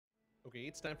Okay,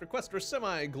 it's time for Quest for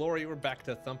Semi-Glory. We're back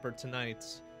to Thumper tonight,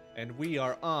 and we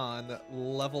are on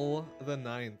level the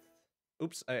 9th.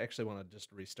 Oops, I actually want to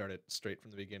just restart it straight from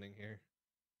the beginning here,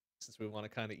 since we want to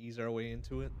kind of ease our way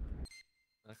into it.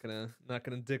 Not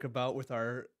gonna dick about with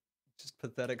our just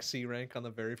pathetic C rank on the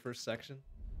very first section.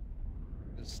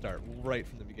 Just start right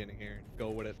from the beginning here. Go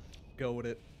with it. Go with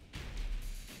it.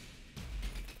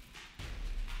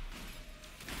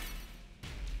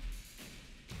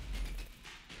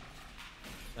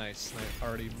 Nice. I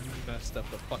already messed up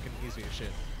the fucking easiest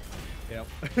shit. Yep.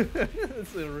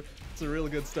 it's a real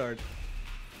good start.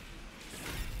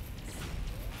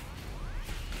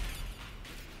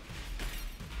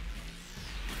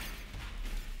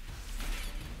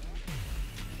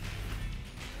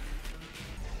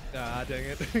 Ah, dang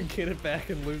it. Get it back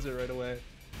and lose it right away.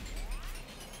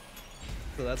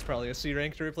 So that's probably a C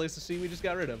rank to replace the C we just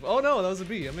got rid of. Oh no, that was a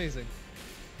B. Amazing.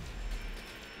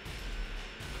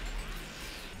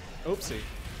 Oopsie.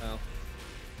 Oh.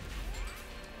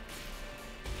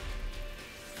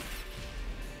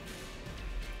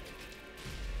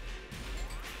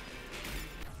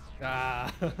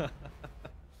 Ah.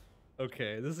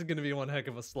 Okay, this is gonna be one heck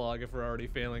of a slog if we're already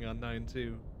failing on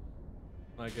 9-2.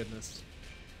 My goodness.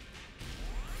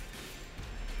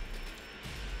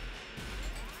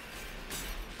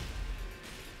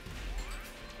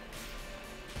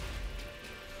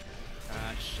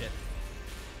 Ah, shit.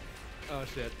 Oh,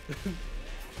 shit.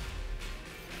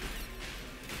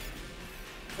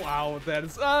 Wow, that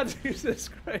is... Ah, Jesus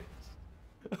Christ.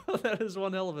 That is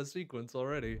one hell of a sequence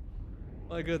already.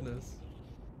 My goodness.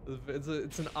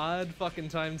 It's an odd fucking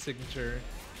time signature.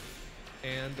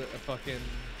 And a fucking...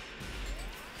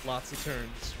 lots of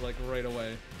turns, like, right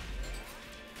away.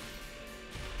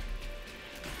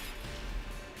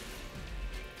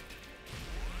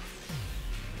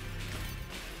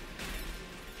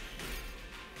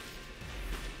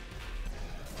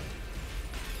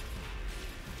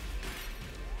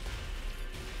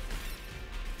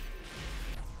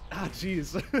 Ah,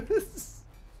 jeez.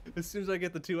 As soon as I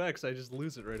get the 2x, I just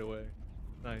lose it right away.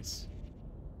 Nice.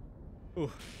 Ooh,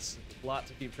 it's a lot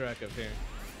to keep track of here.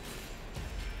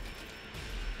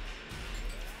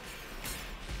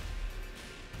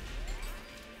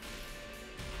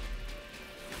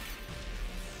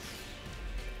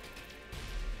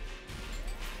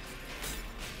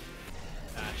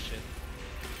 Ah, shit.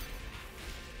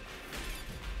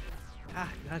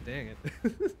 Ah, god dang it.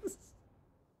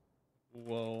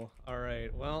 Whoa,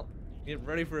 alright, well, get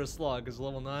ready for a slog, because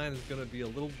level 9 is gonna be a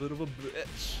little bit of a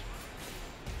bitch.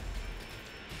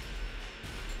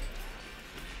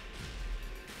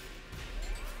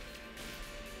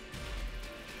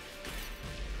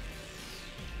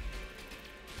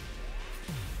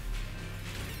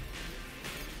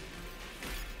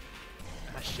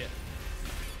 Ah, shit.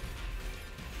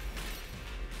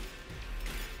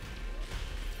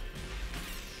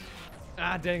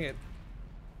 Ah, dang it.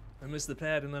 I missed the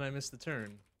pad and then I missed the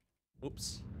turn.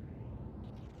 Whoops.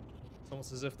 It's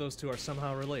almost as if those two are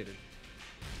somehow related.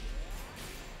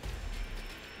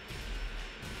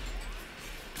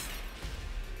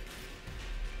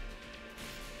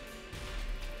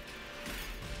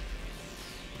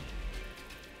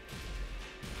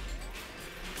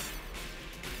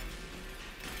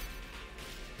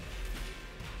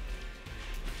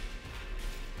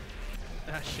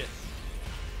 Ah, shit.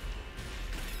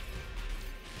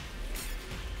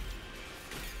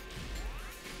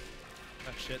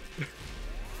 Ah, shit.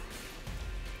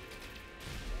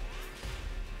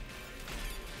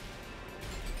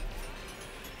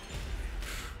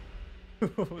 Oh,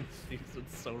 jeez,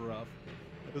 it's so rough.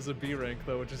 It was a B rank,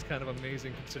 though, which is kind of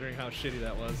amazing considering how shitty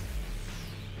that was.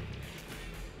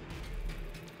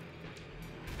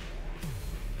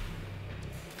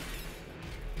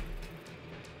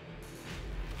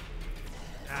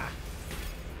 Ah.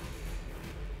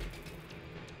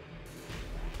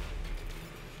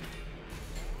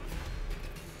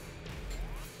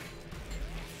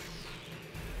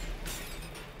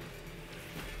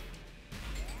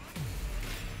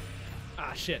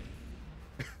 Ah, shit.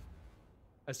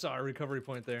 I saw a recovery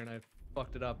point there and I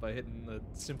fucked it up by hitting the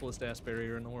simplest ass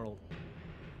barrier in the world.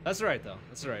 That's alright, though.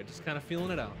 That's alright. Just kind of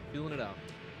feeling it out. Feeling it out.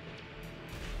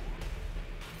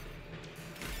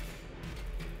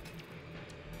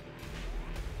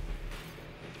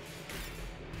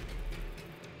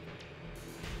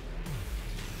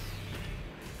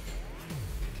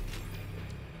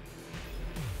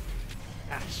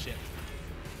 Ah, shit.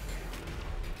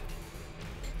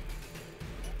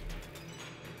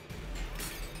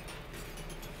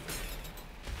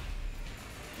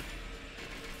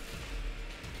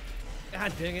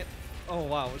 God dang it. Oh,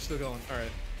 wow, we're still going. All right.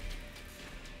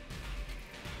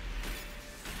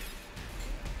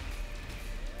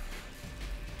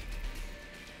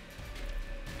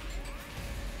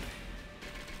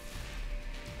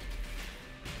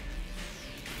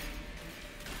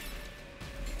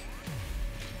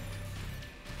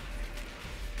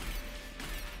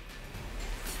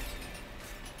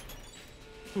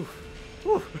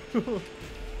 Whew. Whew.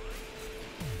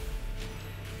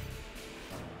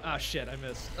 Ah, shit, I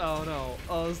missed. Oh, no.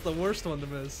 Oh, it's the worst one to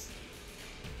miss.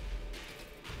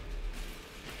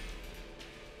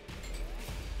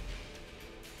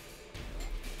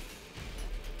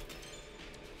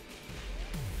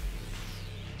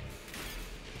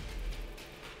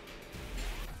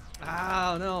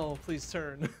 Oh, no. Please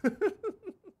turn.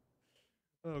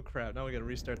 Oh, crap. Now we gotta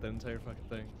restart that entire fucking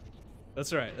thing.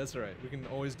 That's right. That's right. We can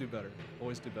always do better.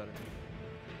 Always do better.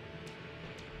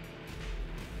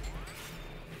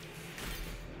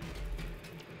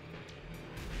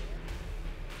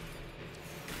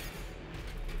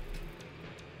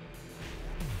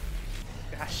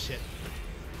 Ah, shit.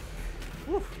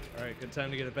 Whew. Alright, good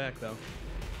time to get it back, though.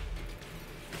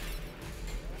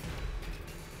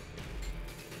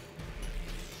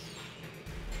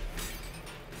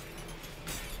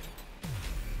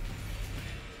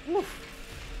 Whew.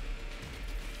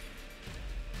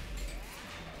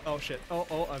 Oh, shit. Oh,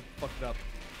 I fucked it up.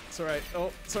 It's alright.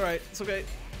 Oh, it's alright. It's okay.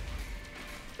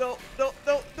 No, no,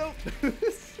 no, no!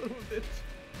 Son of a bitch.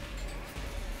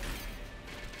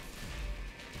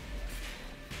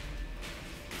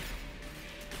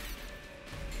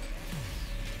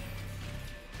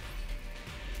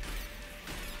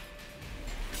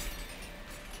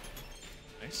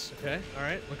 Nice. Okay.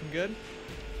 Alright. Looking good.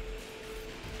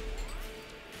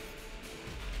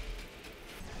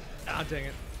 Ah, dang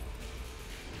it.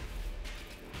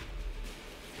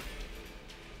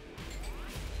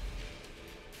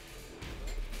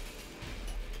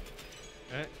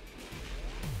 Alright.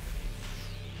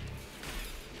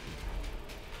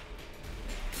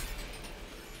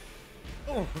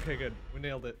 Oh, okay, good. We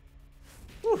nailed it.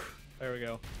 Whew. There we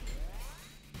go.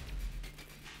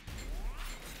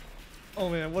 Oh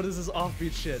man, what is this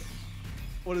offbeat shit?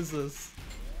 What is this?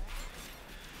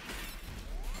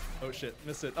 Oh shit,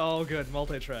 missed it. Oh good,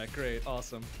 multi-track, great,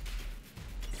 awesome.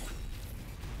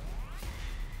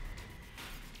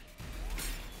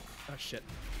 Oh shit.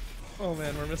 Oh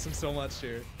man, we're missing so much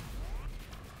here.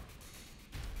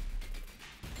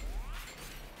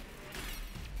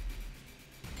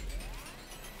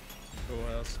 Oh,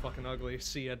 that was fucking ugly.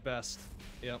 C at best.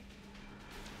 Yep.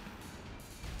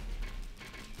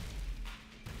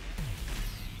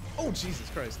 Oh, Jesus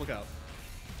Christ, look out.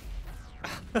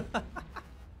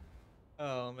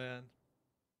 Oh, man.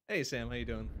 Hey, Sam, how you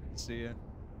doing? Good to see you.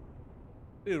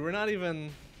 Dude, we're not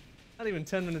even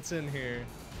 10 minutes in here.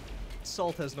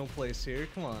 Salt has no place here,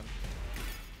 come on.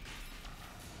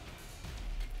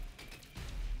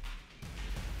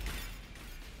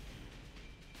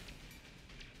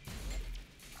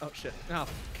 Oh, shit. Oh.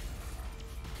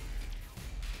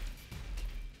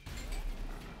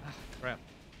 Ah, crap.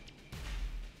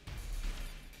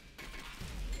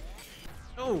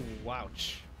 Oh,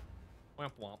 wouch.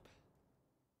 Womp womp.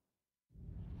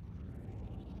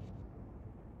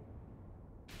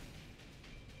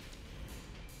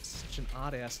 Such an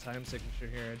odd-ass time signature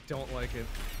here. I don't like it.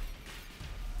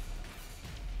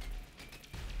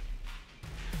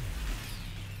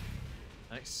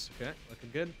 Nice. Okay, looking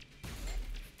good.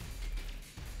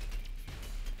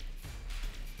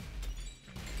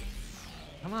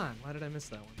 Come on, why did I miss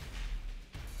that one?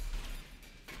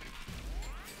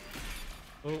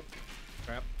 Oh,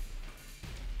 crap.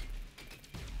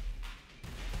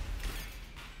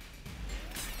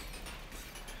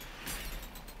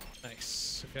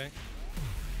 Nice, okay.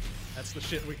 That's the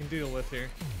shit we can deal with here.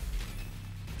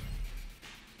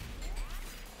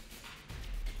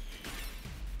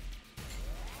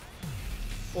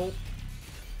 Oh.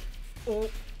 Oh.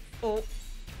 Oh.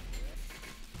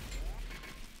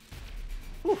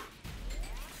 Whew.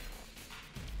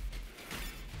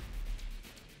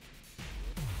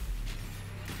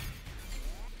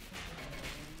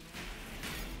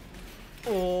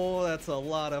 Oh, that's a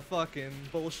lot of fucking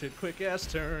bullshit quick-ass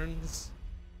turns.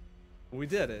 We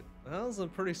did it. That was a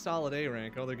pretty solid A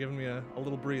rank. Oh, they're giving me a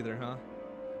little breather, huh?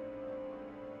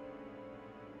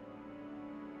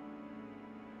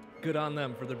 Good on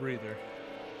them for the breather.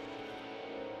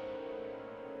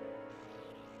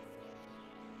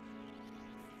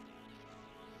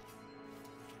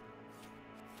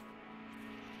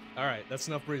 Alright, that's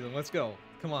enough breathing. Let's go.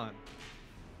 Come on.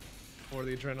 Before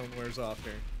the adrenaline wears off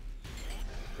here.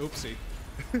 Oopsie.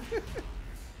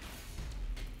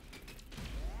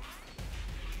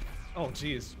 Oh,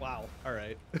 jeez. Wow.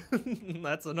 Alright.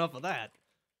 That's enough of that.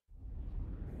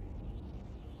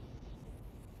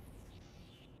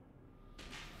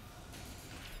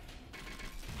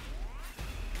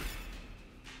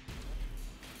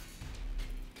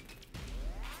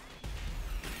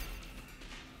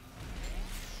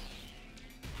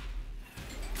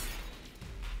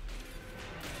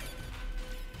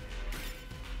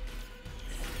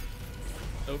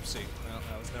 Oopsie. Well,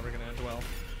 that was never gonna end well.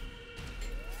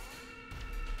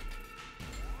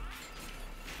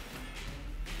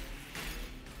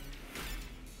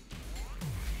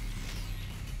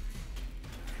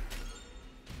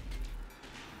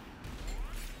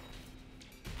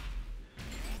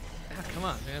 Ah, come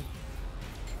on, man.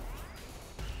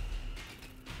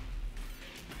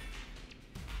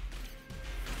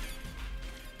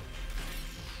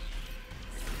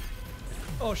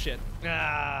 Oh shit.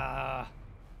 Ah!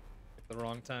 Picked the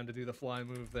wrong time to do the fly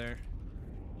move there.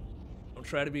 Don't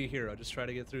try to be a hero, just try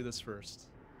to get through this first.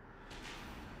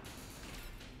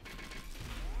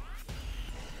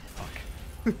 Fuck.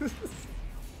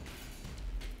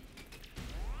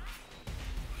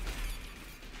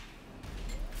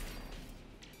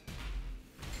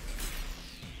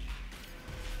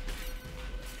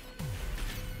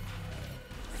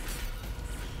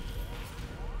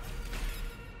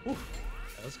 Oof.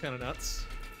 That was kind of nuts.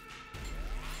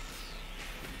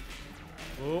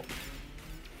 Oh.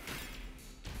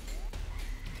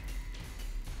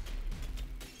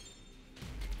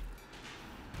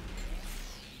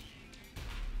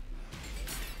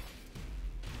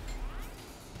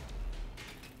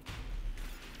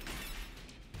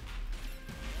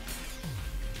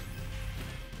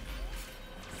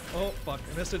 Oh, fuck.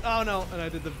 I missed it. Oh, no. And I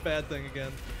did the bad thing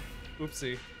again.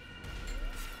 Oopsie.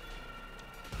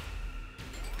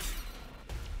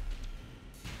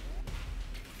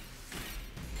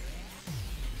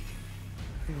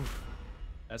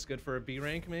 That's good for a B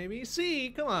rank, maybe? C,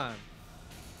 come on.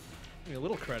 Give me a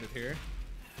little credit here.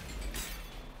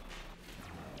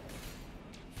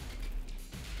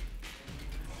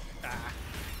 Ah.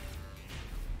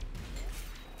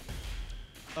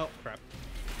 Oh, crap.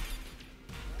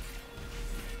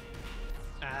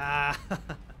 Ah.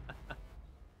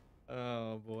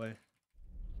 Oh, boy.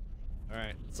 All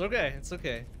right. It's okay. It's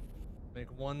okay.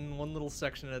 Make one little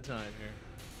section at a time here.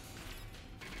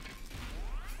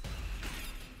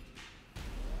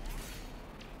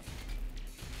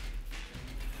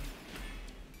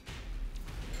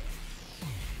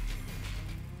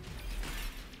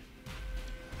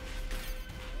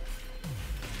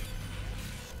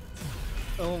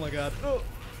 Oh my god. Oh.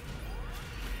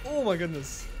 Oh my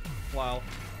goodness. Wow.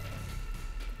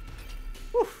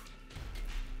 Whew.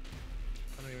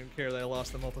 I don't even care that I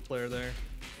lost the multiplayer there.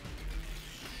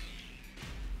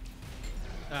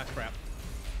 Ah, crap.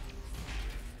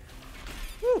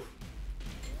 Whew.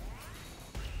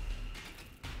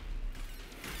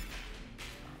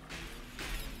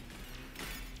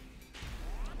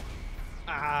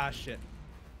 Ah, shit.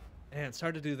 Man, it's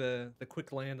hard to do the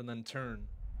quick land and then turn.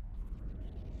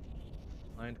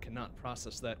 Mind cannot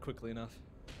process that quickly enough.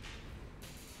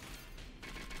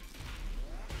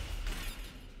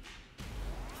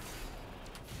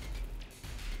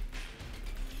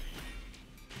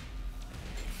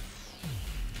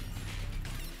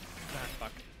 Ah,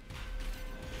 fuck.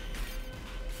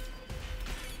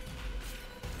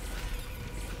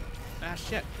 Ah,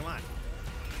 shit, come on.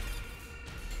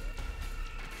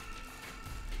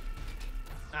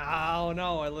 Oh,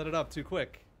 no, I lit it up too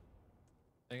quick.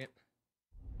 Dang it.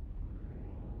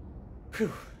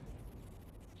 Whew.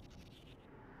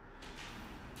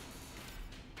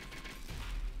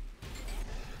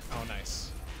 Oh,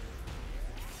 nice.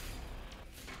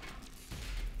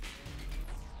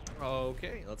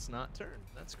 Okay, let's not turn.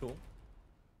 That's cool.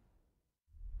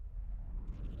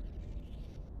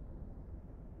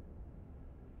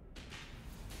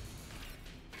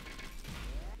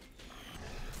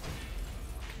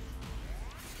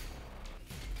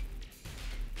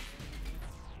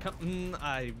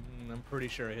 I'm pretty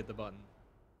sure I hit the button.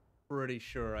 Pretty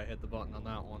sure I hit the button on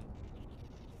that one.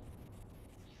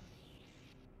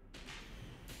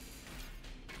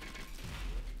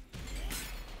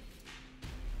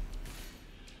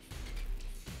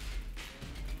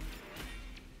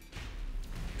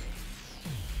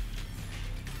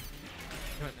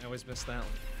 I always miss that one.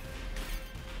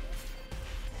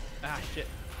 Ah, shit.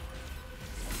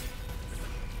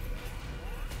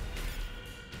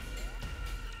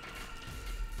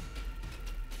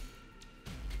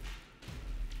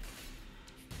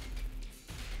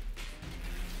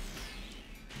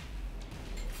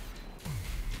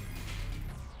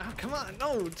 Come on,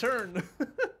 no, turn! Son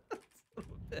of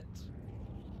a bitch. I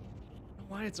don't know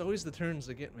why it's always the turns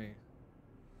that get me.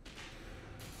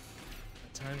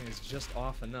 The timing is just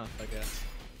off enough, I guess.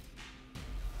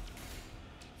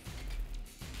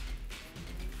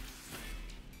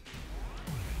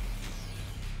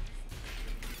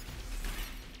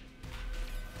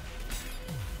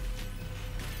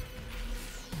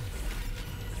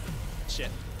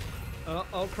 Shit.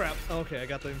 Oh crap. Okay, I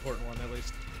got the important one at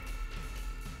least.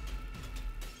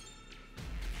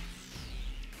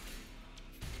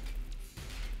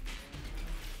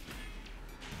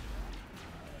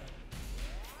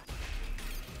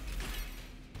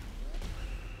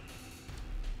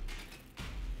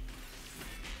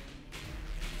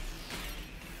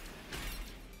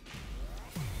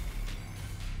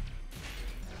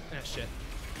 Ah, shit.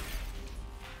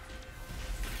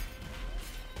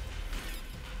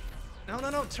 No, no,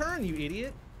 no, turn, you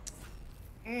idiot.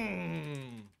 I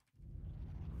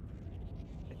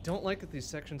don't like that these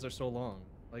sections are so long.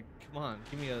 Like, come on,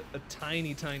 give me a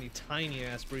tiny, tiny, tiny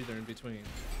ass breather in between.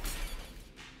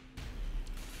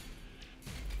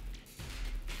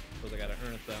 Suppose I gotta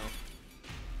earn it though.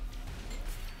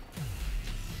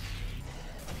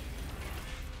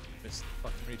 Missed the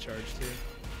fucking recharge too.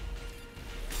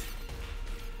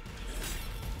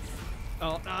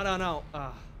 Oh, no, no, no.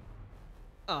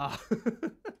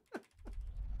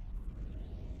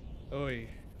 Oi.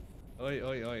 Oi,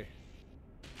 oi, oi.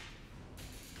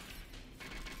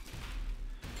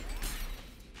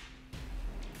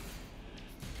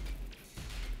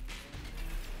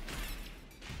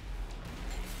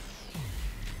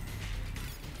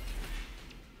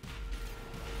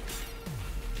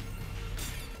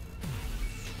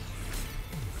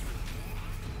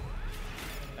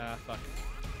 Ah, fuck.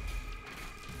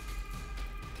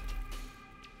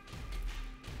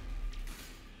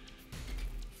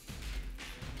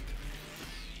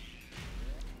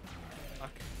 Fuck.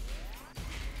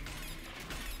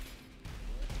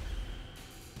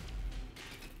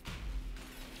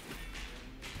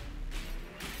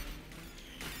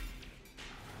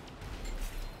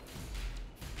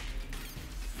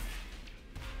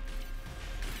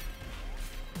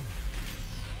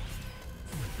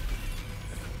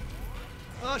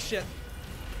 Oh, shit.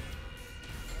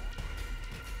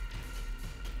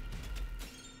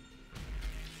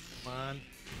 Come on.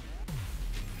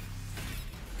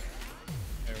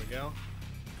 There we go.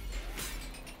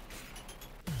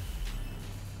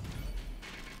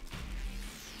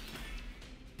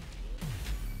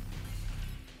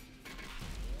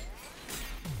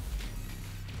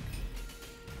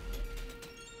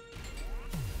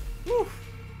 Woo!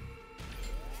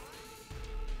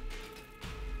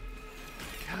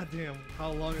 God damn,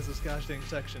 how long is this gosh dang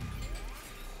section?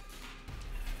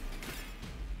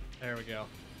 There we go.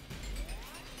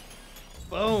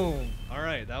 Boom!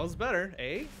 Alright, that was better,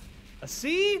 eh? A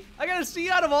C? I got a C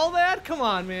out of all that? Come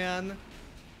on, man.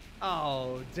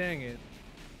 Oh, dang it.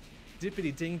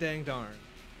 Dippity ding dang darn.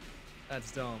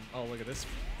 That's dumb. Oh, look at this.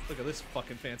 Look at this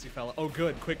fucking fancy fella. Oh,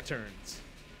 good. Quick turns.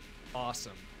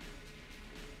 Awesome.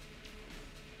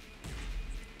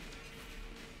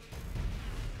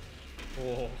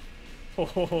 Oh.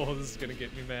 Oh, this is gonna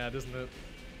get me mad, isn't it?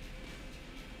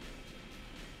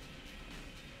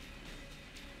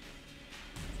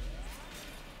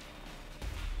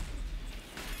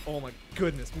 Oh my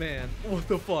goodness, man. What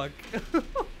the fuck?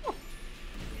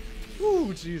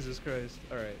 Ooh, Jesus Christ.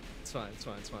 Alright, it's fine, it's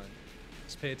fine, it's fine.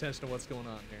 Just pay attention to what's going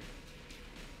on here.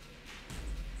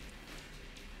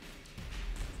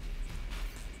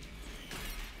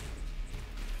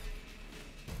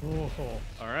 Oh,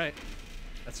 alright.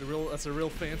 That's a real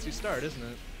fancy start, isn't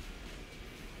it?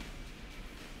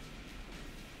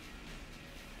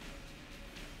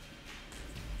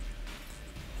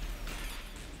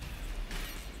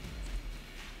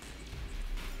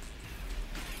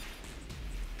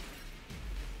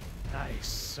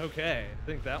 Nice. Okay. I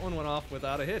think that one went off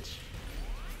without a hitch.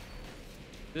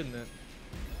 Didn't it?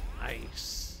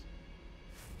 Nice.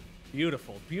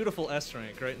 Beautiful. Beautiful S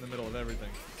rank right in the middle of everything.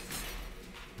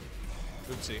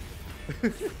 Oopsie.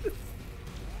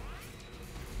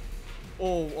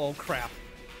 Oh crap.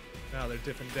 Now they're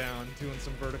dipping down, doing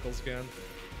some verticals again.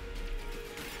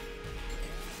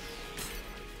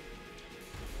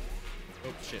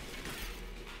 Oh, shit.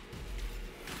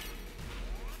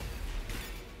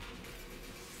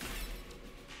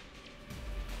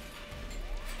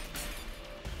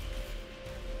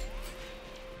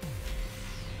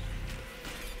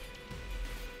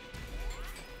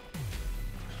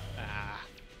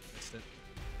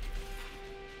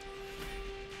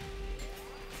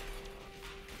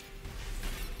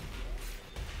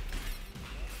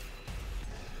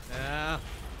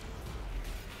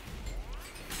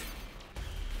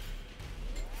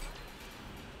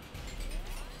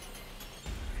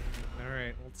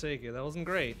 Take it. That wasn't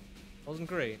great. That wasn't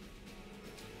great.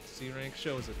 C rank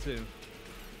shows it too.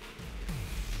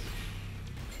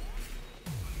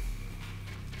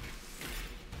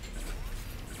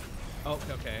 Oh,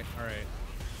 okay. All right.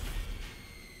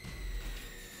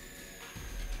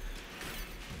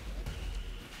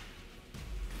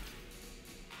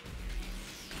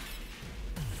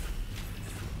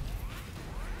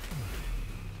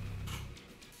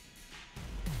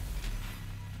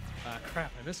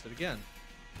 crap, I missed it again.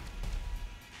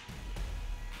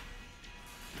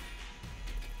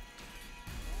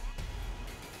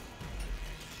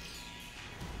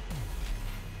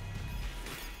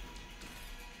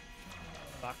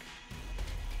 Fuck.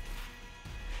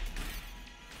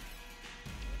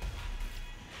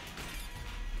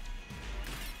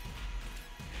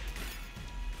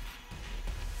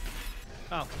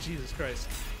 Oh, Jesus Christ.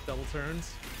 Double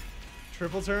turns.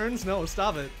 Triple turns? No,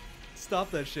 stop it.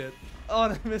 Stop that shit. Oh,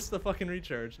 and I missed the fucking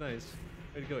recharge. Nice.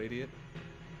 Way to go, idiot.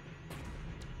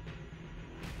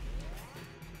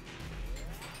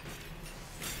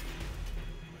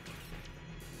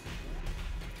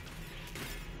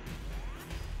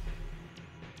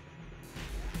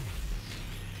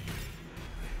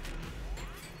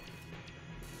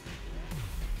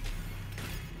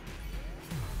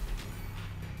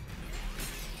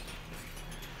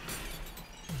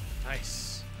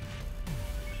 Nice.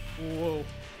 Whoa,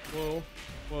 whoa,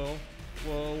 whoa,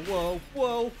 whoa, whoa,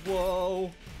 whoa,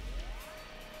 whoa.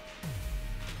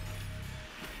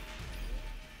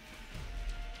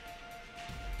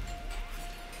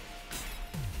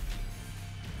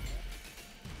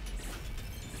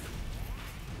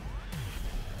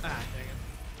 Ah, dang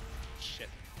it. Shit.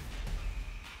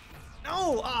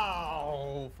 No!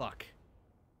 Oh, fuck.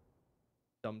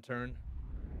 Dumb turn.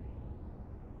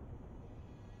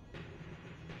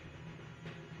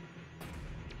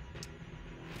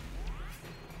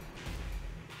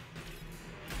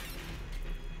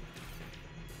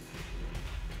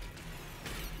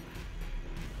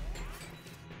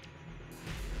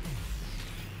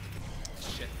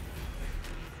 Shit.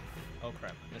 Oh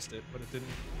crap, I missed it, but it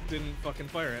didn't fucking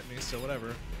fire at me, so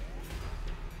whatever.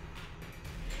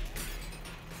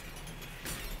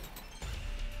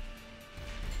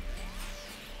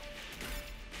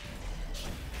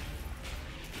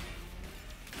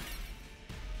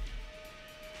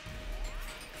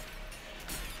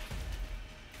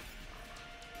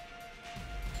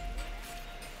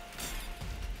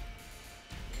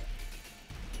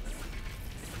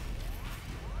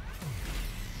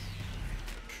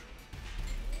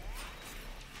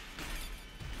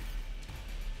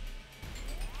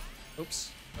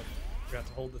 Oops. I forgot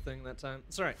to hold the thing that time.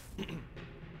 It's alright.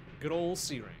 Good old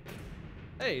C rank.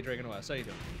 Hey, Dragon OS, how you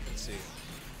doing? Good to see you.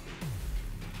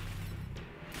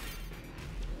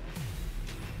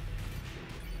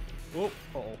 Whoa.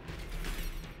 Uh-oh.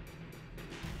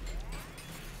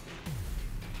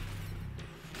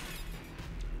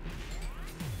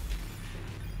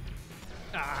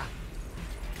 Ah!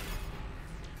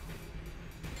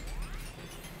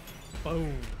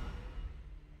 Boom.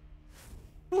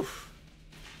 Whew.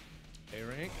 A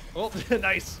rank. Oh,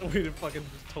 nice. We did fucking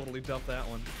just totally dump that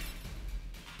one.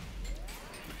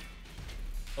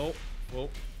 Oh, whoa.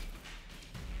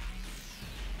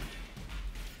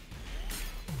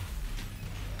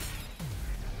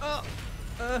 Oh,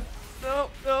 no,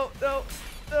 no, no,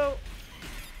 no,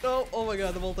 no. Oh my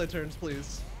god, the multi-turns,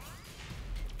 please.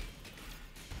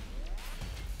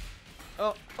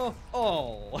 Oh, oh,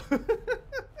 oh.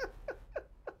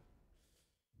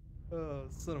 Oh,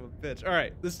 son of a bitch.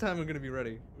 Alright, this time I'm gonna be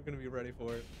ready. We're gonna be ready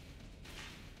for it.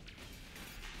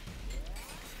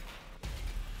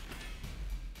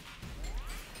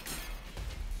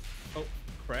 Oh,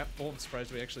 crap. Oh, I'm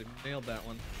surprised we actually nailed that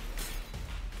one.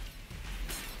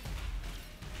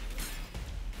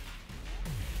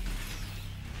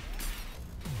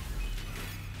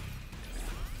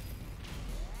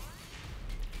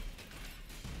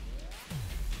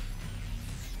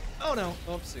 Oh no,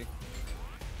 oopsie.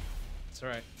 It's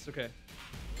alright, it's okay.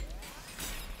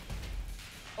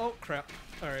 Oh crap.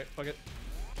 Alright, fuck it.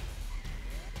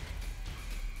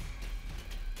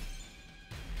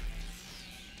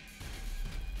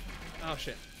 Oh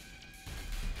shit.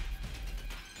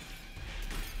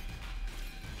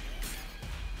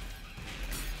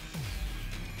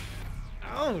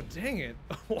 Oh, dang it.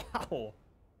 Wow.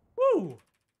 Woo!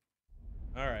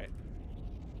 Alright.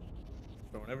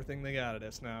 Throwing everything they got at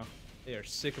us now. They are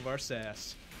sick of our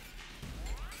sass.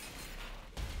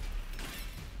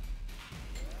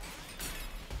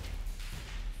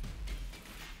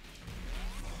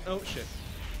 Oh shit.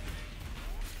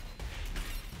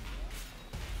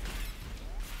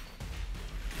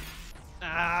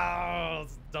 Ow!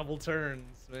 It's double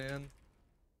turns, man.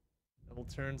 Double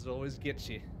turns always get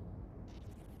you.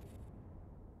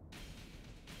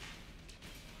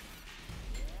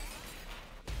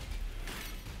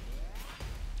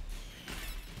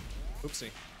 Oopsie.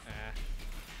 Ah.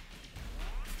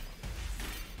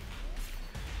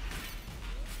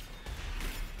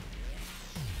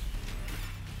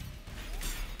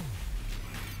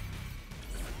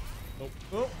 Oh.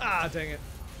 oh, ah, dang it.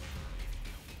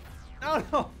 Oh,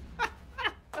 no.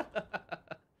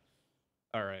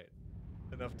 All right.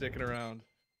 Enough dicking around.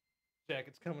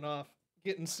 Jacket's coming off.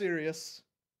 Getting serious.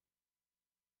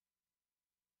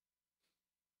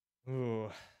 Ooh.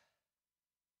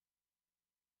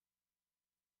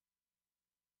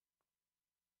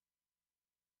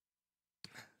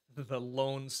 The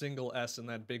lone single S in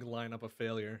that big lineup of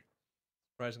failure.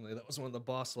 Surprisingly, that was one of the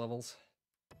boss levels.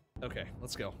 Okay,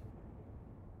 let's go.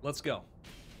 Let's go.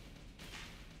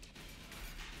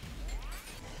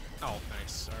 Oh,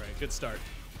 nice. All right, good start.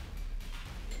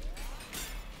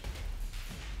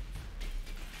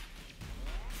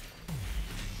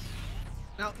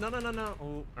 No, no, no, no, no.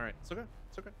 Oh, all right. It's okay.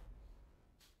 It's okay.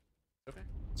 It's okay.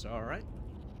 It's all right.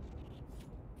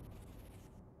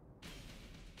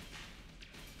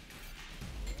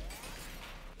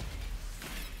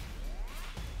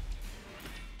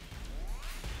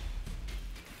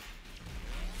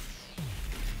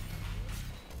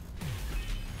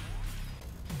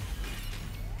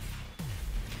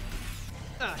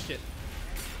 Ah, shit.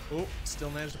 Oh,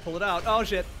 still managed to pull it out. Oh,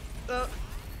 shit. No,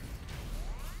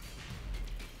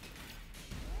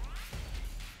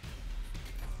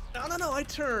 no, no, I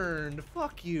turned.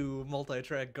 Fuck you,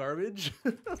 multi-track garbage.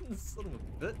 Son of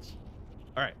a bitch.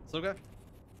 All right, so okay.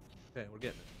 Okay, we're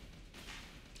getting it.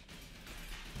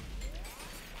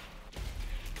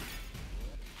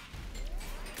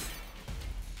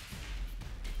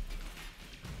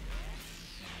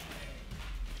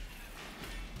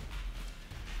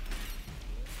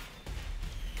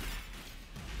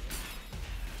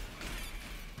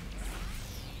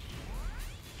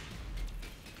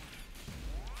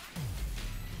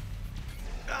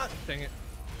 Ah, dang it.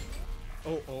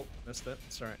 Oh, oh, missed it.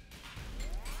 It's all right.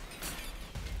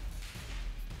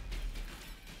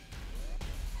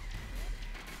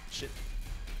 Shit.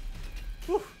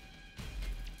 Whew.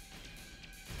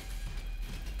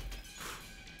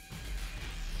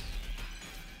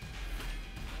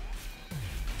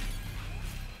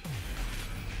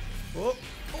 Oh,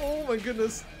 oh my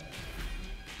goodness.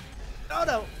 Oh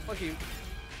no, fuck you.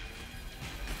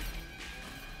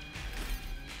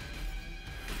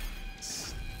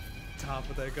 Stop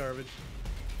with that garbage.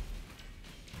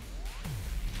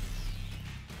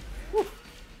 Whew.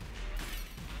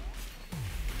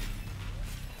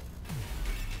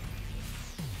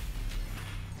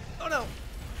 Oh no.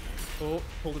 Oh,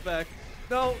 pulled it back.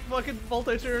 No, fucking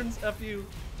multi-turns, F you.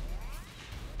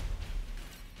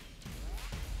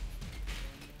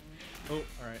 Oh,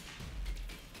 alright.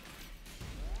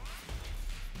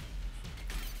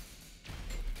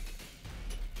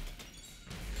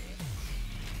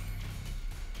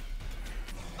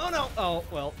 Oh no! Oh,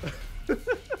 well.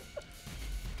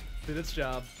 Did its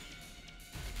job.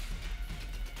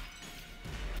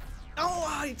 Oh,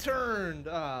 I turned!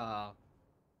 Ah.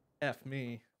 F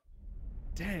me.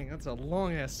 Dang, that's a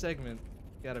long-ass segment.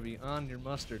 Gotta be on your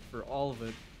mustard for all of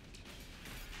it.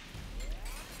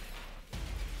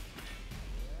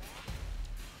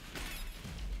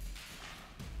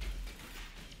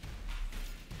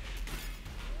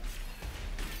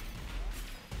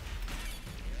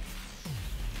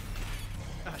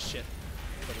 Ah, shit.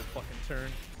 Double fucking turn.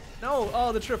 No!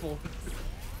 Oh, the triple.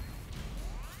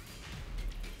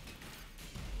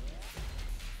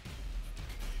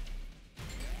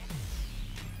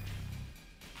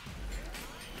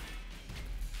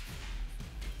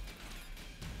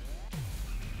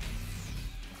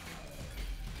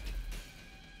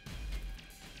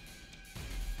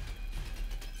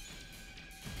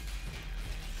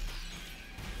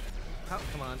 Oh,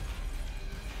 come on.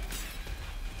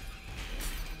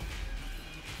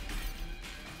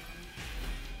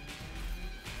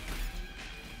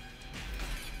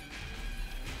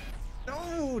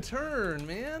 No, turn,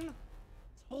 man.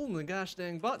 It's holding the gosh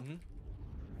dang button.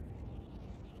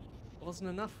 Wasn't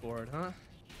enough for it, huh?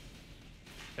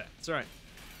 Okay, it's alright.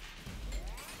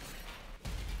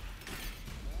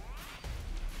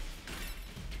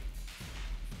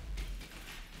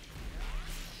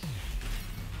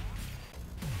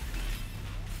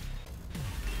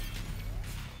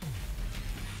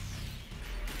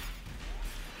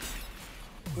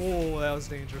 Oh, that was a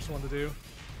dangerous one to do.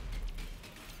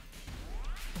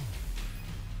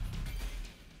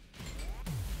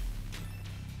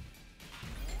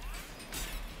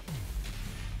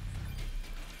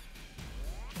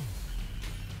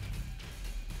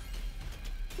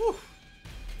 Whew.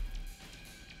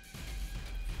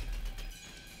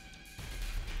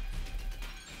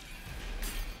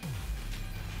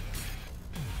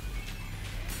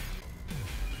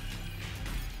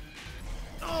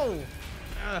 Oh!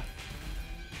 Ah.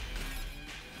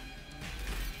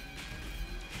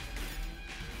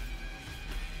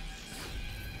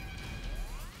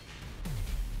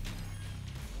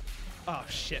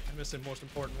 shit, I missed the most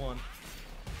important one.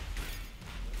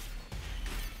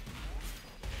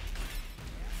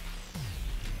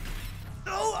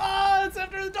 Oh, ah, it's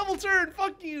after the double turn.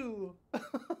 Fuck you.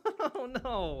 Oh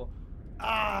no.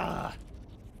 Ah.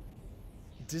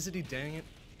 Dizzity, dang it.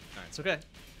 All right, it's okay.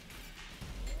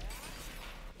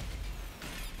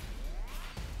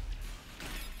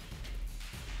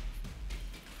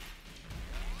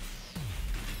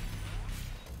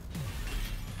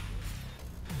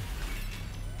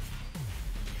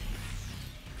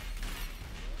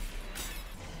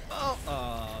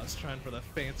 Oh, I was trying for the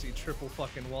fancy triple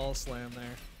fucking wall slam there.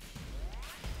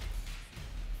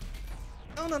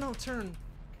 Oh, no, turn.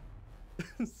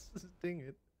 Dang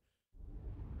it.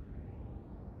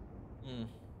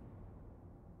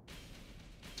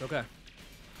 It's okay.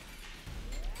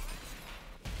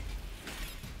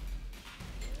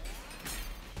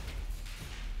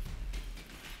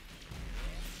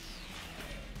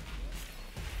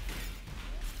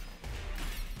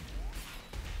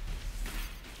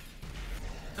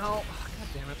 Oh, god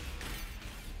damn it.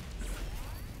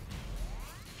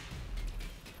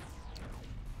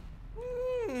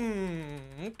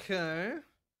 Okay.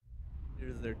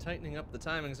 Either they're tightening up the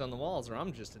timings on the walls or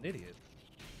I'm just an idiot.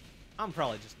 I'm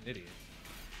probably just an idiot.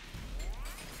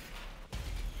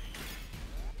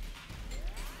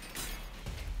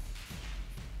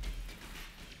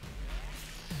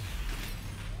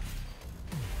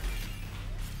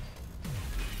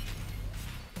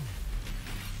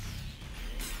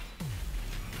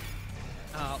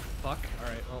 Oh, fuck.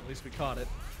 Alright, well, at least we caught it.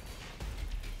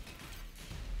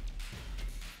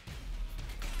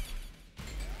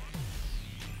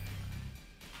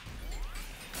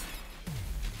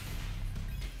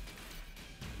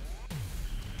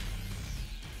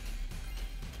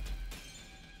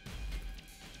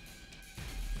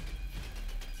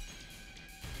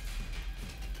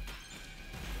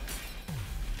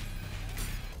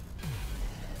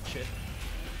 Shit.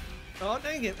 Oh,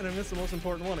 dang it, and I missed the most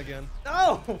important one again.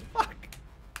 Oh, fuck!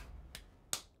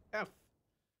 F.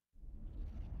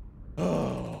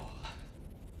 Oh.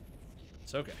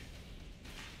 It's okay.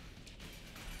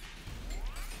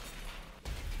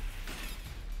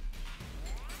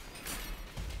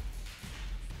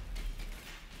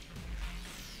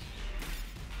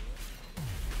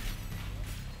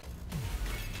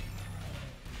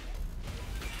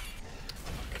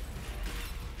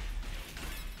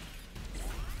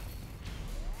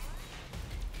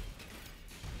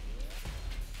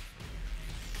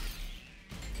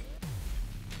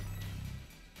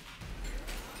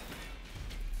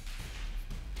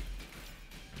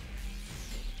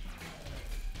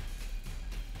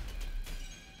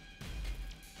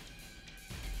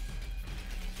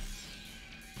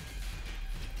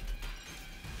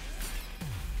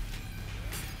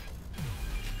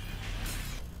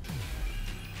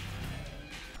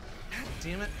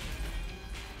 Damn it.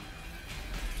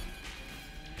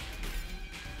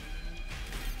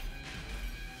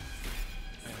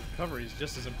 Recovery is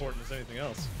just as important as anything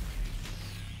else.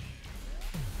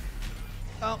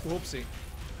 Oh, whoopsie.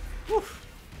 Whew.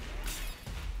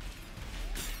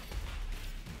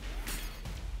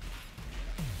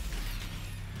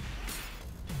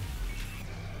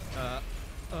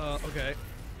 Okay.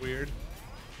 Weird.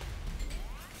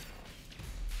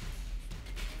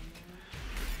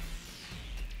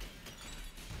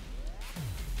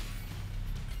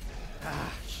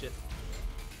 Ah, shit.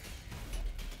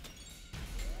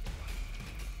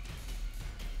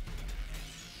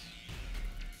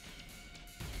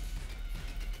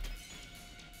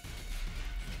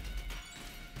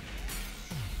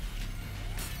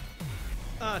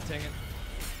 Ah, dang it.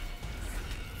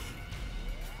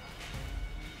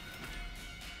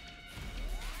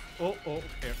 Oh,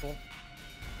 careful.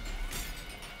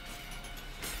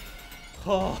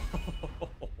 Oh,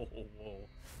 whoa.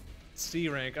 C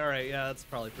rank. All right, yeah, that's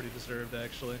probably pretty deserved,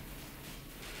 actually.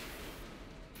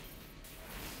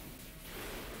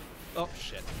 Oh,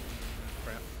 shit.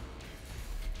 Crap.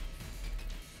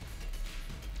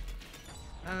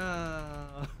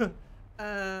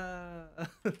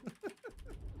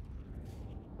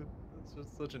 It's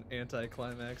just such an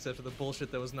anticlimax after the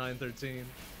bullshit that was 913.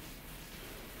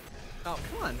 Oh,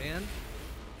 come on, man.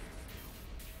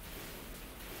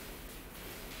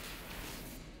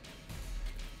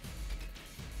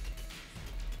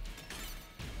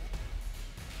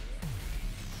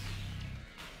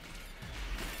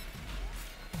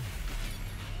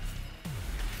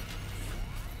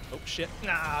 Oh, shit.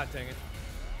 Nah, dang it.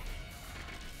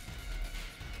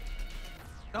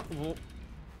 Oh, whoa.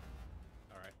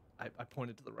 Alright. I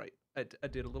pointed to the right. I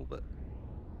did a little bit.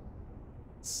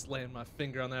 Slammed my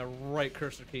finger on that right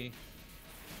cursor key.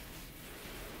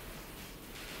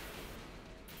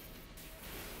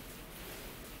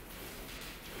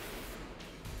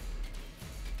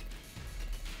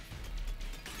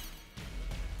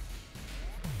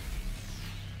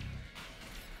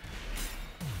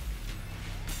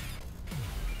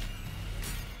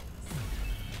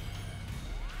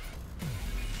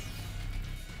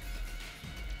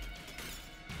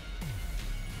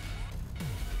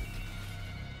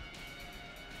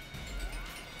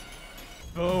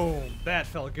 That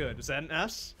felt good. Was that an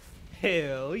S?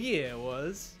 Hell yeah, it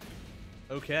was.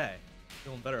 Okay.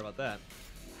 Feeling better about that.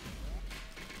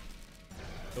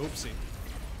 Oopsie.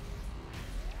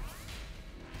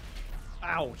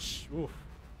 Ouch. Ooh.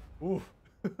 Ooh.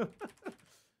 I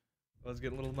was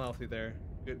getting a little mouthy there.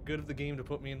 Good of the game to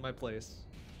put me in my place.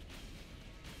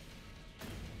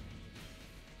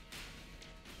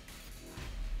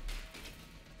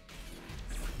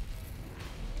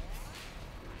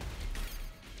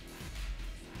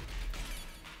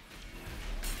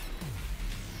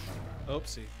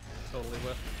 Oopsie. Totally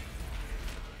whiffed.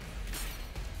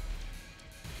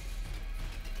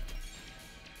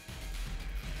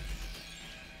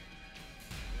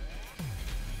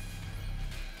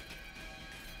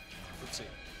 Oopsie.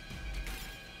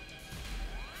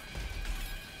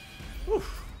 Whew.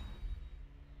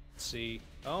 C.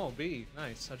 Oh, B.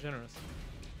 Nice. How generous.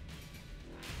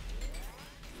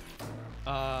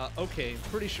 Okay.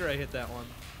 Pretty sure I hit that one.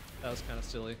 That was kind of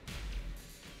silly.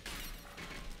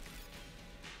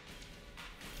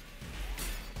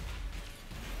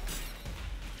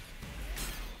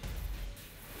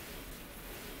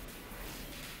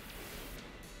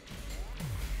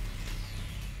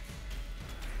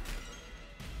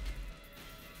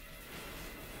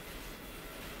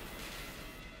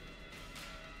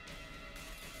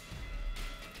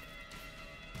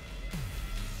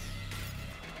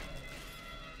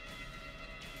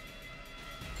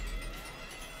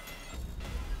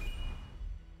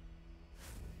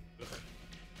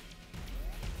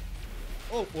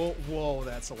 Oh, whoa, whoa,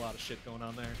 that's a lot of shit going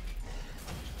on there.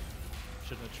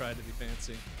 Shouldn't have tried to be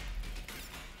fancy.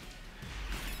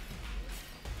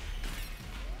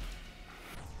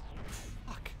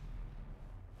 Fuck.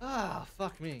 Ah,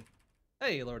 fuck me.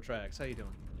 Hey, Lord Trax, how you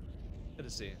doing? Good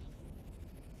to see you.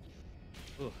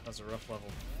 Ooh, that was a rough level.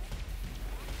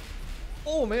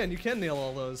 Oh man, you can nail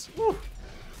all those. Woo!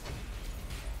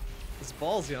 It's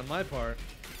ballsy on my part.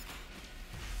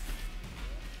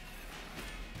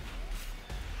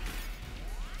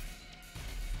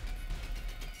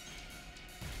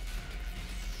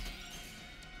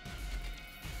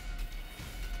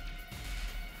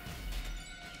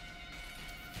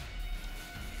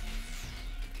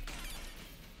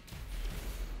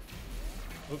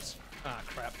 Oops. Ah,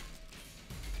 crap.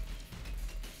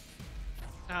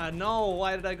 Ah, no,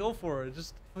 why did I go for it?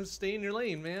 Just stay in your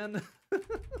lane, man.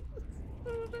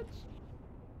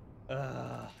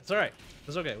 It's alright.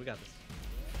 It's okay, we got this.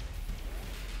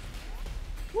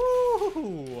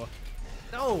 Woo!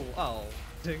 No! Oh,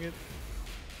 dang it.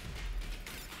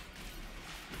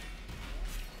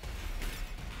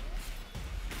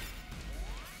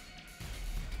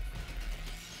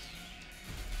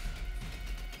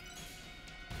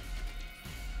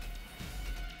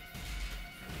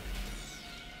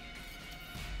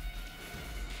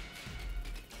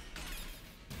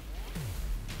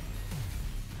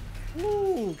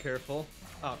 Ooh, careful.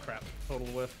 Oh, crap. Total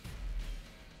whiff.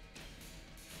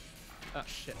 Ah,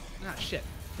 shit. Ah, shit.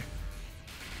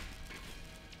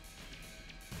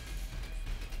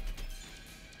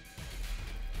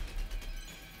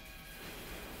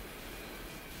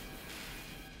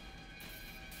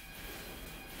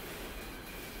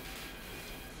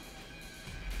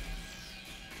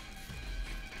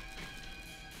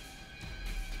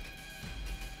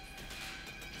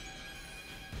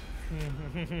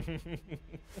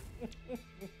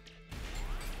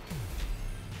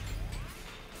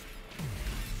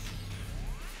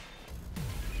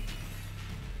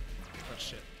 Oh,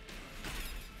 shit.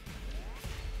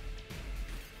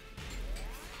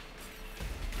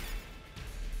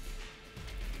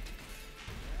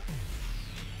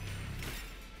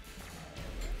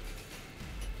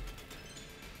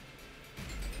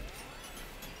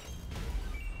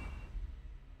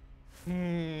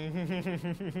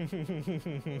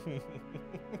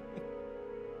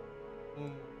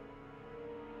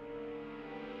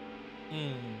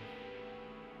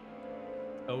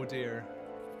 Oh dear.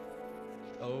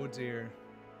 Oh dear.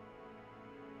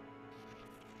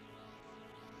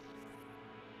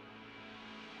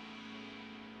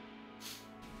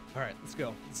 All right, let's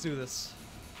go. Let's do this.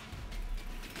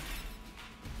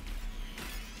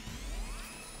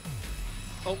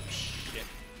 Oh shit.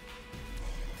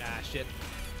 Ah shit.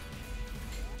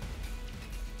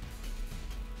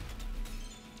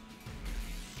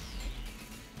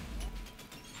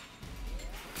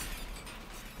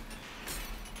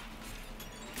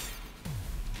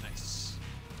 Nice.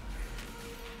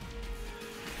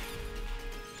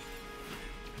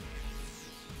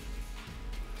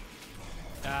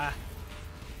 Ah.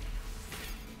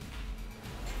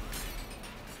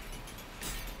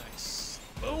 Nice.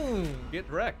 Boom! Get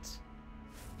wrecked.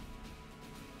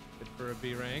 for a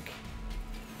B rank.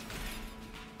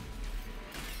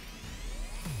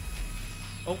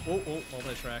 Oh,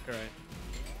 multi-track, all right.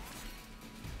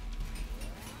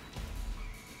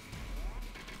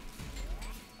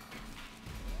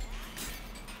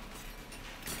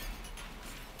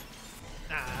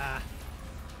 Ah.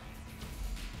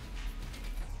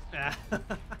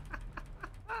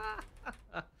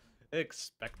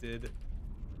 Expected.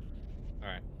 All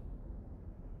right.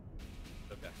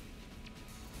 Okay.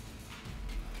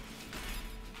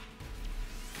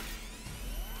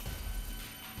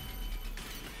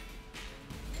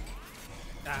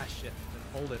 Ah, shit. Then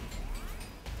hold it.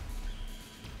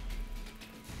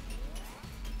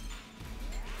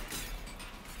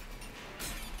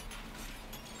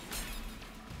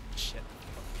 Shit.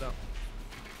 Fucked up.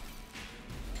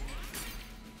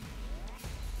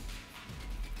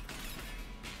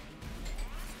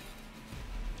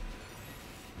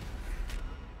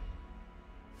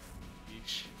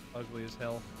 Yeesh. Ugly as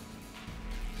hell.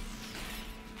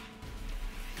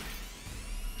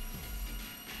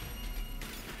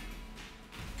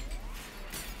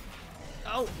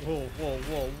 Oh! Whoa, whoa,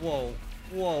 whoa, whoa.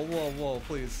 Whoa, whoa, whoa,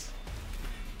 please.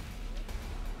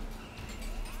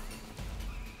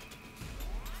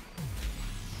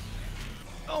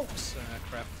 Oh!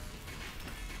 Crap.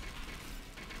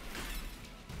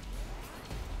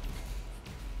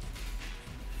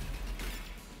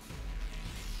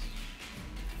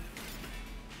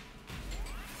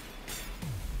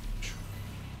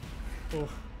 Oh.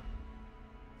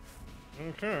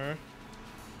 Okay.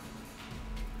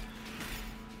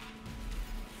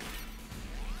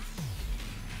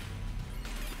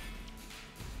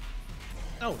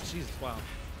 Oh, Jesus, wow.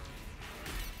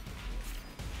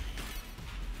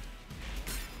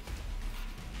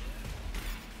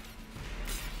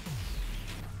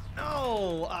 No!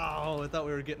 Oh, I thought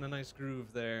we were getting a nice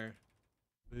groove there.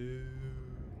 Boo.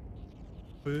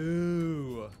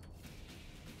 Boo.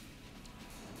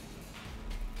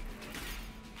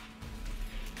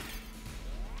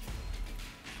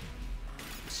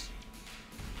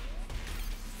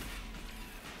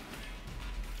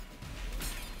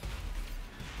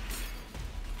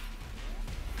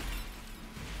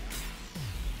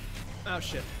 Oh,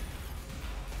 shit.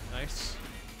 Nice.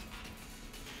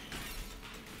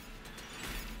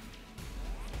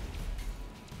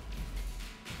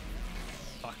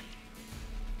 Fuck.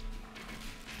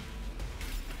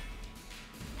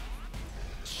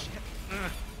 Shit.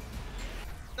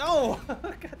 No!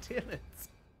 God damn it.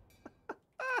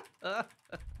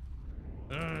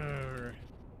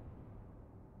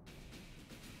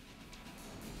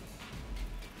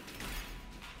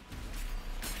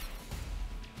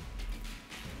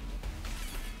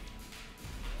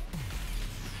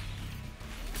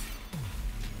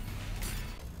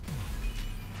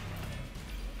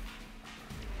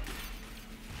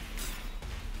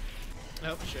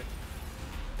 Oh, shit.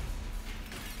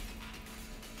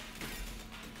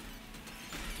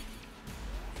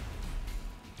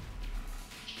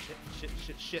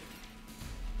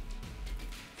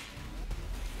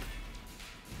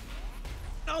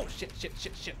 Shit. No,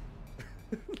 shit.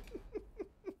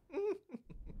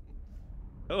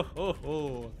 Oh, ho,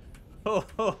 ho. Ho,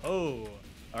 ho, ho.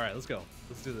 All right, let's go.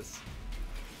 Let's do this.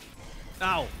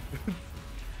 Ow.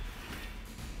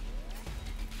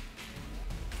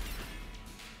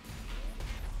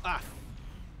 Ah.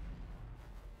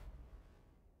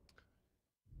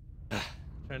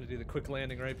 Trying to do the quick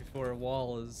landing right before a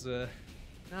wall is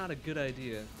not a good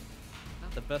idea.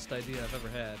 Not the best idea I've ever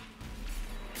had.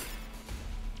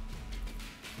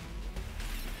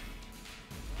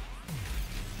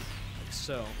 Like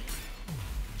so.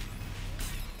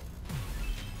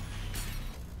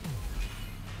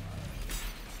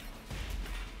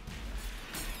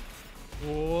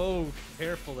 Whoa,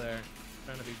 careful there.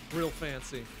 Trying to be real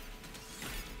fancy.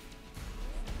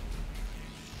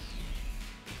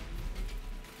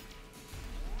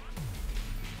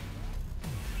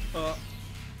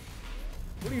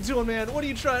 What are you doing, man? What are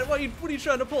you trying? What are you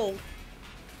trying to pull?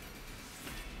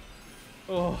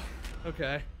 Oh,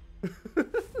 okay. This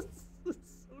is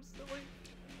so silly.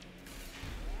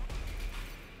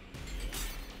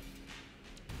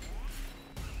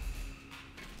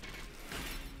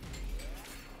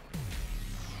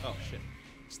 Oh shit!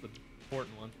 It's the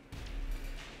important one.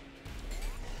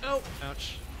 Oh,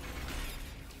 ouch.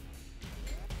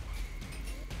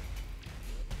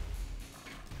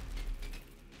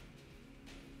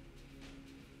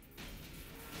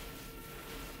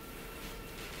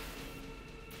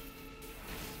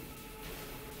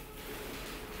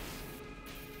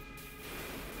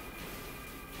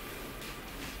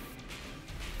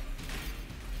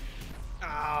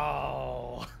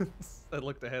 I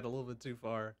looked ahead a little bit too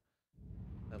far.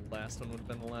 That last one would have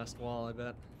been the last wall, I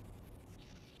bet.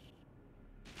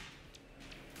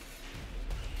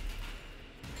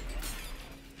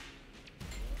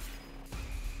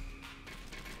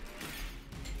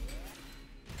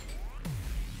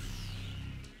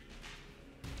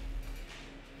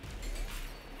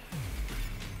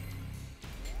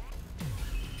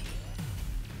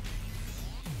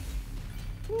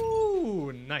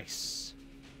 Ooh, nice.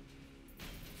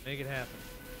 Make it happen.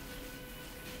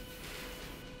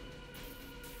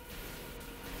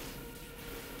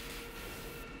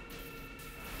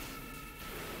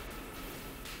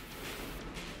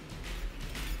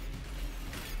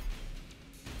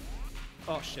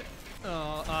 Oh shit.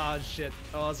 Oh, ah, shit.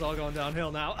 Oh, it's all going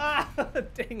downhill now. Ah,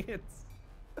 dang it.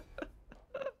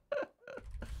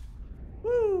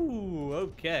 Woo,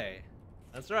 okay.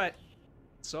 That's right.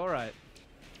 It's alright.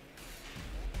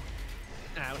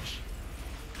 Ouch.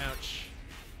 Ouch.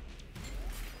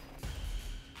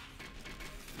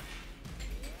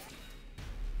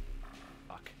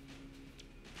 Fuck.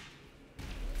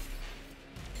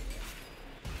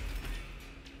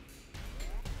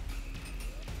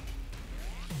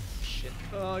 Shit.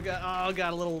 Oh, I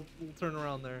got a little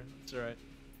turnaround there. It's alright.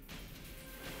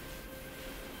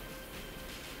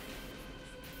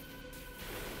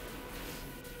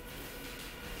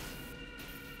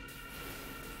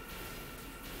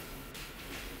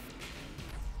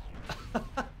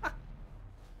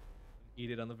 Eat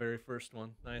it on the very first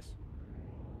one. Nice.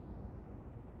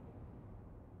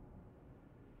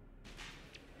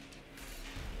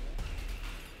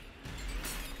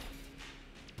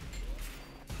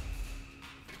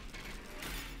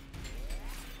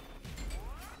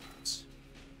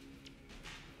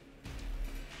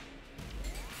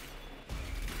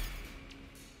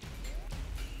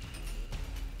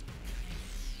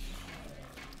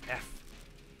 F.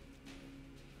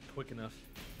 Quick enough.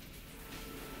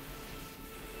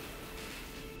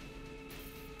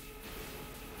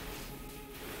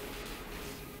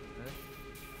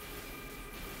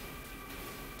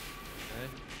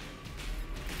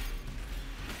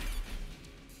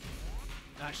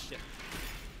 Ah, shit.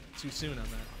 Too soon on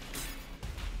that.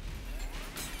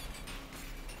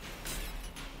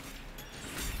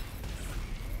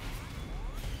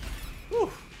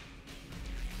 Whew.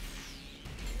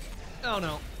 Oh,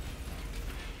 no.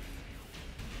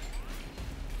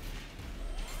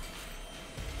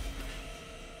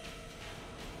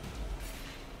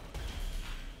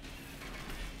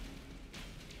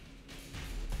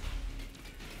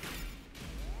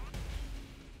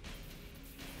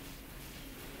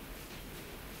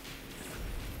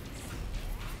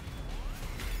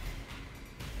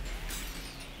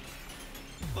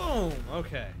 Boom!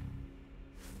 Okay.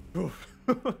 Oof.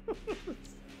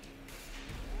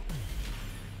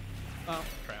 Oh,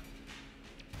 crap.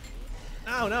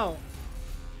 Oh, no!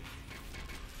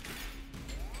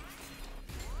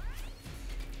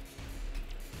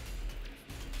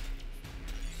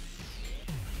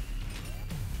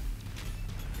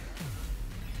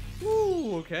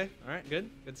 Woo! Okay. Alright, good.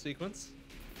 Good sequence.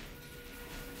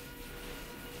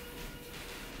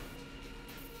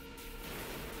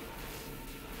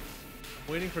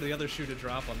 Waiting for the other shoe to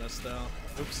drop on this, though.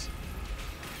 Oops.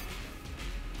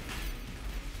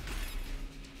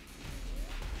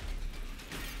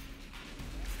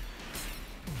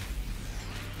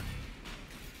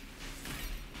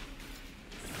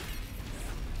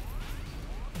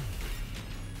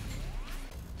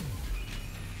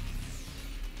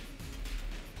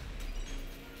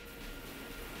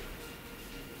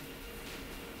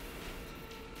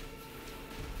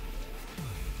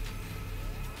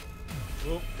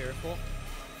 Oh, careful.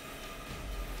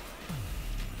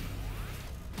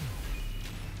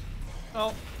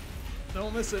 Oh,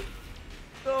 don't miss it.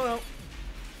 Oh no.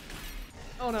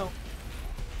 Oh no.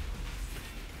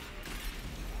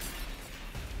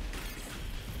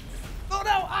 Oh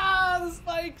no! Ah, the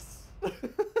spikes!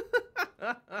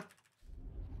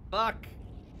 Fuck.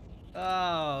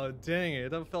 Oh, dang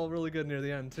it. That felt really good near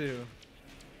the end, too.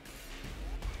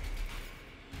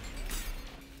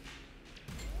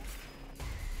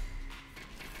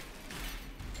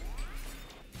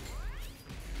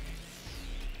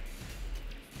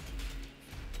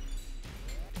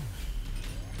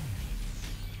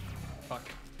 Fuck.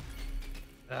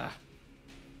 Ah.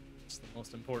 It's the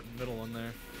most important middle one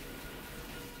there.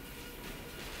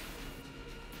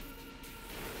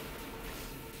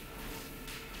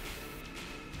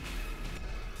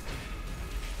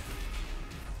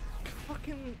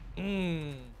 Fucking.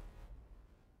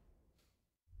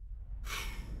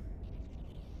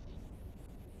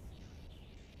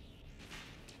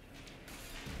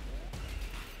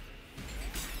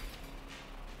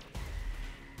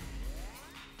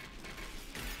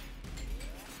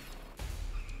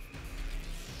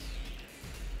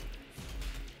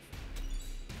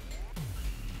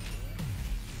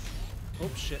 Oh,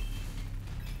 shit.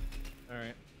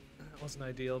 Alright. That wasn't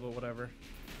ideal, but whatever.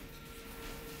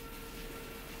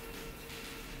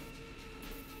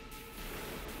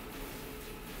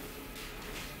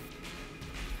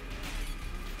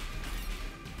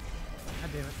 God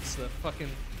damn it, it's the fucking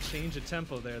change of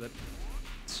tempo there that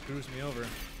screws me over.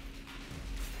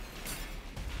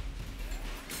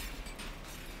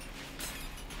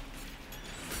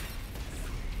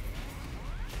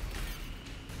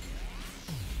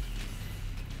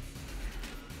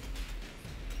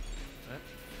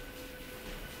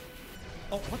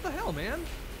 Oh, what the hell, man?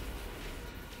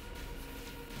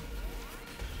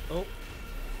 Oh.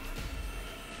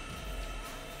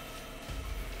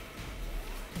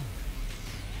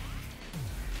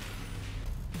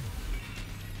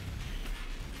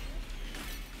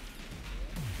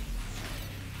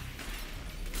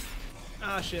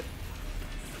 Ah, shit.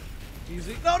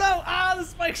 Easy. No, no! Ah, the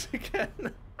spikes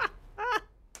again!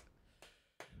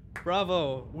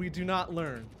 Bravo. We do not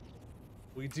learn.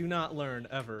 We do not learn,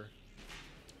 ever.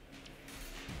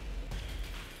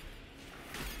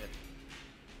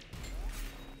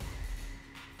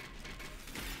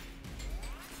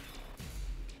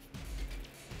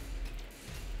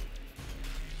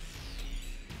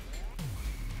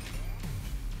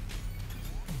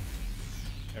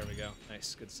 There we go.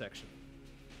 Nice. Good section.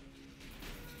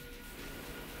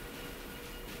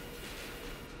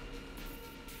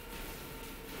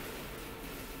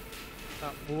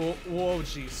 Whoa, whoa,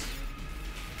 jeez.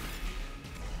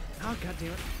 Oh, god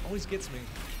damn it. Always gets me.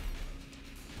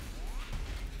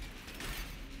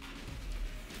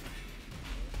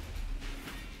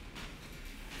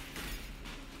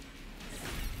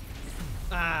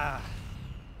 Ah.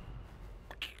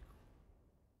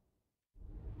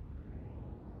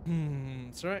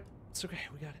 It's alright. It's okay.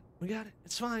 We got it. We got it.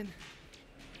 It's fine.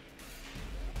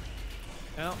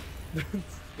 Well,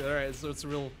 alright, so it's a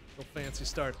real fancy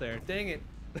start there. Dang it.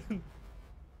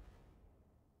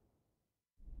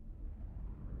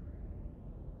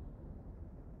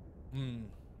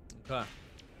 Okay.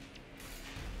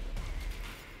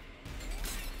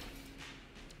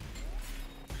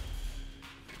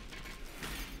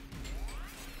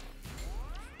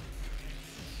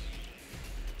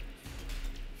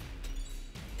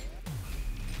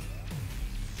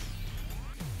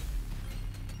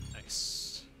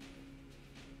 Nice.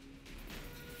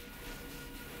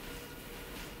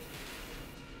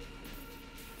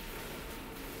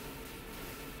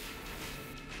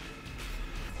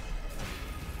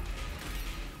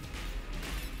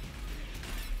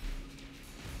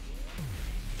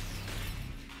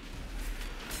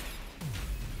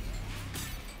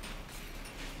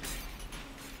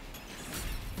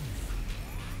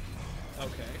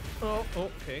 Okay. Oh,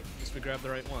 okay. At least we grabbed the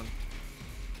right one.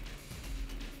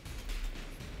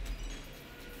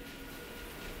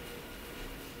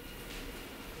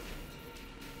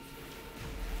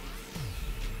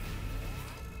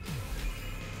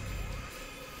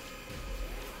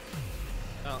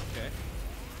 Oh, okay.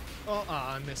 Oh,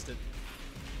 I missed it.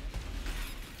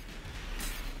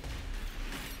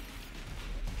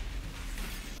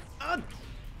 Ah,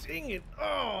 dang it.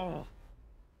 Oh.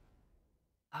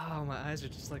 Oh, my eyes are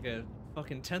just like a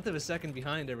fucking 1/10 of a second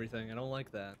behind everything. I don't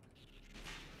like that.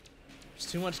 There's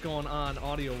too much going on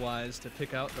audio-wise to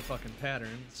pick out the fucking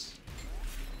patterns.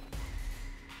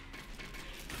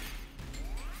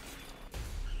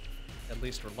 At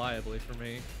least reliably for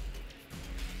me.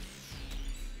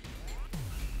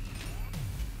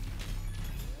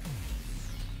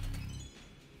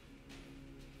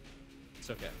 It's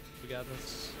okay. We got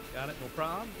this. Got it. No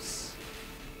probs.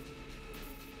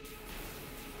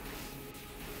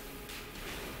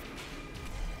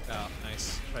 Oh,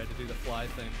 nice. Tried to do the fly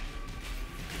thing.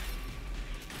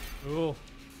 Ooh.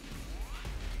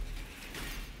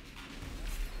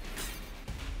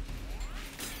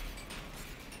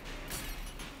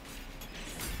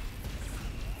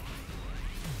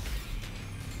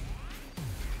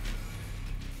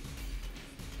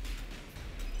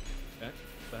 Okay,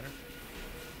 better.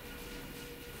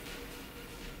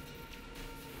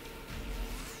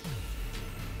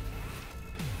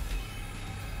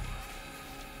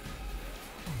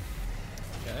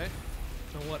 Okay.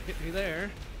 So what hit me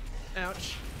there?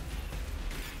 Ouch.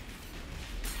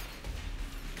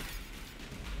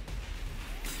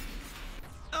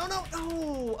 Oh no!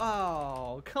 No!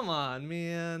 Oh, come on,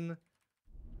 man.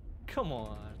 Come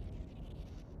on.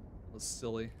 That was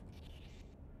silly.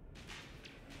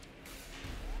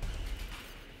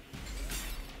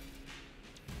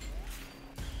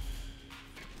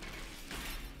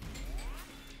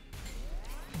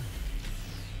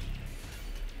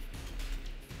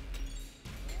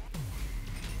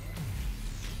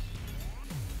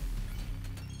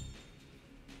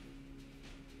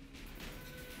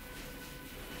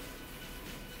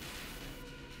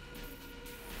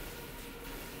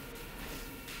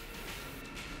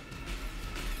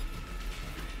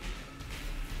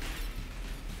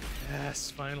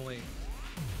 Yes, finally.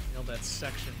 Nailed that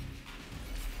section.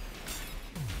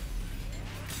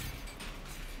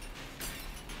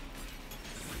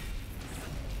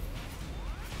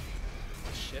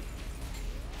 Shit.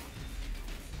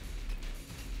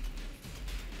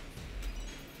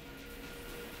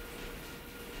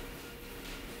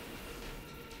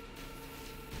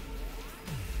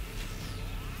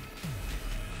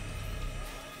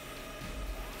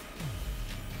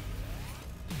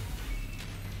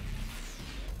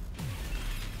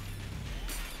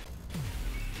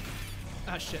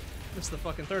 Ah, shit. Missed the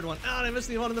fucking third one. Ah, and I missed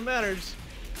the one that matters.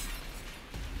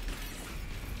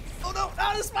 Oh no!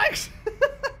 Ah, the spikes!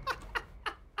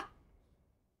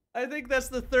 I think that's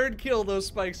the third kill those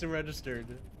spikes have registered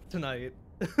tonight.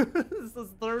 This is the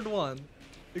third one.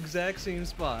 Exact same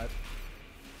spot.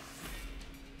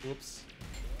 Whoops.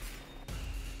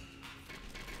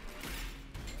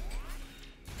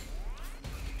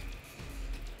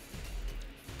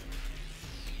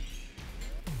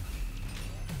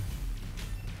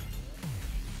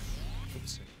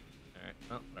 Oops. Alright,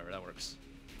 well, whatever, that works.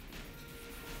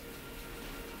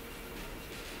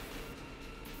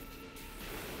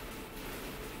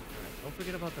 Alright, don't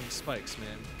forget about them spikes,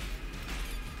 man.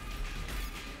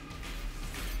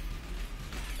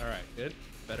 Alright, good.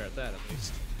 Better at that, at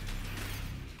least.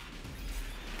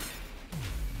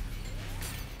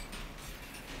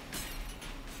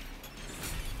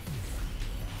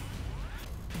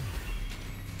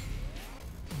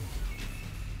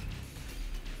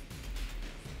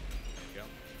 There you go.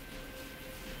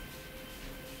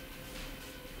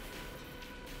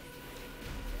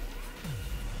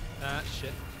 Ah,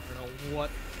 shit. I don't know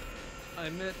what I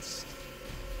missed.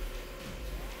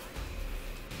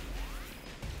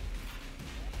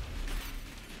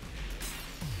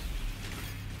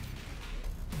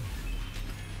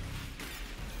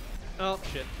 Oh,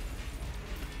 shit.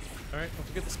 Alright, don't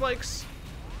forget the spikes.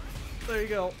 There you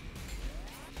go.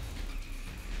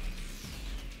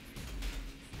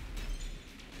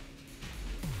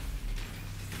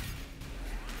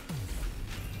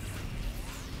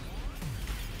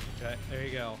 Okay, there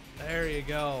you go. There you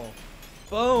go.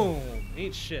 Boom!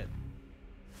 Eat shit.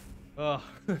 Oh,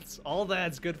 that's all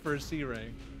that's good for a C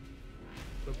rank.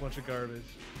 A bunch of garbage.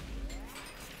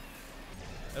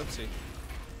 Oopsie.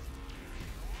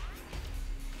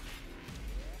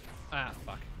 Ah,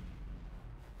 fuck.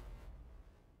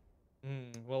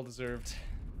 Well deserved.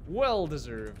 Well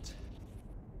deserved.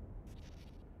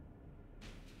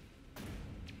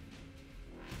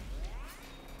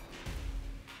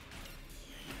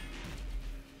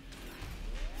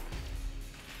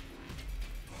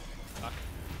 Fuck.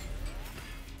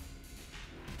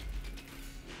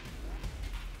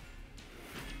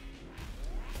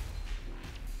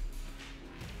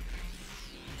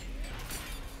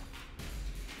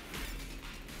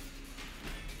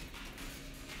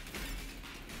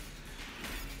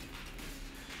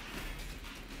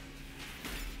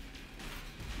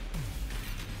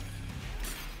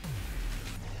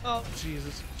 Oh,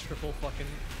 Jesus. Triple fucking...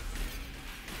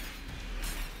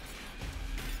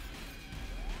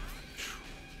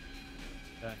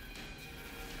 Okay.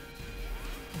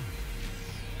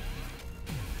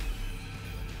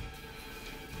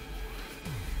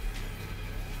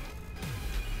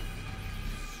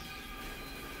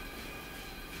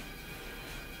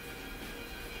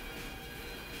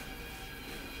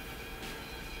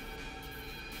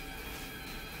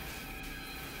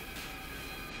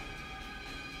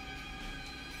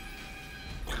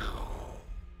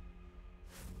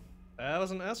 That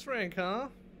was an S rank, huh?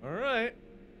 Alright.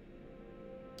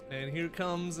 And here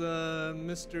comes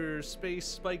Mr. Space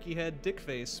Spiky Head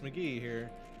Dickface McGee here.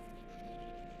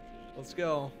 Let's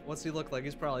go. What's he look like?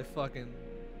 He's probably fucking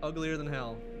uglier than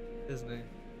hell, isn't he?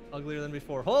 Uglier than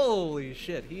before. Holy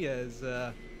shit, he has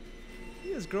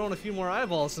grown a few more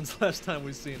eyeballs since last time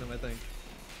we've seen him, I think.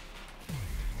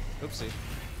 Oopsie.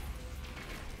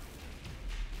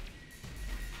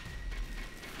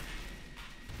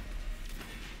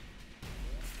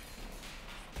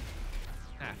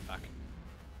 Ah, fuck.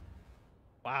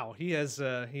 Wow, he has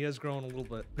grown a little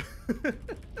bit.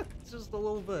 Just a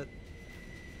little bit.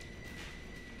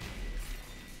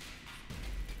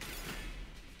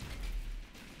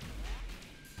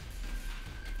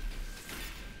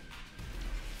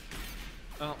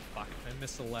 Oh, fuck. I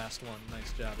missed the last one.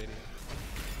 Nice job, idiot.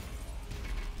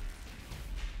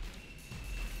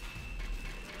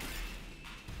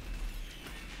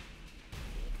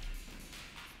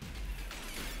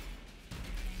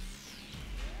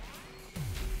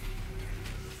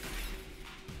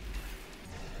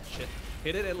 Shit.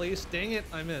 Hit it at least. Dang it,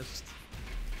 I missed.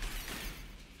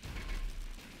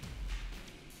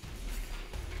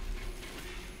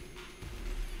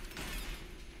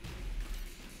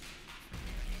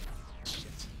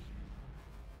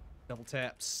 Double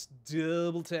taps.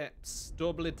 Double taps.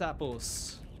 Doble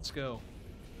tapos. Let's go.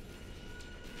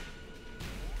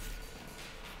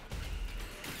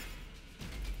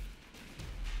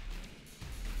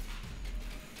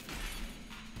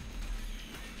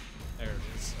 There it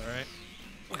is. Alright.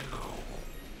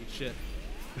 Eat shit.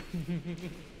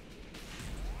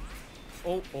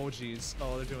 Oh jeez.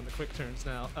 Oh, they're doing the quick turns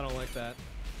now. I don't like that.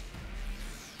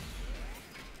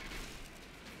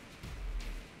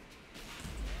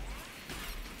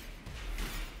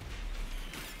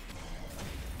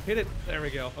 Hit it. There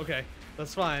we go. Okay.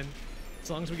 That's fine.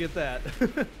 As long as we get that.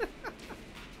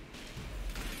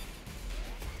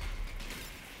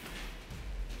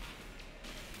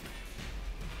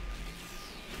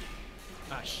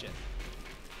 Ah, shit.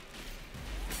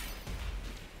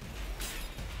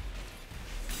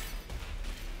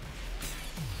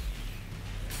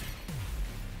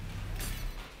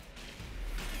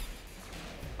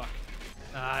 Fuck.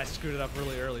 Ah, I screwed it up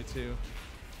really early, too.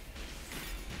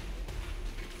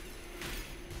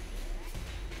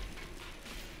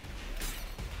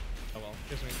 Oh well,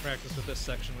 gives me practice with this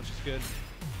section, which is good.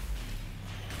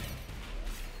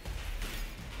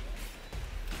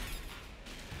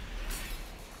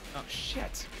 Oh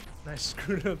shit! I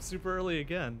screwed up super early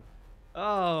again.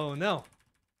 Oh no.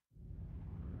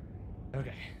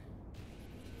 Okay.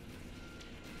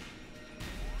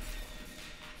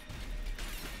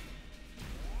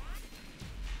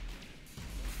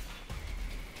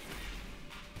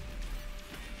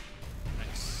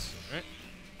 Nice. All right.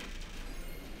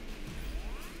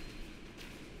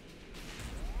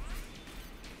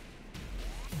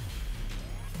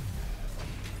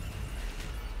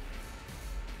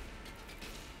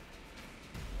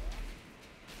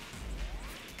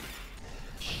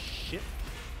 Shit.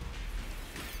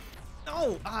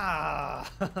 No! Ah!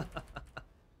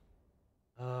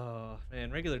 Oh,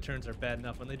 man, regular turns are bad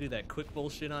enough when they do that quick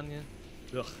bullshit on you.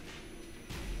 Ugh.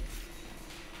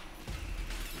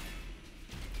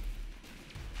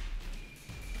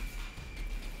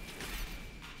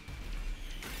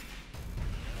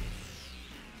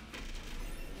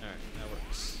 Alright, that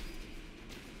works.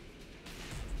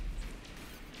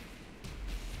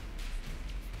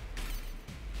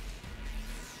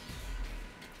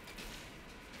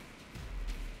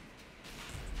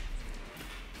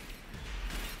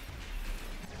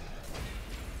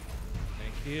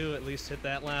 You at least hit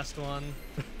that last one.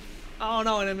 Oh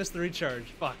no, and I missed the recharge.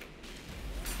 Fuck.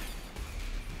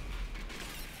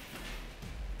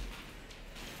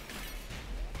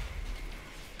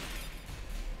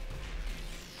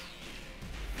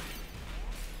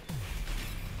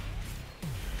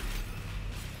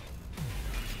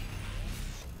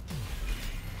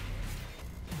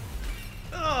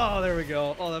 Oh, there we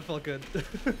go. Oh, that felt good.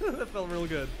 That felt real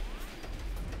good.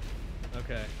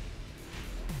 Okay.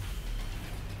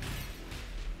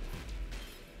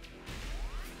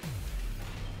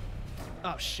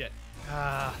 Oh shit.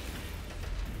 Ah.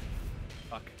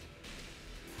 Fuck.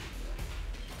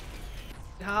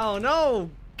 Oh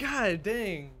no! God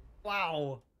dang.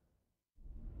 Wow.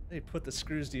 They put the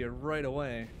screws to you right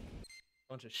away.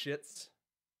 Bunch of shits.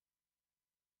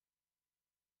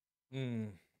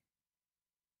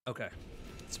 Okay.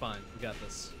 It's fine. We got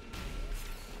this.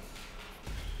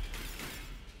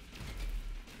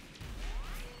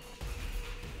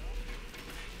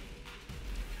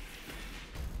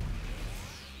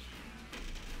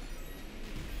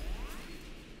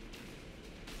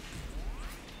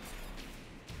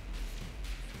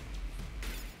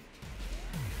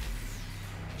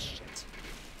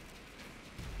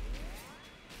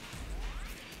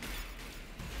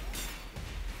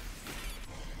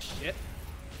 Shit.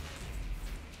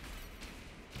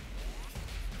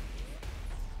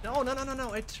 No, no, no, no,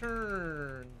 no, I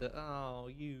turned. Oh,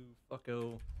 you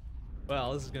fucko.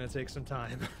 Well, this is gonna take some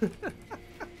time.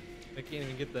 I can't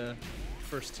even get the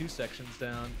first two sections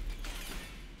down.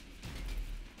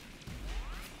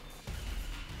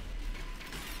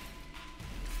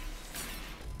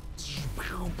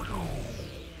 There we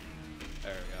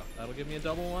go. That'll give me a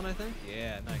double one, I think?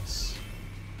 Yeah, nice.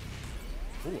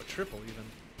 Ooh, a triple even.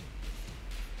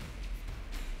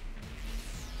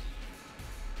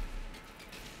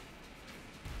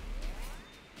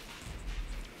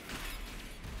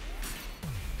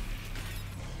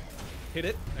 Hit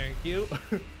it. Thank you.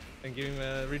 And give him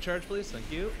a recharge, please.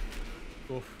 Thank you.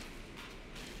 Oof.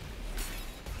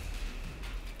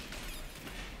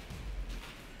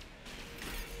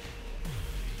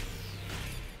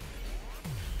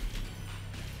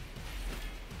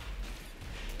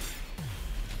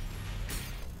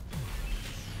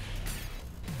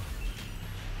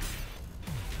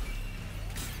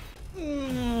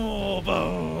 Oh,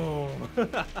 boom.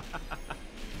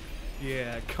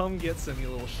 Yeah, come get some, you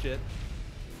little shit.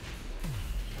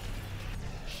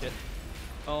 Shit.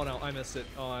 Oh no, I missed it.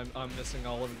 Oh, I'm missing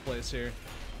all over the place here.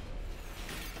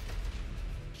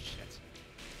 Shit.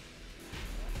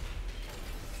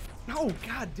 No,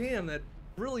 god damn, that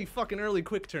really fucking early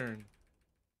quick turn.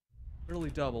 Early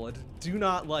double. I do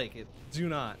not like it. Do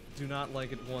not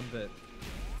like it one bit.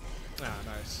 Ah,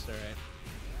 nice. All right.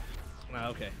 Ah,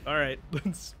 okay. All right.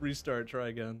 Let's restart. Try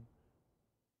again.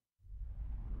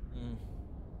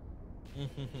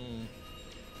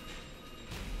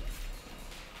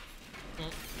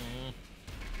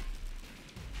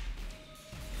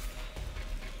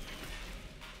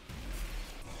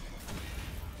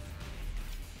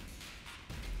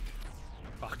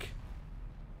 Fuck.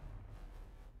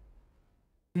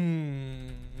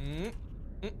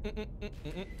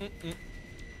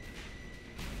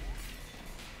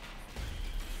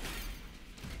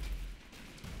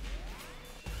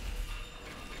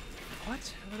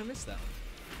 What? How did I miss that one?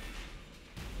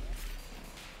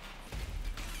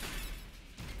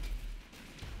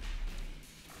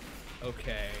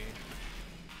 Okay.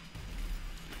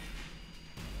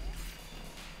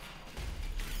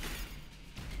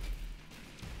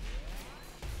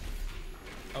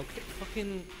 Okay,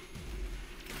 fucking...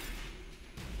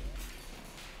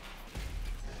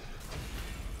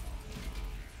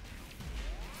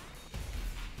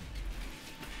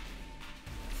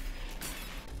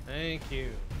 Thank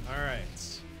you.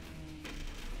 Alright.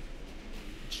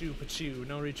 Pachoo.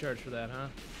 No recharge for that, huh?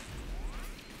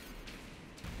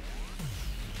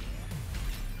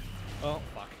 Oh,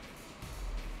 fuck.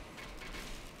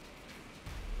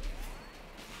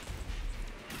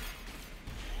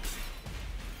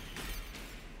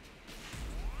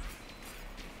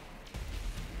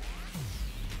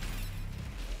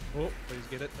 Oh, please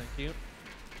get it. Thank you.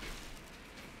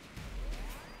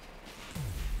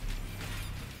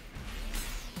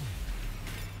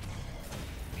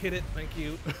 Hit it. Thank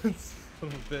you. Son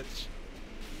of a bitch.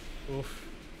 Oof.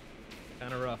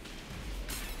 Kinda rough.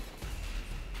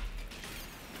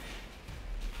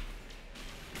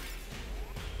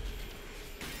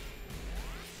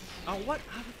 Oh, what?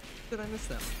 How did I miss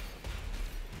that one?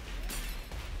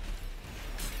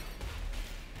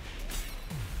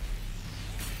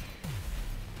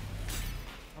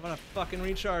 How about a fucking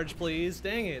recharge, please?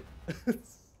 Dang it.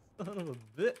 Son of a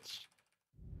bitch.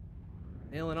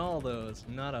 Nailing all those.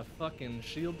 Not a fucking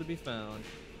shield to be found.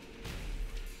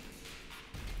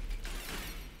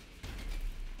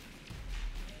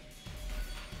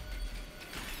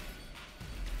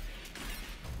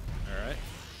 Alright.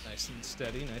 Nice and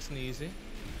steady, nice and easy.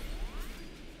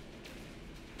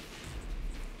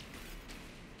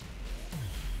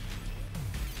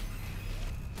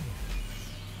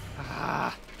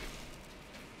 Ah!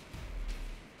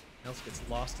 Else gets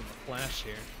lost in the flash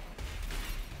here.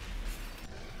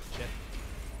 Shit.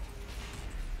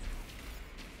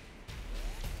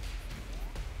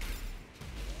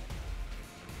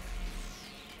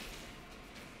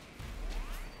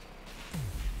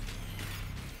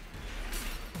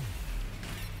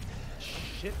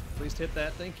 Shit, please hit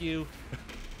that, thank you.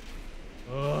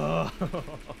 Oh.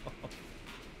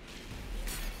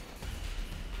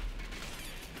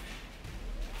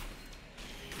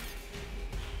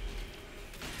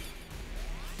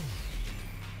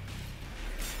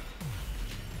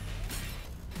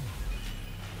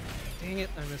 Dang it,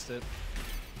 I missed it.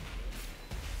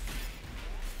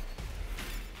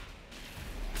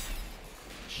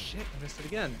 Shit, I missed it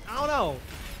again. Oh no!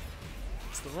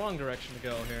 It's the wrong direction to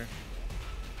go here.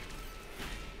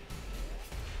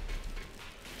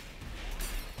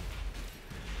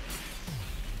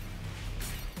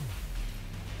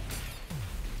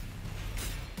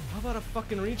 How about a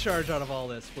fucking recharge out of all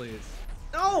this, please?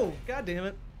 No! God damn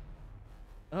it.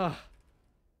 Ugh.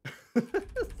 Son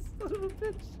of a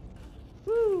bitch.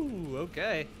 Woo,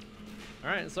 okay.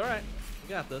 Alright, it's alright. We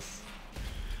got this.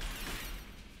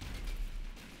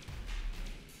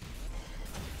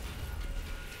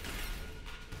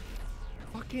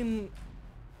 Fucking...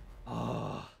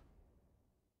 Oh.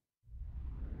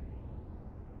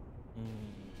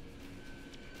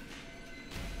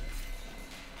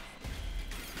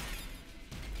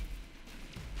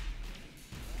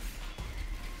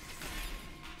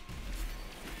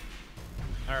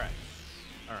 Alright.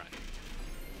 Alright.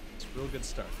 It's a real good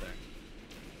start there.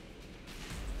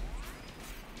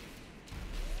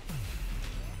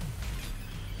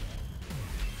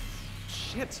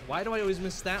 Shit, why do I always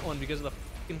miss that one? Because of the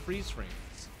fucking freeze frames.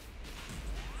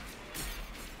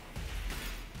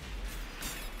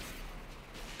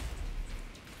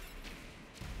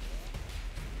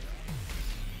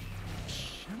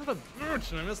 Son of a...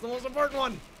 much, and I missed the most important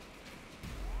one.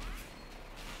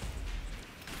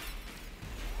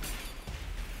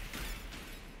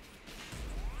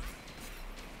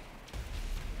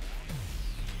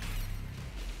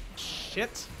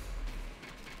 Shit.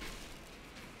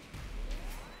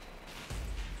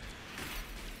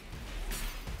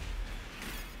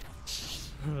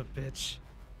 Son of a bitch.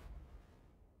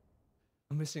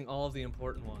 I'm missing all of the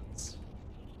important ones.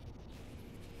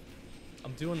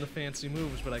 I'm doing the fancy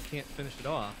moves, but I can't finish it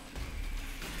off.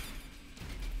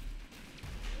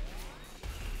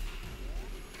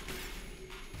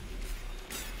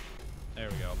 There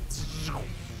we go.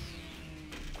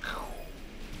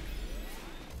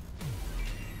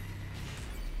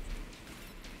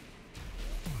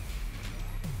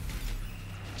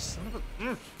 Son of a...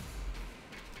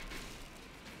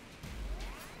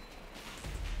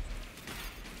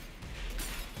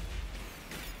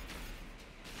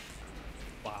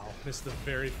 Wow, missed the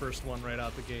very first one right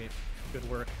out the gate. Good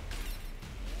work.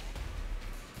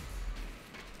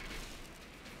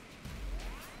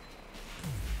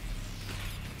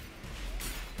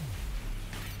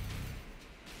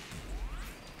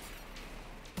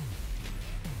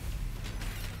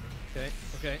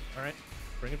 Okay, alright.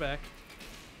 Bring it back.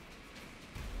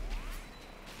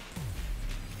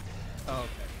 Oh,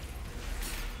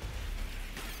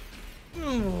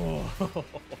 okay.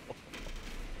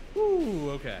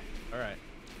 Ooh, okay. Alright.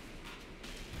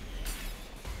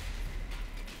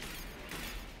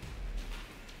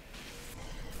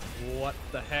 What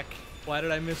the heck? Why did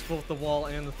I miss both the wall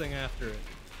and the thing after it?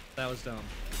 That was dumb.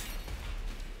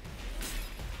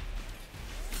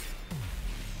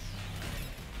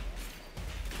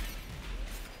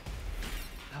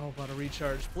 How about a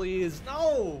recharge, please?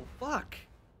 No! Fuck!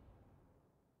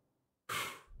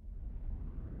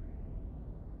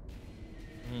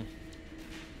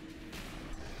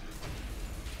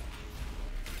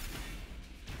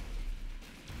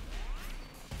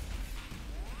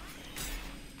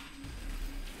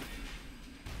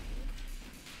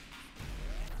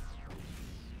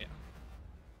 Yeah.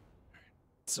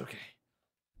 It's okay.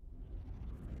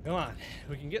 Come on.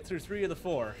 We can get through 3 of the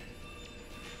 4.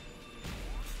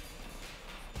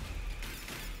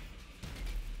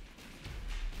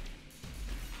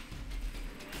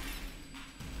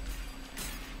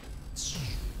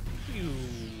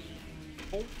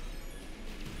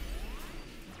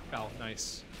 Oh,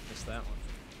 nice. Missed that one.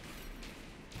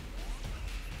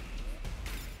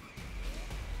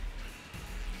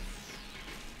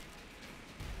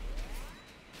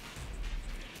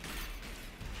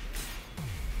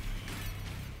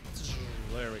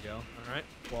 There we go. Alright,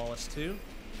 flawless 2.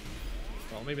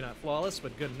 Well, maybe not flawless,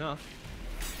 but good enough.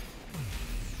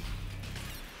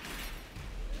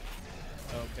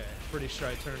 Okay, pretty sure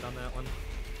I turned on that one.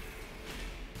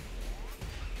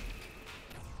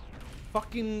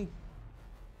 Fucking...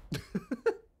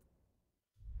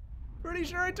 Pretty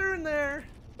sure I turned there,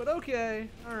 but okay,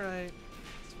 alright,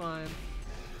 it's fine.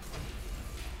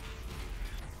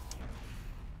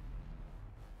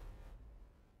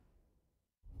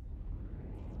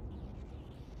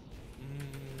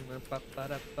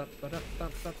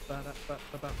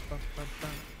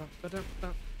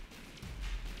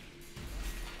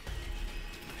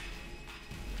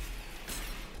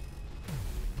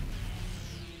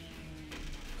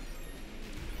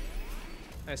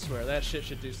 I swear, that shit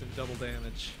should do some double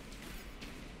damage.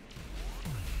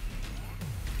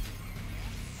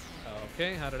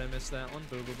 Okay, how did I miss that one?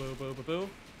 Boo, boo, boo, boo, boo, boo.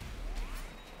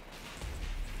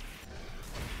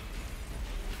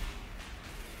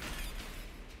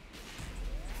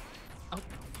 I'll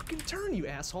fucking turn, you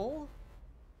asshole!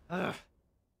 Ugh.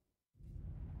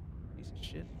 Piece of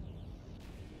shit.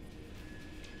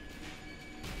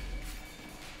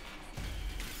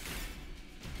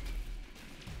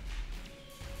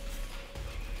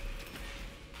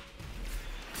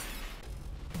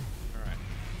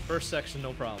 First section,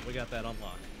 no problem. We got that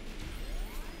unlocked.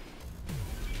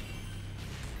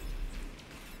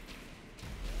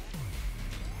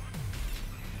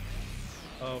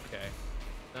 Okay.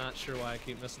 Not sure why I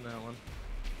keep missing that one.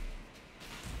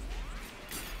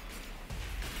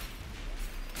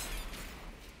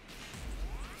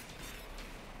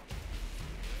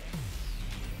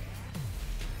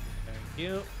 Thank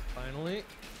you. Finally.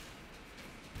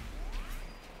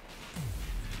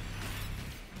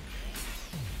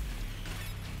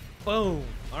 Boom!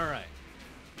 Alright.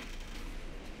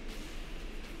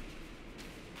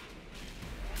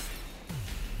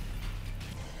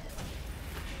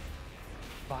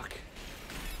 Fuck.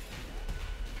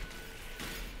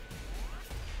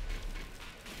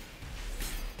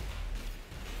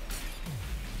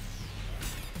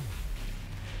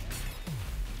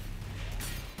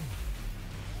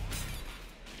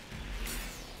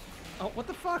 Oh, what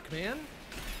the fuck, man?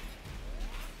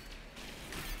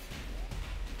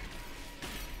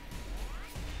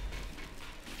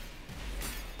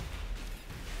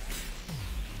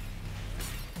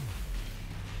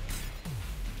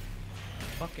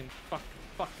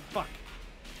 Fuck.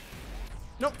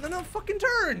 No, fucking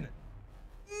turn!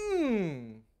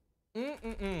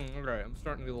 Alright, I'm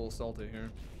starting to get a little salty here.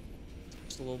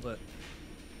 Just a little bit.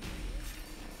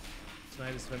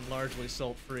 Tonight has been largely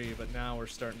salt-free, but now we're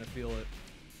starting to feel it.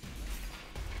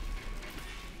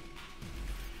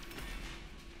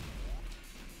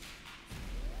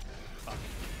 Fuck.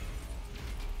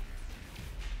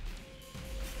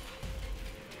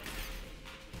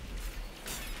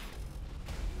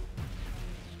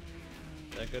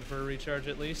 Is that good for a recharge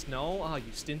at least? No? Oh, you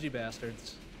stingy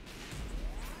bastards.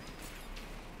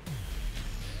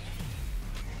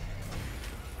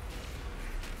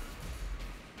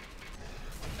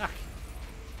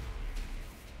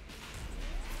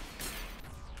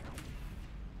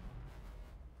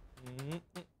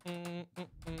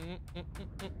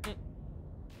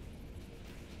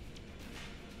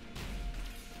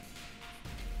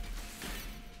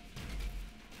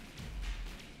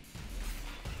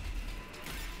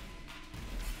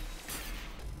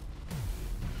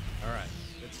 Alright,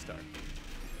 good start.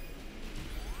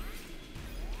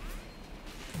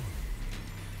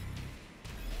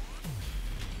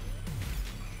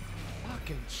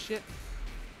 Fucking shit.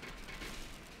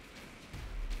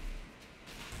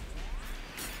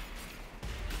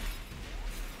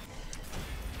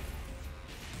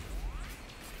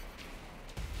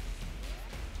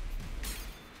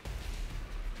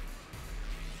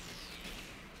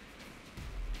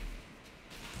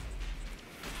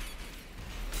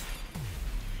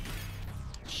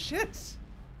 Shit!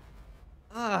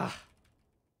 Ah.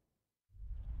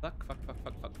 Fuck.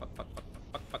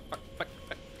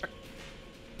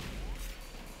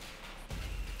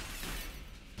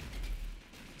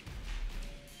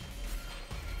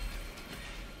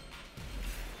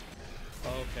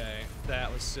 Okay,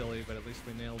 that was silly, but at least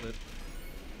we nailed it.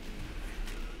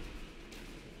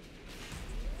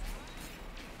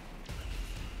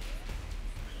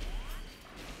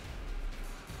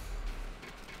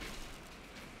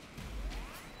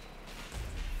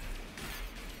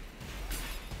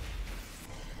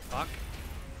 Fuck.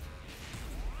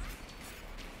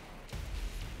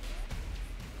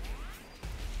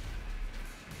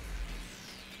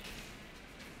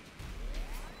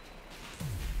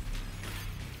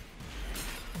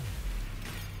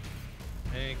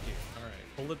 Thank you. Alright,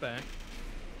 hold it back.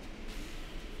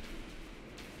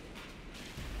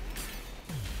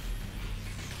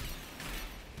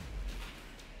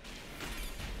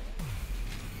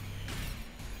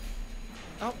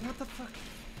 Oh, what the fuck?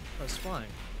 I was flying.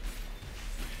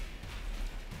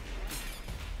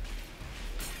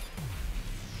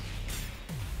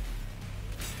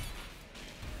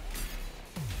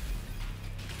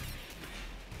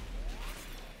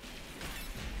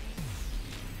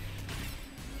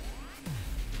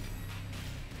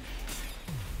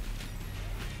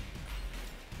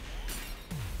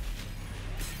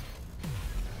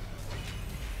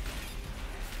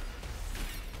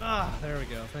 Ah, there we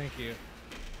go. Thank you.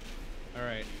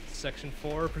 Alright, section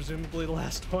 4, presumably the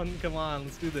last one. Come on,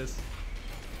 let's do this.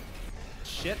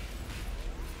 Shit.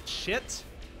 Shit.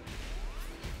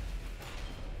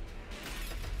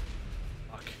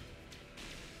 Fuck.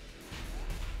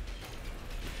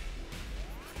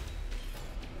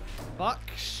 Fuck.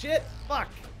 Shit. Fuck.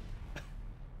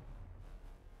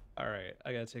 Alright,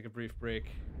 I gotta take a brief break.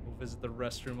 We'll visit the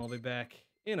restroom. I'll be back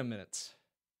in a minute.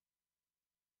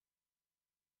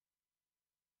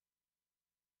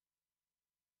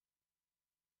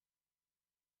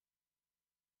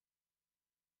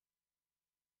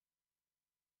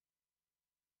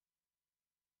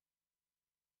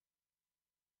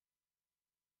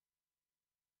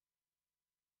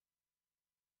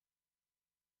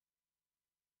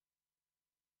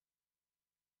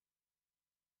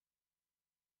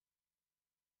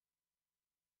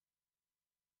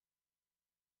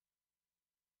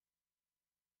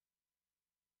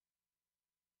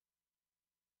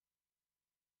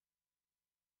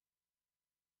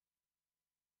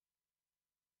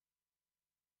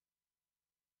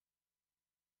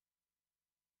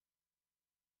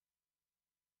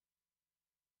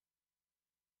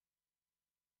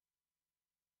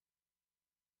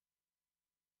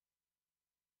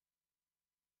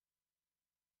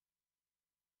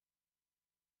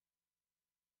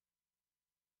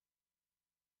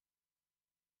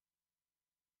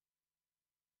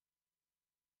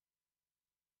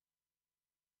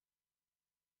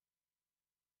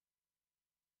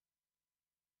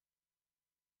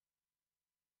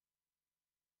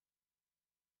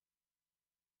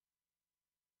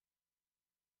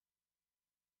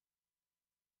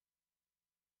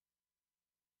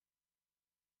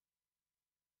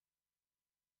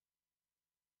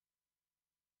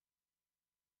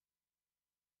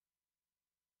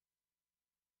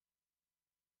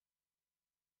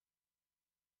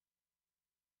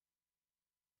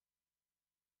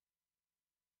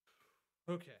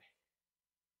 Okay.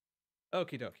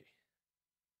 Okie dokie.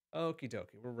 Okie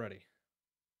dokie. We're ready.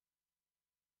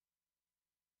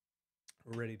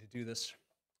 We're ready to do this.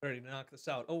 Ready to knock this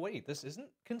out. Oh wait, this isn't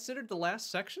considered the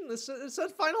last section? This is a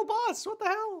final boss. What the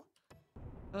hell?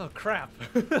 Oh crap.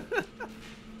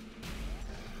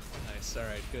 Nice. All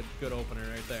right. Good opener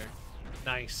right there.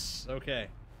 Nice. Okay.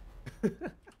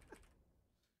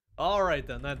 All right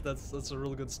then. That's a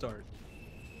really good start.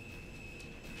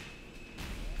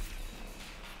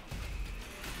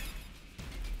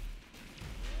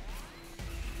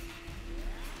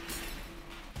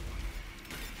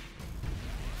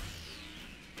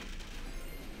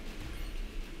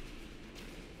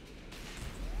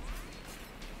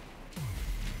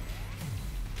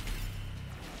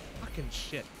 Fucking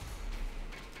shit.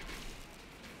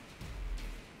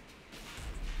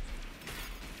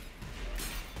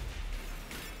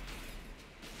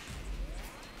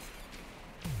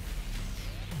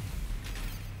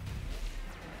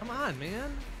 Come on,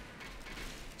 man.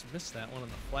 Just missed that one in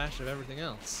the flash of everything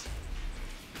else.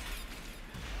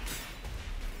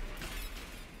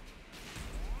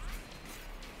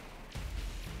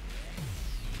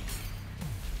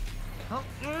 Come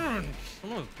on,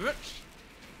 son of a bitch.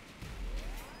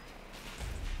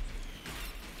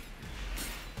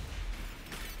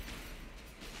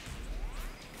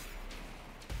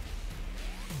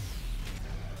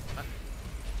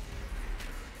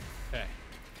 Okay.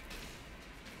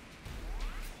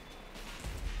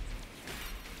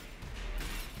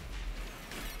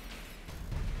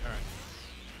 All right.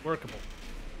 Workable.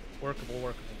 Workable,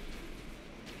 workable.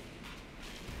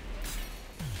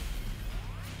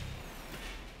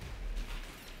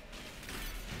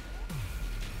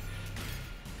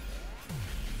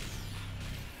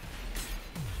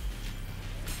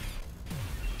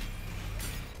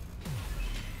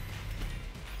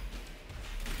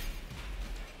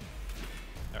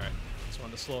 All right. Just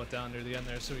wanted to slow it down near the end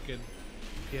there so we could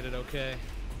get it okay.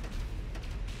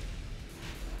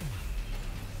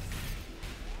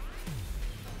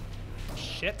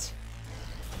 Shit.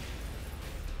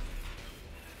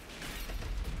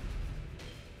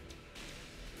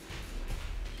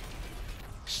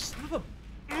 Son of a...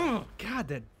 Oh, God,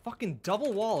 that fucking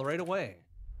double wall right away.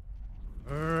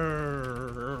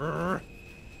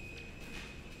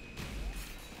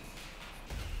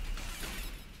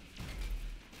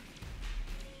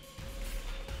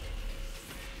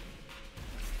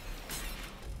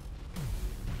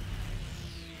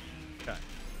 Okay.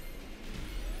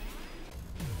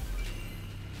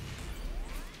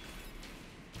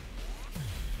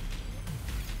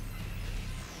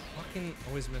 Fucking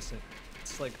always miss it.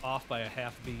 It's like off by a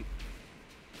half beat.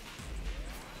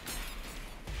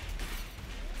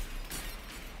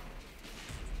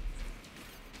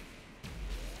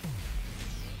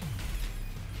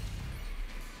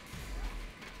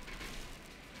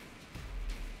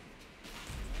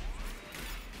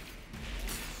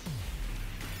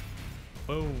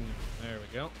 Boom. There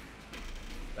we go.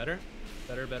 Better.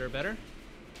 Better, better, better.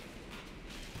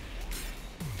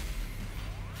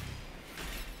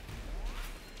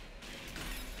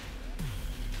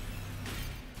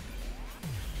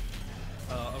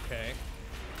 Okay.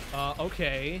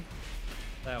 Okay.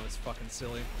 That was fucking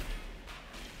silly.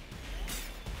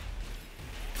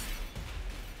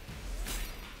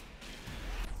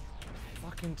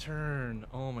 Fucking turn.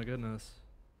 Oh my goodness.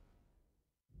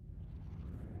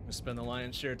 I'm gonna spend the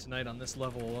lion's share tonight on this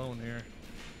level alone here.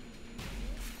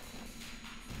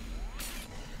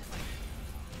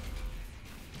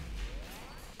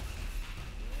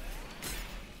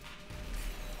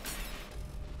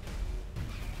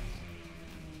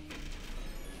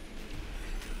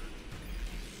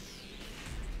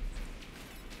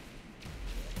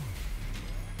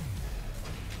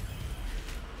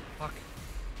 Fuck.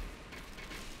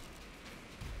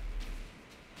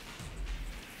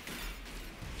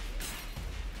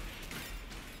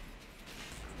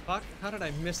 Fuck, how did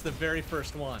I miss the very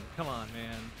first one? Come on,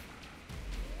 man.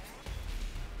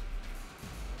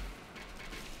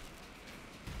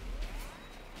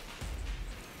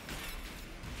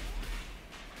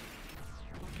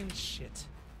 Fucking shit.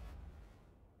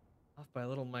 Off by a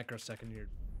little microsecond, you're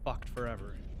fucked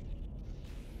forever.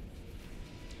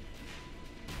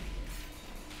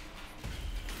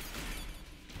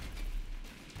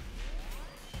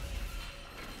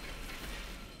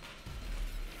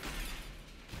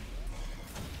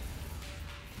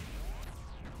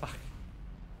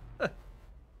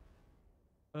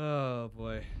 Oh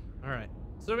boy. Alright.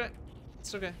 It's okay.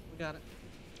 It's okay. We got it.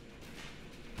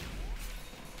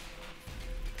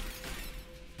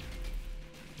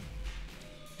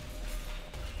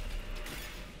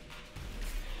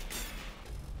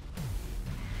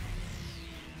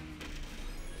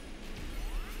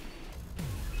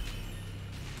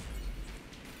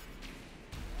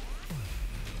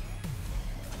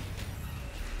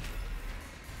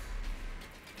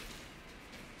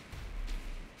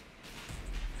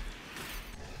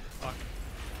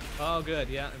 Oh, good.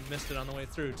 Yeah, I missed it on the way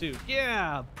through, too.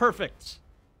 Yeah, perfect.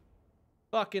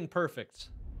 Fucking perfect.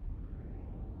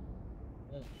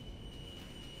 Mm.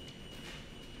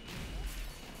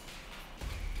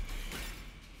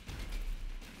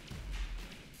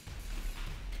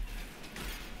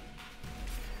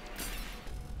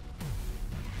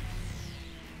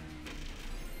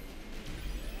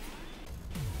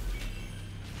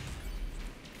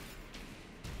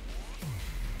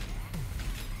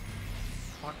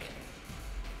 Fuck.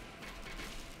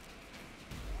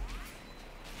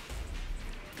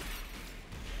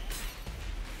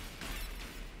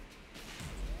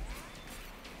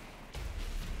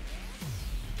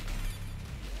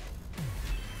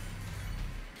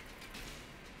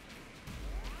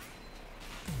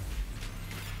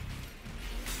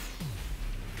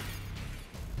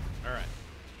 All right.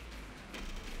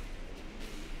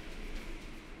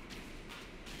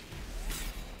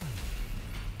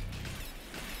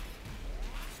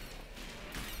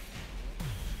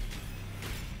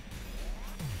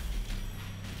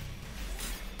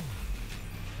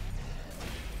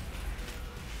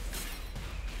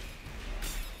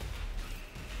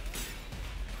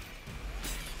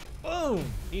 Boom!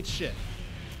 Eat shit.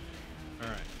 All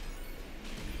right.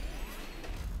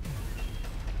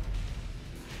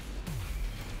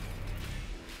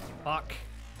 Fuck.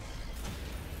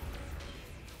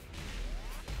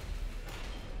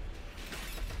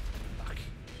 Fuck.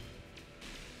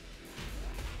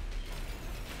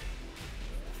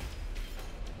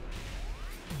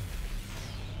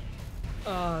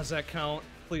 Does that count?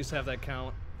 Please have that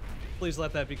count. Please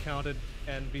let that be counted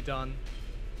and be done.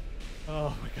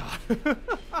 Oh my god.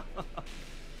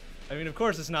 I mean, of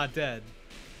course it's not dead.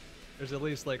 There's at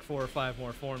least like 4 or 5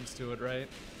 more forms to it, right?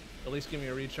 At least give me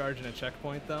a recharge and a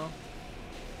checkpoint, though.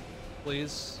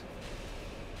 Please.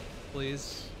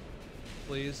 Please.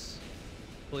 Please.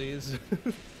 Please.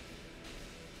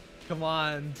 Come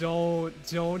on, don't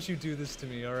you do this to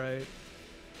me, alright?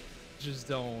 Just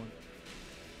don't.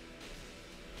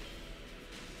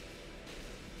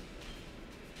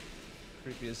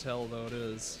 Creepy as hell, though it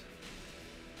is.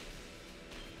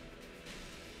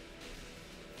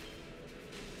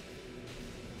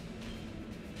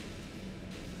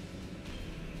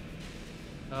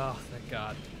 Oh, thank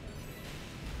God.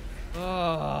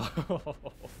 Oh.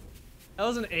 That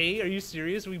was an A? Are you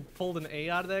serious? We pulled an A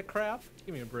out of that crap?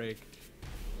 Give me a break.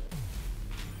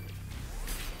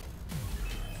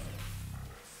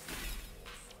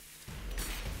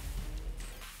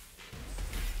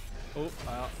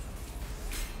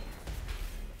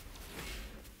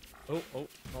 Oh, oh,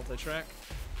 multi-track.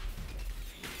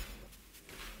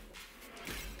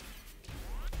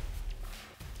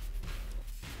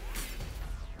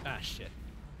 Ah, shit.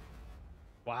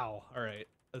 Wow, alright.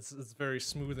 It's very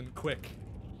smooth and quick.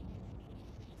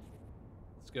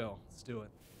 Let's go. Let's do it.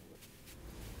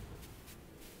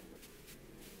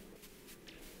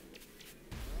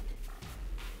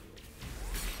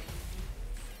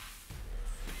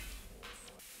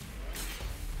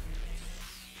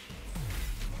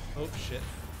 Oh, shit.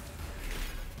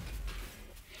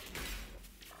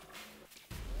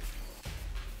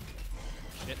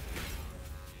 Shit.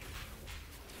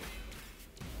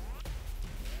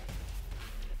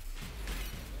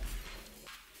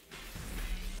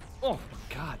 Oh,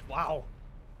 God, wow.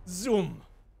 Zoom.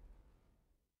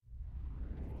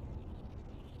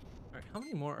 All right, how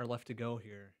many more are left to go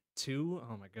here? 2?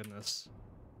 Oh, my goodness.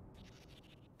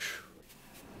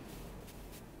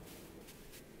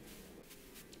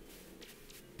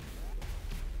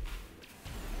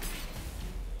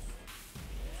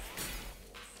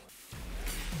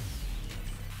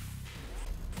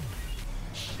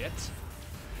 Shit.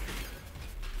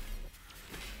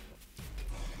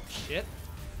 Shit.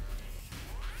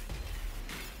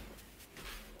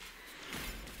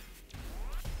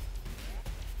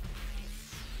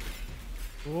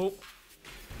 Oh.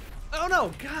 Oh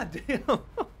no, god damn.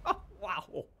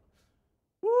 Wow.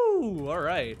 Woo, all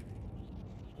right.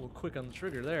 A little quick on the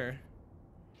trigger there.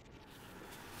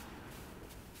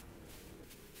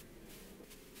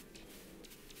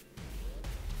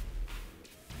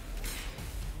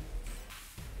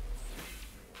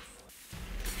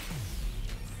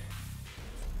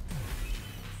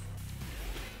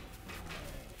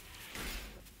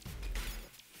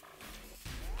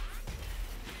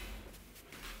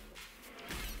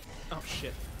 Oh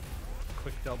shit.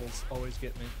 Quick doubles always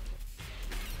get me.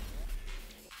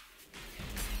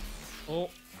 Oh.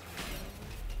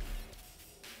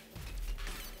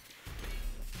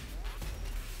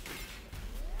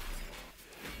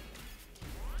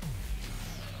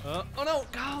 Oh no!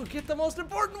 Go get the most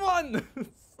important one!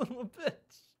 Son of a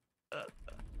bitch.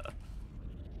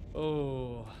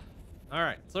 Oh.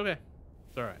 Alright, it's okay.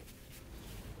 It's alright.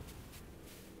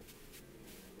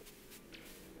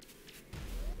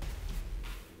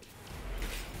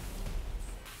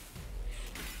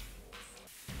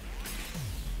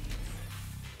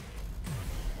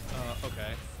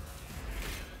 Okay.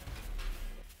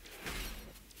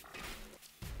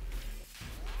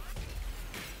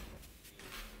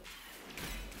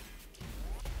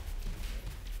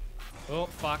 Oh,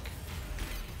 fuck.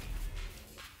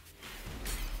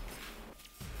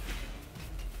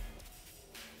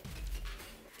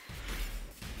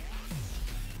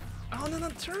 Oh, no,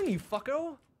 turn, you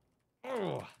fucko.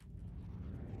 Oh.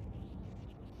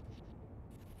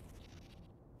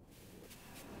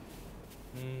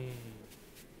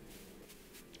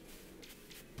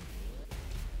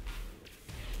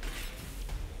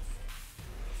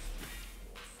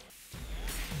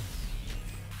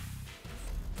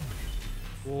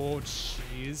 Oh,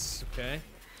 jeez. Okay.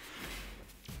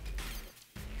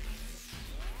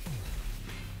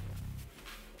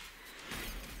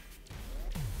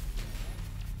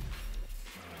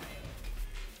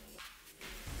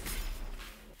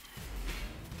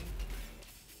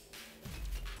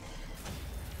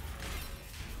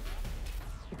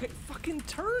 Okay, fucking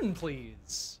turn,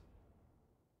 please.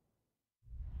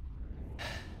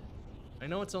 I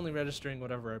know it's only registering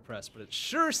whatever I press, but it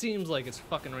sure seems like it's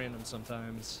fucking random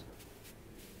sometimes.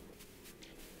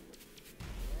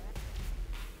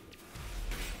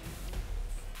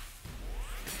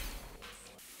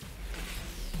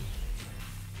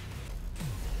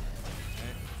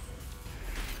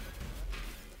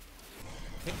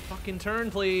 Okay, fucking turn,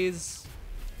 please.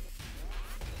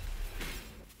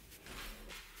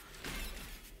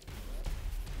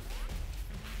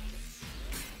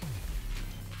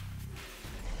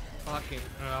 Fucking,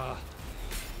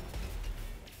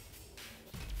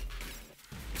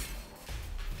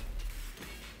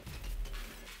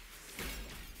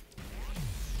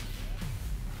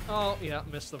 Oh, yeah,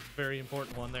 missed the very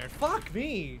important one there. Fuck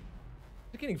me!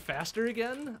 Is it getting faster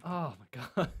again? Oh my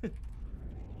god.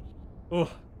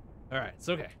 Oh, alright, it's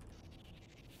okay.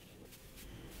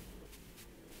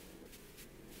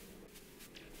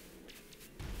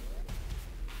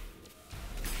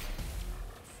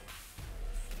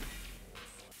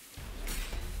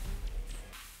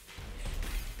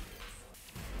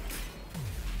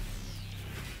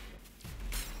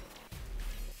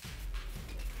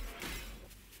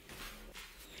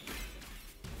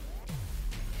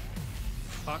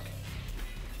 Fuck.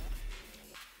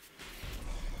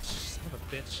 Son of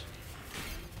a bitch.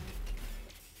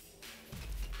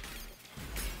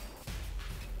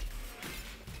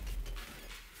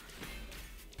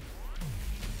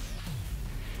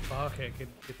 Okay,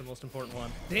 get the most important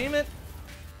one. Damn it!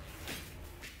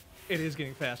 It is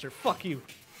getting faster. Fuck you.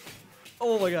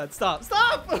 Oh my god, stop.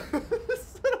 Stop! Son of a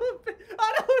bitch.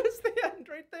 I don't understand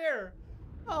right there.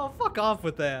 Oh, fuck off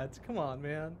with that. Come on,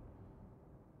 man.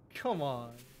 Come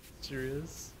on.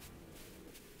 Serious?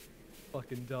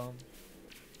 Fucking dumb.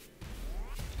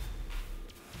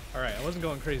 Alright, I wasn't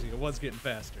going crazy. It was getting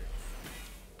faster.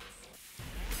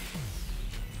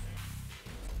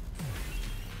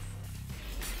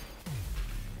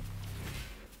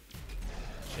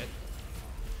 Shit.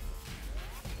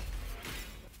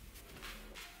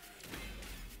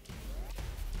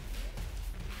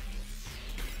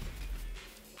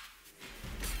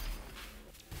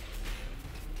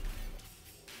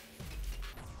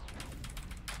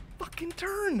 Fucking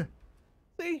turn!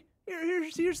 See?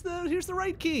 Here's the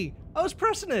right key. I was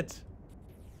pressing it.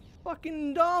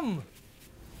 Fucking dumb.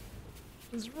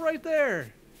 It was right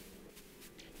there.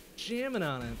 Jamming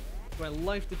on it. My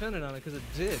life depended on it because it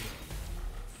did.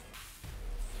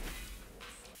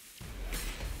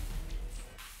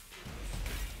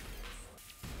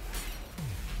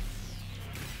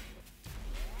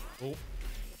 Oh.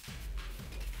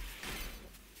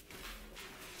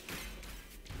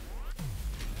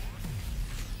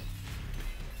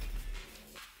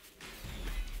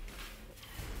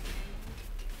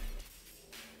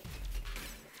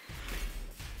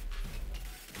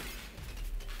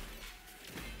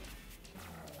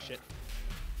 Shit.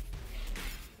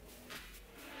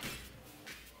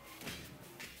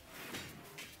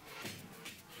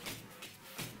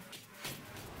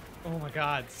 Oh my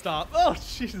god, stop. Oh,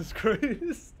 Jesus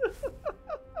Christ.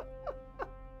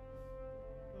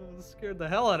 Oh, this scared the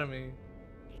hell out of me.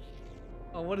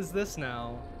 Oh, what is this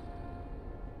now?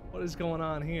 What is going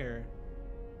on here?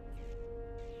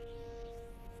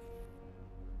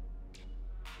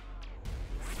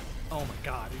 Oh my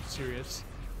god, are you serious?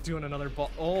 Doing another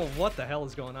ball. Oh, what the hell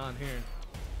is going on here?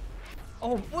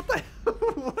 Oh, what the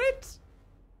what?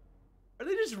 Are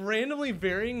they just just randomly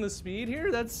varying the speed here?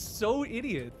 That's so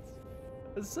idiot.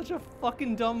 That's such a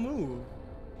fucking dumb move.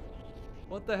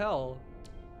 What the hell?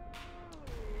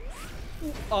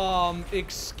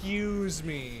 Excuse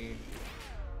me.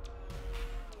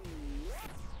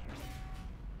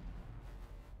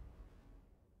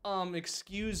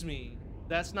 Excuse me.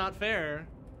 That's not fair.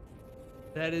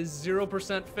 That is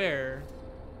 0% fair.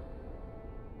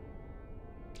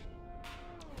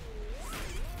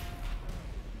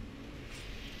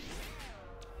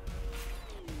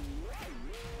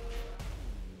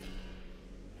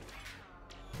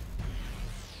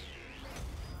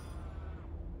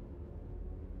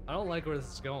 I don't like where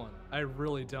this is going. I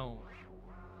really don't.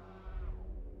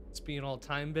 It's being all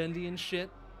time bendy and shit.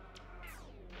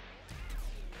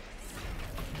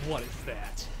 What is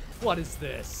that? What is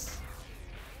this?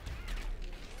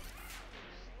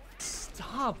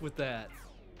 Stop with that.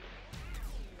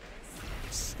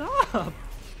 Stop.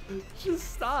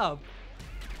 Just stop.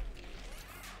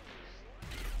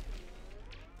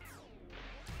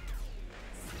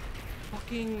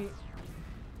 Fucking...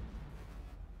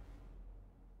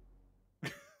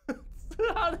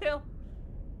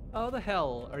 How the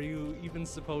hell are you even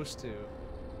supposed to?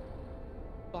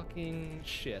 Fucking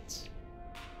shit.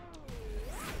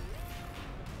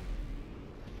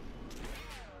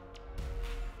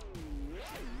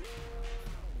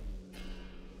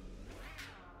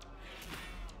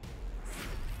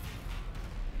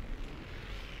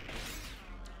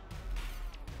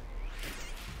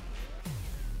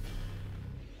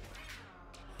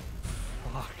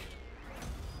 Fuck.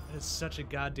 That is such a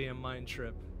goddamn mind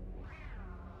trip.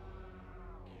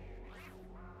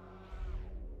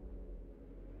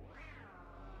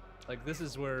 Like, this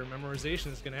is where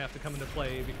memorization is gonna have to come into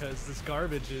play because this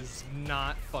garbage is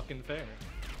not fucking fair.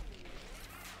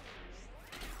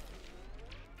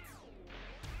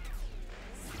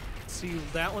 See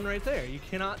that one right there? You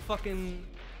cannot fucking...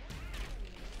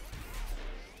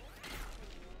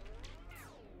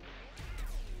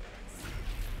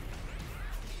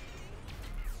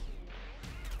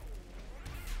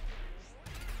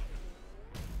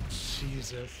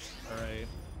 Jesus. Alright.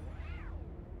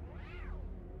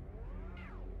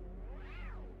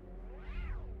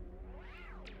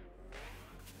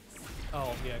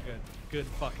 Oh, yeah, good. Good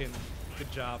fucking, good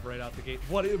job right out the gate.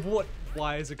 What,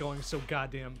 why is it going so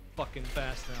goddamn fucking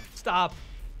fast now? Stop!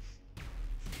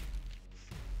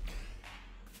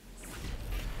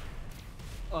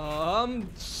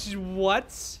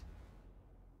 What?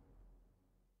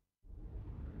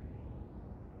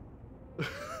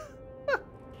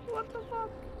 What the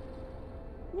fuck?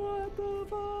 What the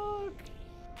fuck?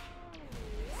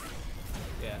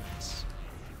 Yes.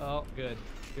 Oh, good,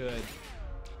 good.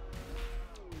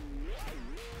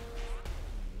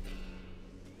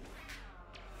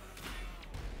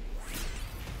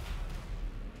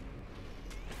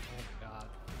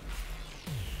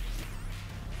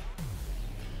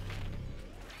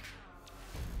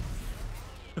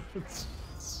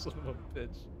 Son of a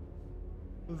bitch.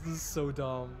 This is so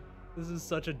dumb. This is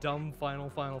such a dumb final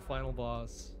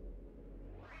boss.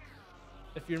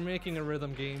 If you're making a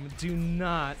rhythm game, do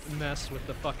not mess with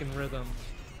the fucking rhythm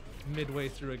midway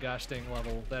through a gosh dang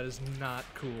level. That is not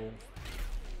cool.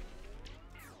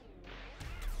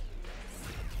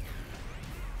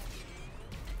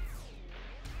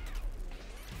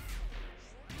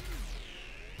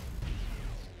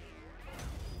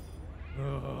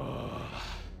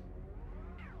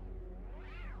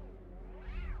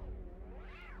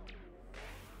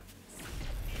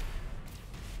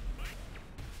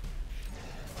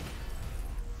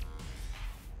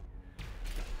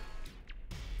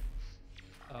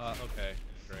 Okay,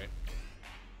 great.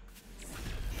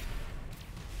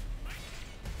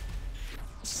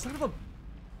 Son of a...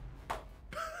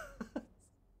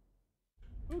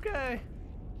 Okay.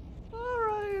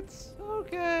 Alright,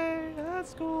 okay,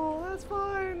 that's cool, that's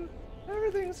fine.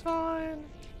 Everything's fine.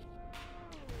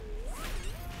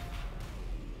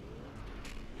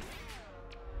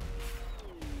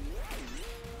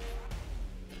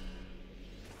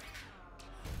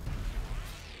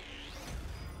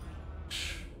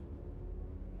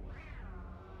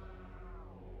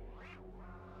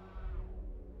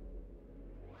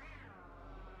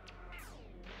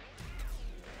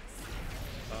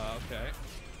 Okay.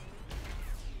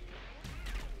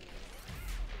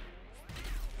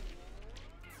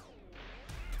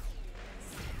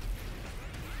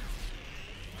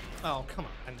 Oh, come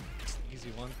on. It's the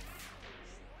easy one.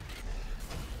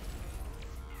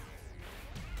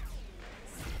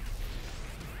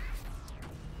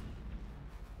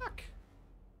 Fuck.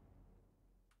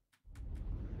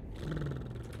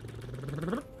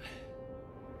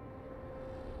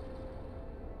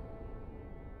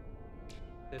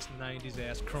 This 90s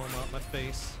ass chrome out my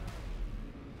face.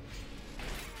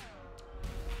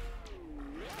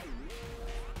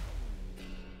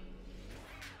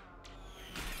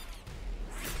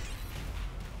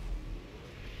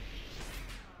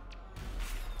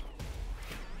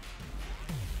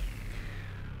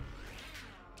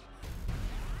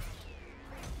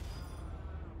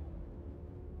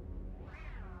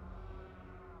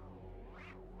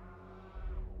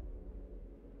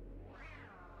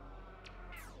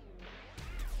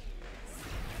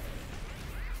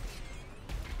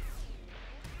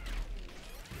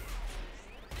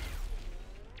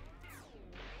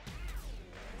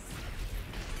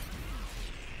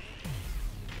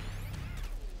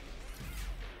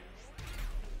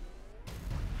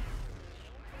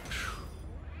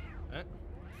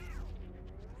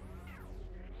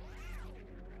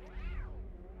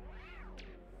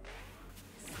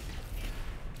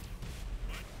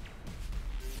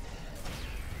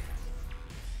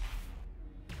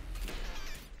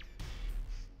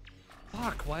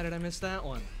 Fuck, why did I miss that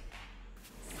one?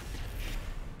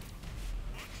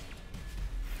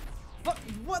 Fuck,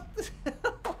 what the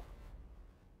hell?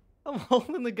 I'm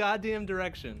holding the goddamn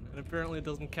direction, and apparently it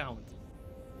doesn't count.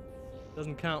 It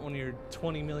doesn't count when you're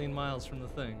 20 million miles from the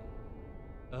thing.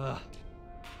 Ugh.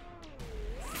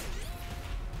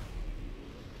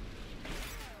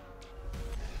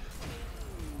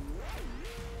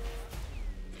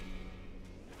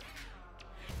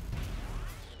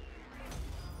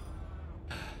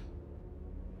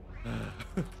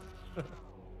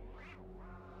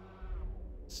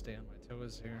 Stay on my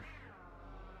toes here.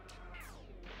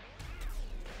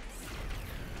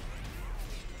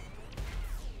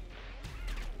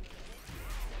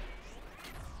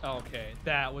 Okay,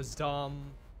 that was dumb.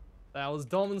 That was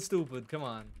dumb and stupid. Come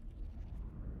on.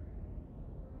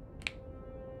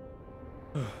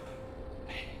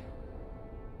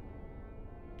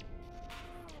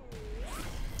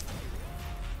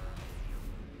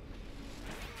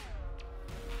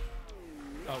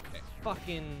 Okay,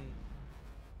 fucking...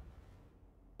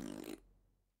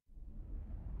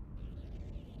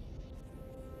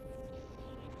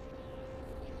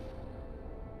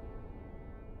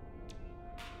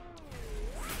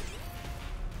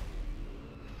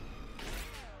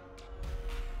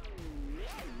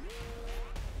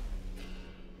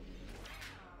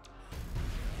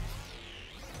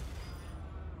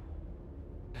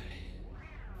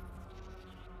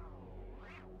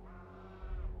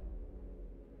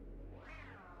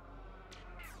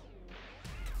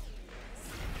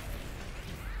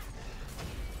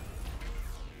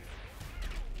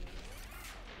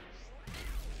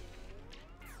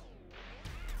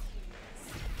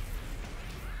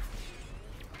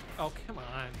 Oh, come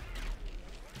on.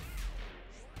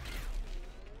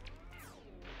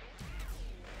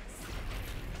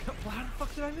 Why the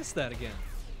fuck did I miss that again?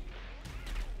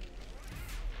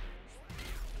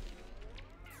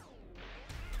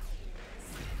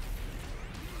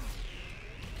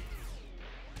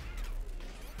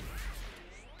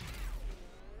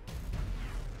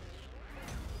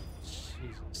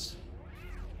 Jesus.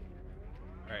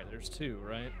 Alright, there's two,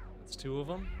 right? That's two of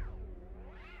them?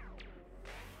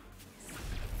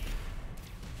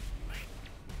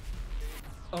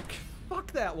 Okay,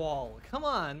 fuck that wall. Come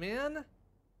on, man.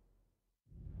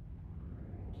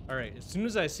 Alright, as soon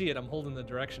as I see it, I'm holding the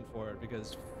direction for it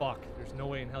because fuck, there's no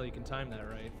way in hell you can time that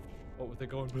right. What with it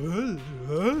going?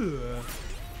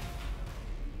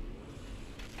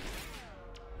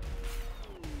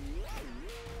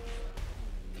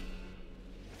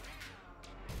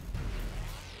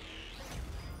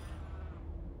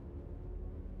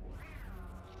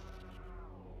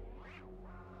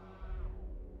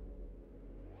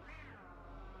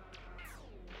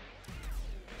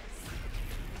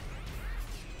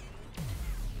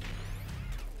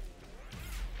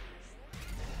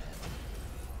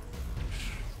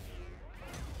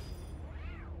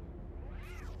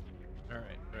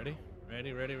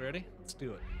 Ready? Let's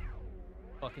do it.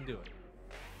 Fucking do it.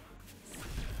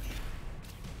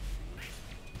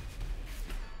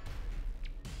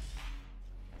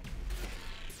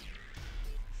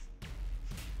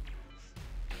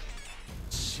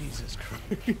 Jesus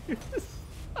Christ.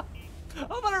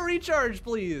 How about a recharge,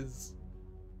 please?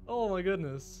 Oh my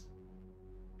goodness.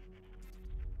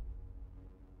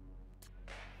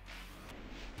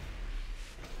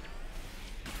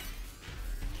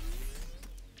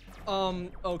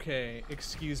 Okay,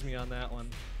 excuse me on that one.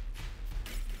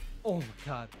 Oh my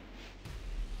god.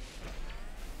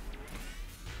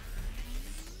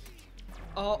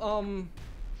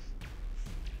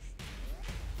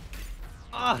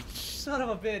 Ah, son of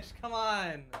a bitch, come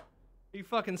on. Are you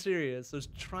fucking serious? I was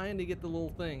trying to get the little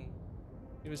thing.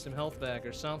 Give me some health back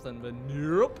or something, but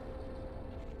nope.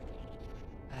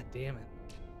 God damn it.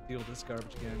 Deal with this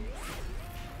garbage again.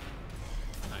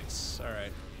 Nice.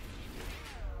 Alright.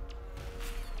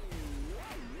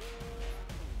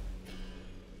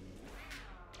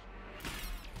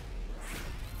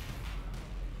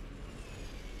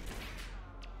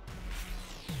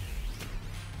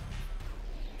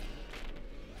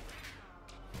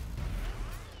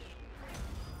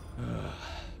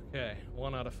 Okay,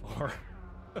 1 out of 4.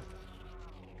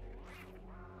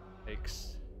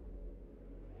 Takes.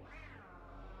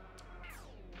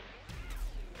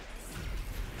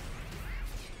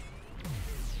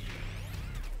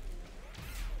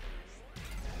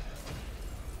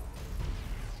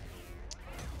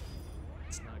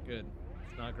 It's not good.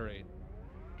 It's not great.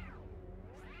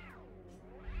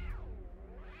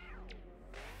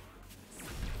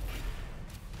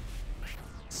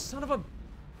 Son of a...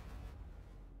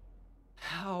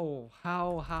 How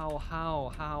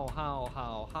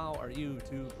are you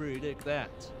to predict that?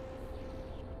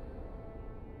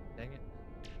 Dang it.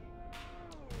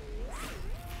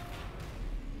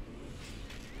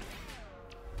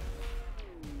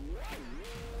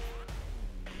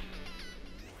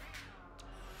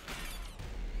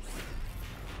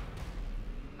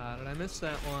 How did I miss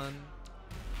that one?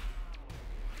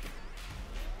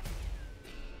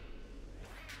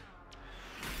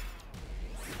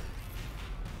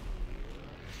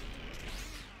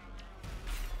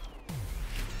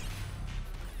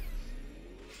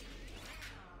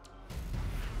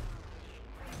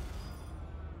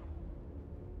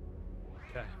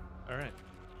 Okay, all right.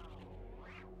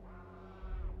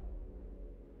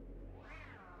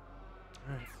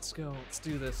 All right, let's go. Let's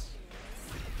do this.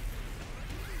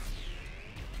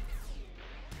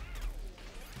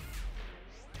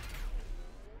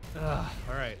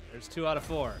 All right, there's 2 out of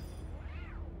 4.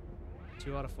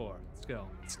 2 out of 4. Let's go.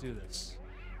 Let's do this.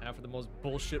 After the most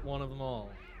bullshit one of them all.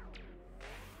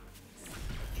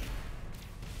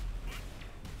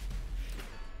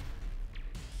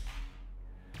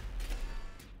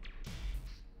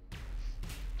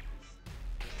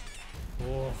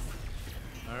 Oh.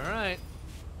 All right.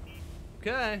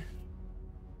 Okay.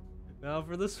 Now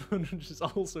for this one, which is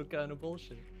also kind of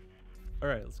bullshit. All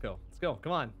right, let's go. Let's go.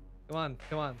 Come on. Come on.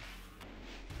 Come on.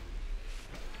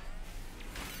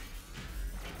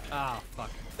 Oh, fuck.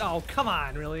 Oh, come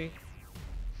on, really?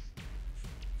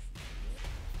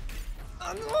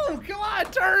 Oh, no, come on,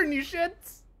 turn, you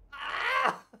shits!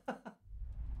 Ah!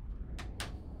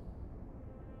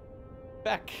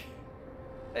 Back.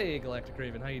 Hey, Galactic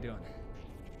Raven, how you doing?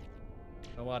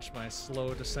 I watch my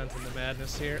slow descent into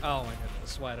madness here. Oh my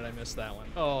goodness, why did I miss that one?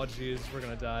 Oh, jeez, we're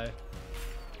gonna die.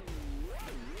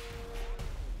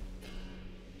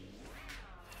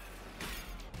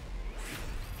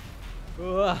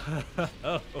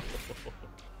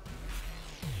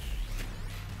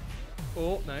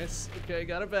 Oh, nice. Okay,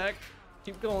 got it back.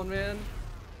 Keep going, man.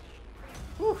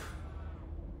 Whew.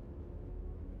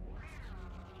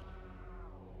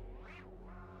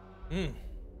 All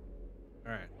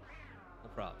right. No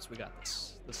props. We got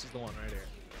this. This is the one right here.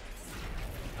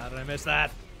 How did I miss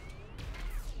that?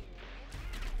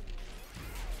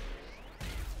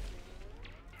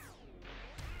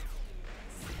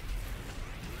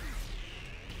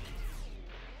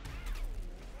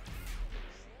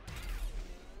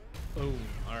 Boom.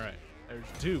 All right. There's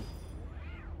 2.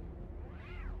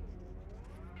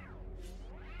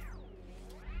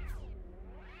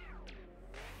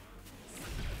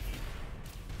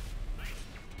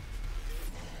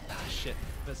 Ah, shit.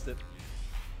 Missed it.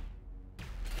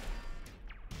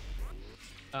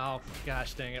 Oh,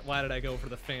 gosh dang it. Why did I go for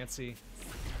the fancy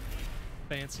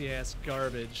ass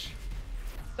garbage?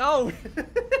 No!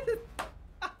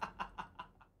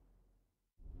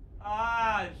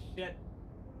 Ah, shit.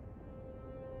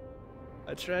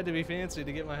 I tried to be fancy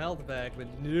to get my health back, but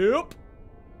nope.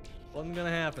 Wasn't gonna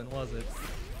happen, was it?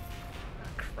 Ah,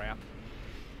 crap.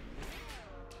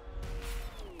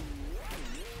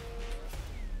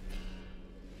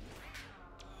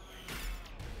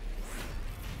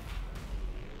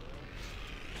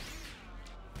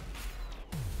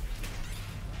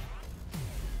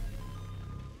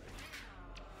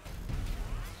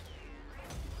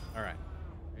 All right,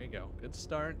 there you go. Good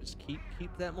start. Just keep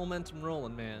that momentum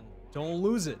rolling, man. Don't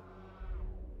lose it.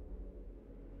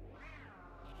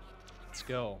 Let's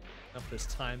go. Enough of this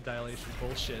time dilation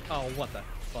bullshit. Oh, what the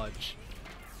fudge.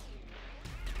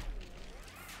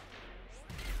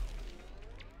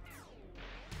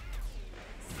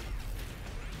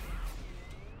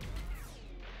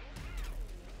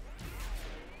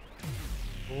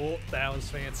 Oh, that was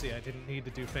fancy. I didn't need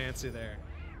to do fancy there.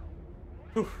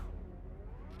 Whew.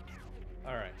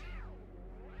 All right.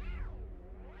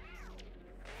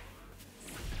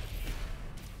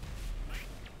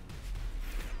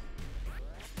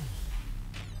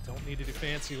 Don't need to do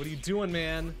fancy. What are you doing,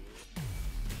 man?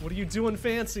 What are you doing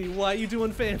fancy? Why are you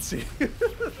doing fancy?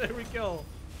 There we go.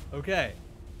 Okay,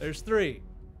 there's 3.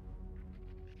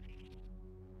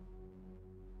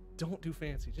 Don't do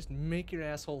fancy. Just make your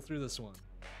asshole through this one.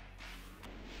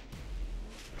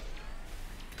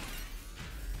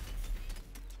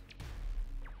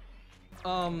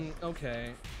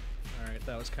 Okay. Alright,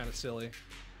 that was kind of silly.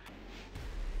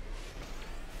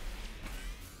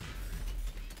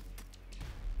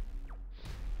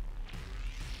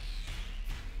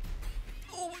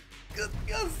 Oh my god,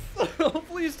 yes!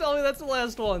 Please tell me that's the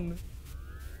last one.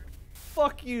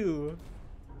 Fuck you.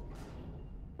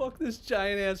 Fuck this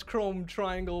giant-ass chrome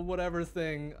triangle whatever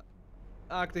thing.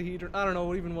 Octahedron. I don't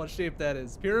know even what shape that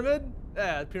is. Pyramid?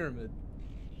 Yeah, pyramid.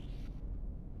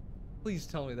 Please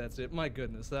tell me that's it. My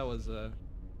goodness, that was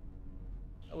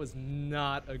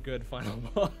not a good final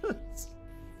boss.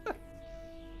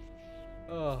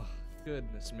 Oh,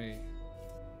 goodness me.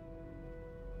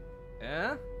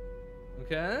 Yeah?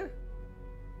 Okay.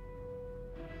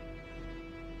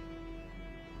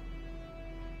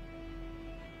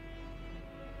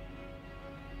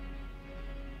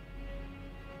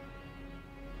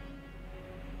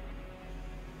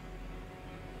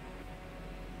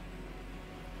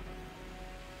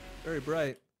 Very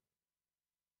bright.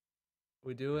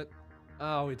 We do it?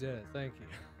 Oh, we did it. Thank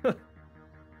you.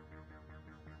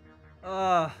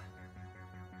 My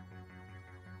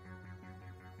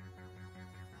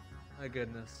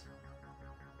goodness.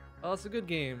 Well, it's a good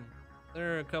game.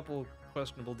 There are a couple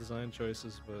questionable design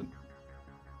choices, but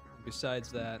besides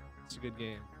that, it's a good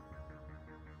game.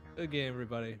 Good game,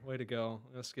 everybody. Way to go.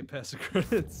 I'm gonna skip past the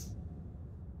credits.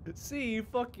 C,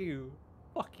 fuck you.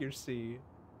 Fuck your C.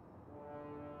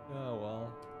 Oh,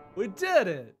 well. We did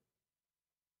it!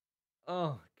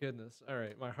 Oh, goodness.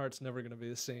 Alright, my heart's never gonna be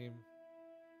the same.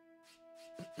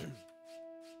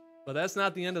 But that's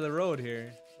not the end of the road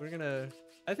here. We're gonna...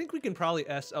 I think we can probably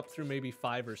S up through maybe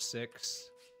 5 or 6.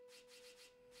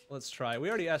 Let's try. We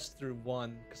already S'd through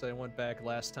 1, because I went back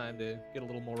last time to get a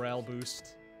little morale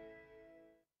boost.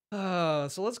 So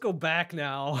let's go back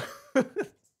now.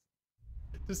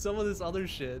 To some of this other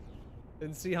shit.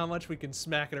 And see how much we can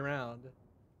smack it around.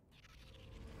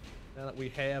 Now that we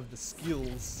have the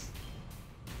skills.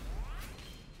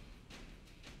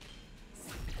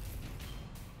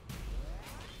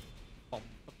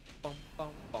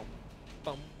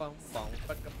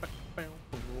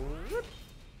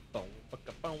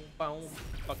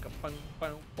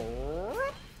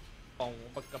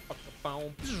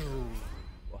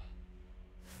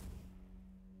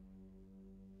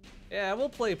 Yeah, we'll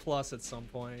play Plus at some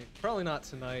point. Probably not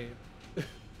tonight.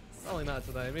 Probably not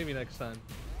tonight. Maybe next time.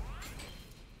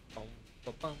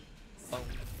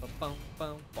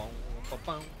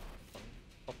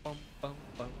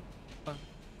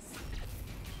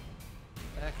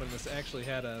 Back when this actually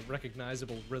had a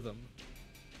recognizable rhythm.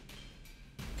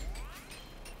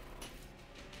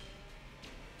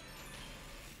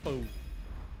 Oh.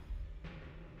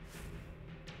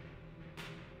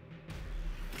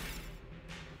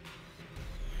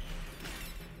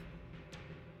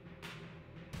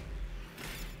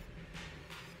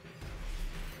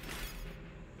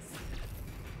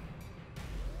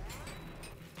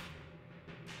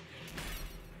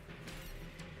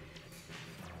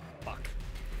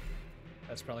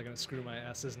 That's probably gonna screw my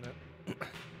ass, isn't it?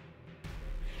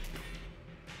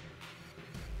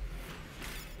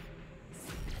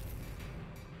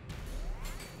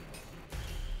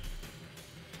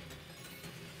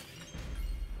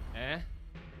 Eh?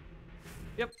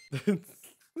 Yep.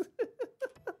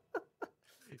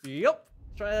 Yep.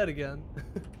 Try that again.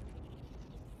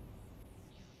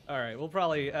 Alright, we'll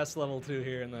probably S level 2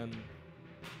 here and then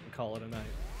call it a night.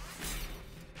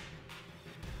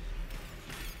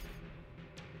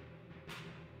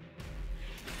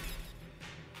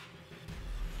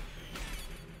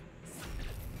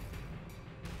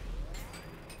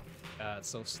 It's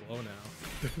so slow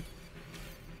now.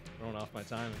 Throwing off my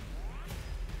timing.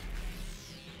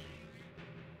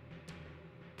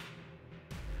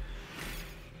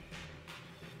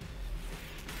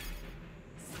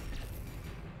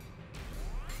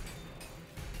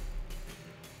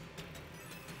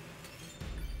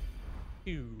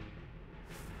 Ew.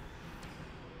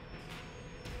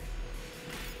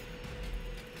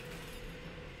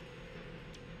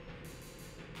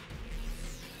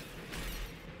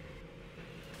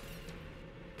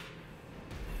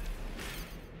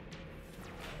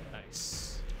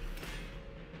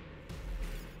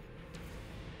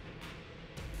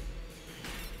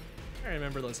 I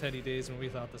remember those heady days when we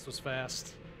thought this was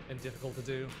fast and difficult to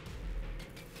do.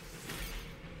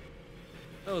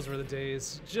 Those were the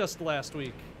days just last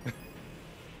week. Fuck.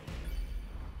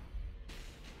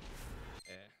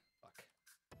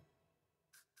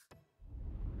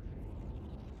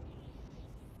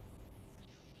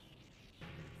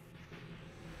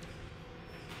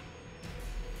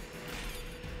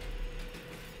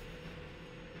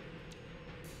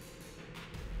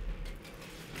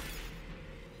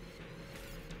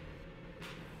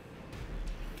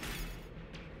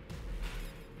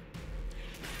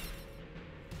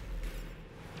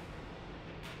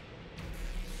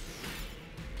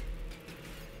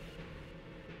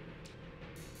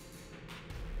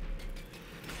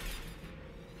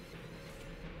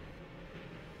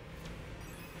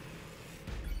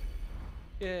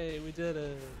 Yay, we did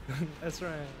it. That's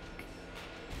right.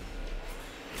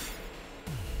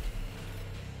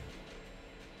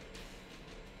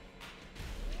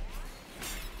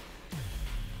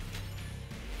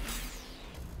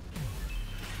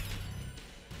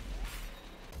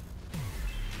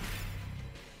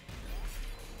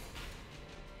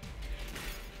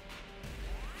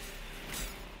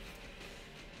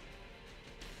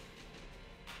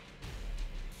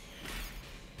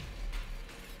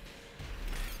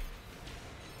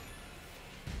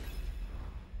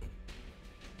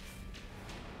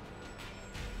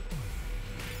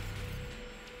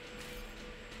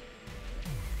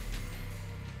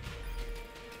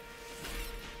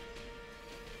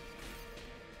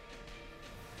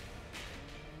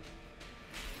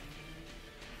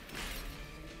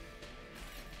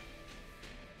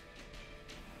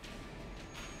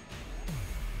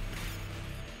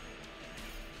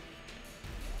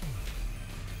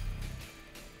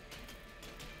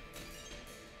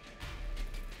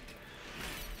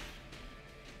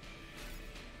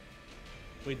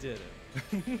 We did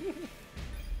it.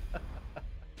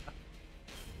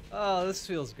 Oh, this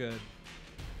feels good.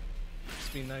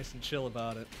 Just be nice and chill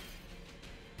about it.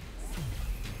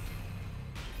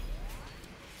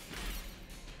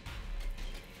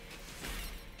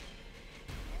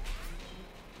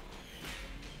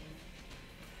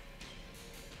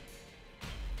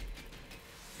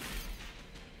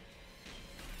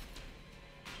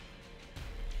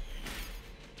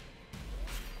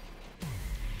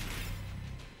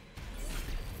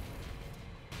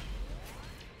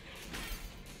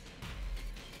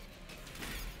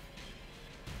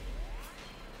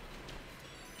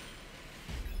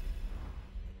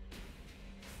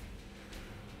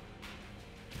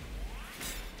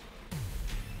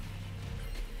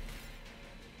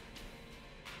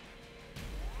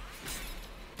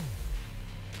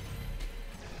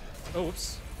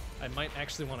 Oops. I might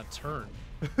actually want to turn.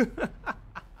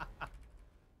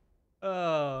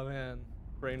 Oh, man.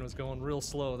 Brain was going real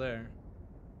slow there.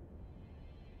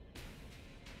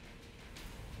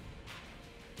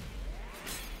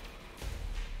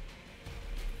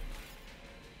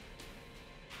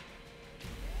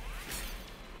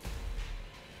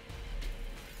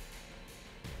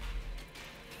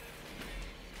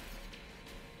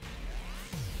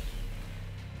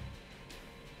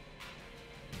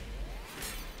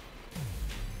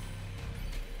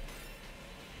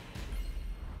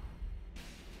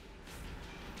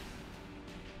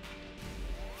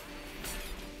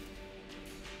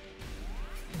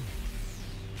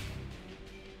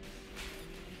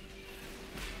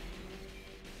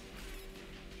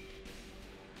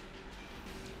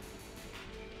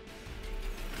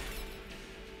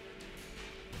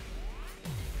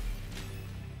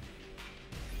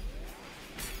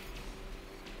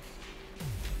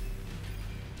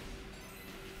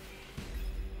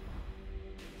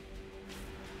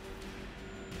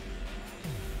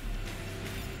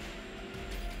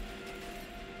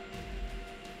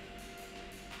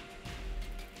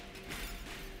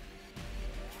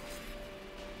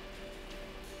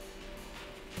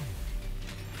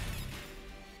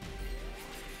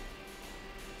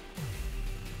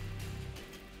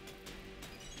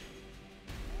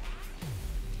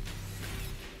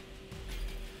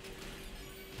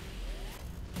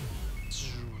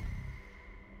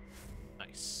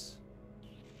 Nice.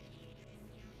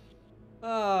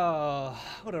 Oh,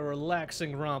 what a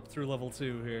relaxing romp through level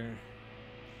 2 here.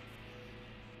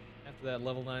 After that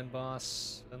level 9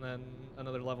 boss, and then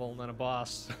another level, and then a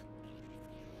boss.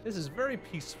 This is very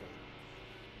peaceful.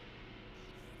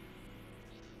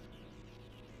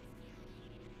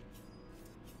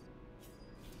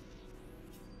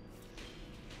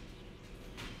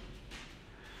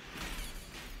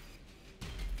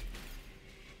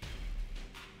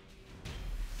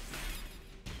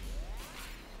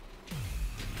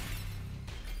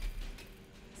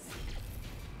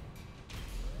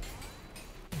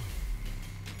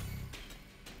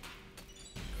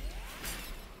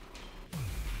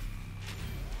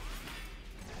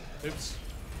 Oops.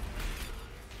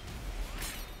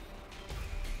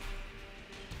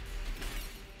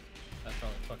 That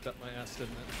probably fucked up my ass,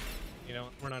 didn't it? You know,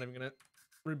 we're not even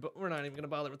gonna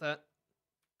bother with that.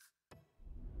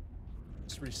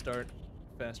 Just restart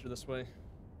faster this way.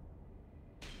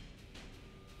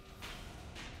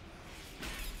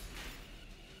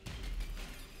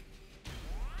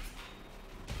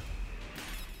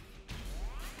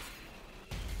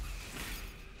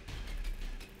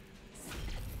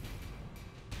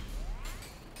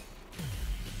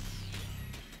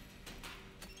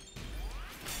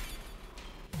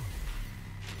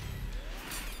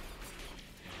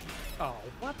 Oh,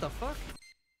 what the fuck?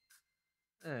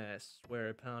 I swear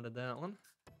I pounded that one.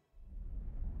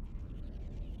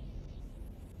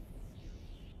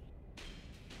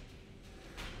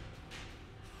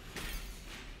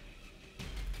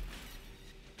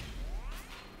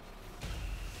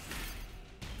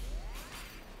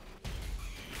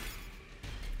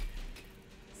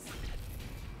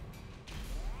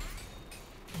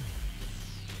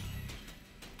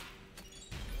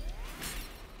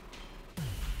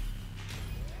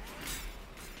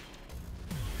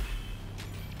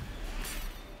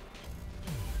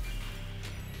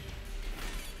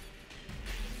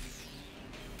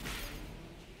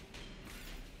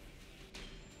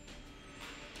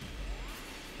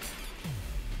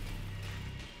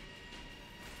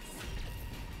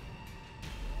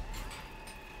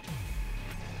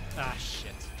 Ah,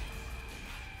 shit.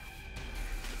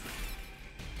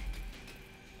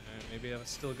 Alright, maybe that was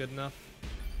still good enough.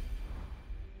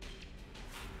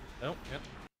 Oh, yep.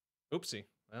 Oopsie.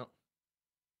 Well.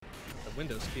 The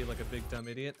Windows key like a big dumb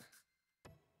idiot.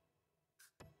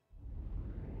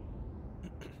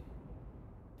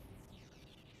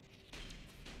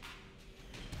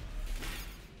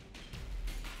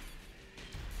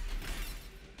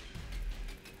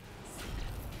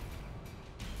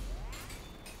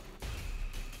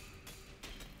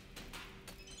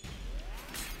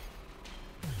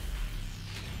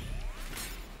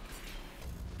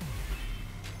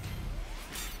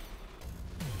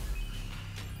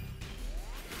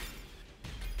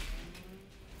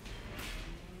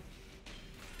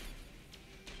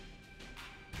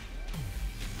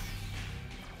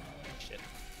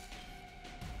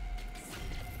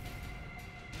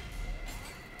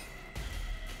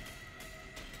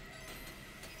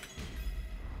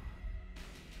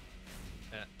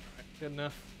 Good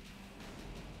enough.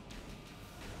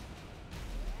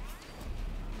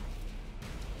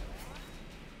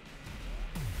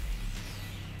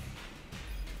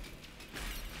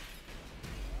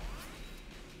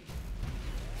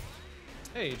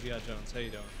 Hey, G.I. Jones, how you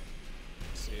doing?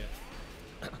 See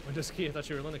ya. Windows key, I thought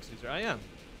you were a Linux user. I am.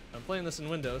 I'm playing this in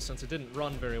Windows since it didn't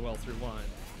run very well through Wine.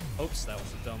 Oops, that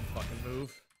was a dumb fucking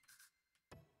move.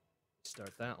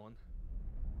 Start that one.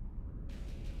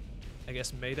 I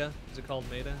guess Meta? Is it called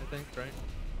Meta, I think, right?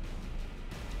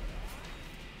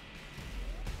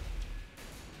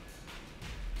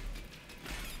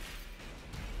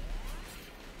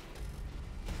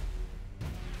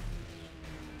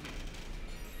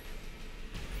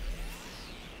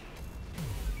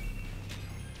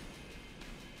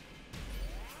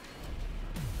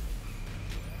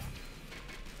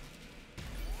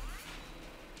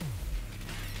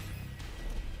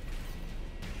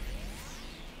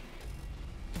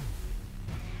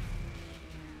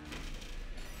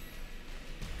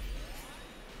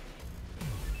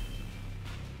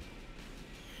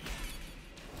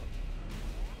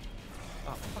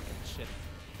 Oh, fucking shit.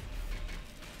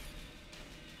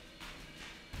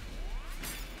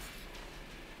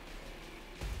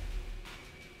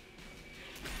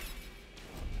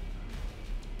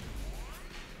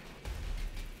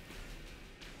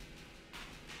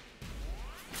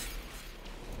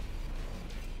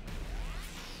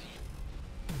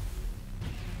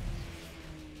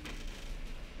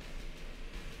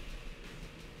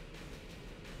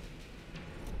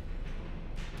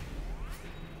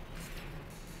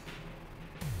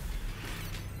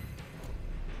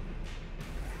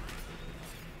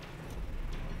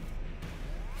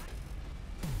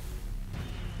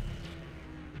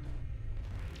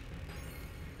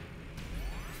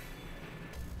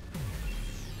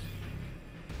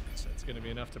 It's gonna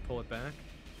be enough to pull it back.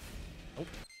 Oh.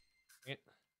 Dang it.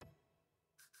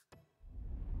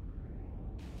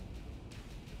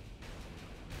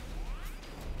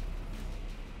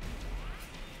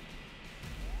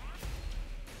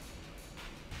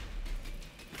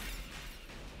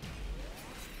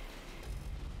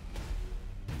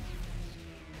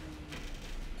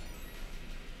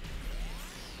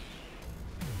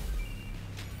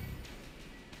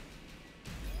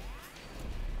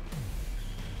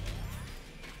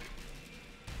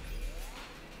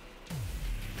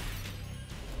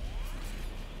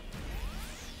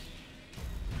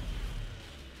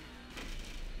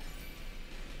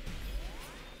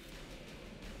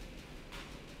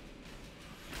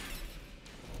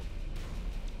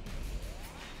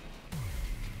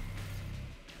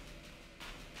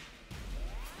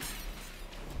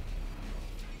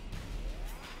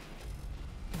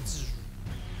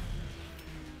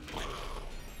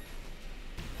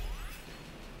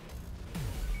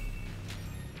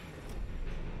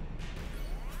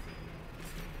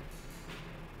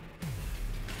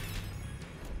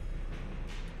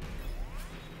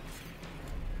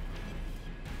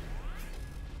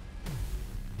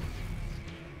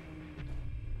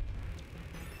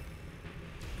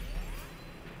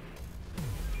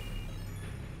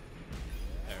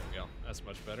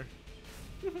 much better.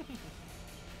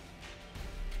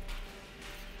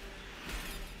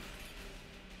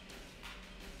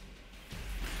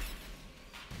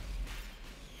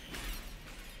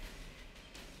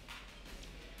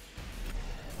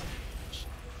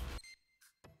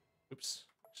 Oops.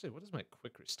 Actually, what is my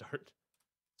quick restart?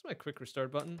 What's my quick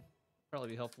restart button? Probably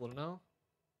be helpful to know.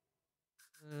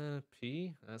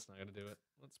 P? That's not gonna do it.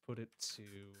 Let's put it to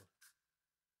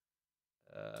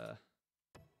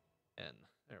N.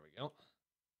 There we go.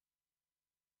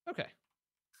 Okay.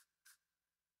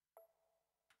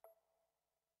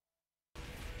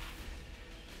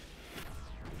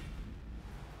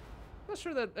 Not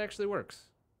sure that actually works.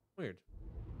 Weird.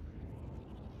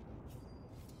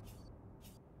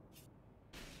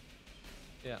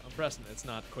 Yeah, I'm pressing it. It's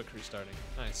not quick restarting.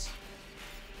 Nice.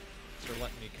 So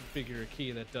letting me configure a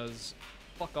key that does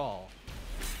fuck all.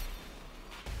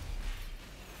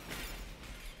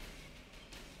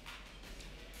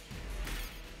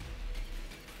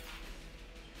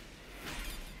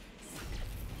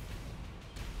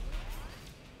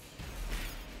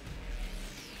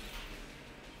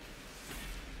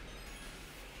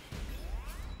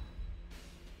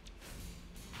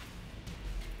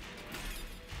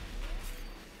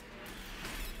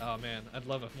 Oh man, I'd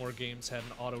love if more games had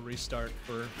an auto restart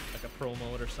for like a pro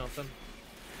mode or something.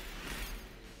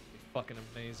 It'd be fucking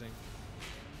amazing.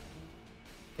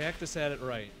 Cactus had it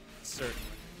right, certainly.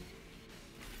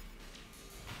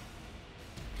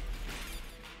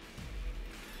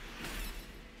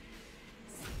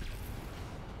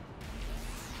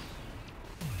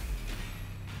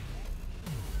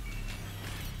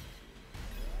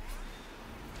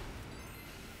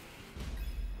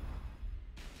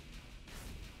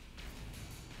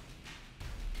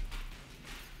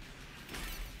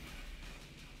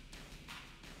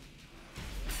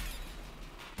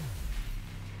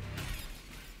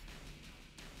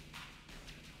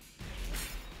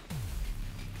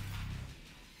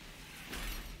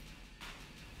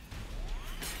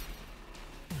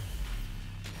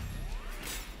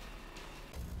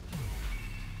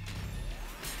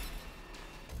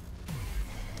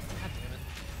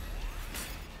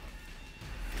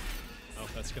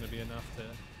 That's going to be enough to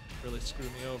really screw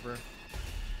me over.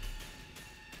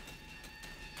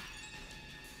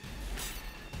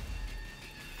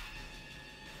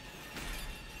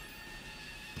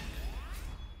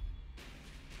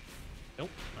 Nope.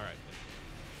 All right.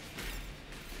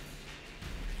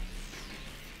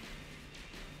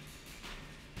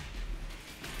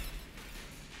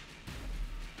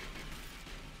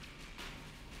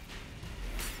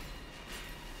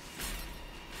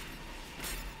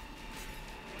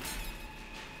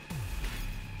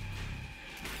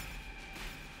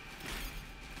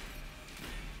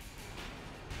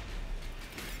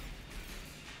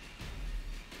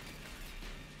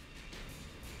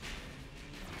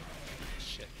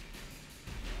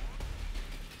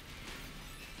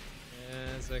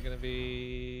 Is that gonna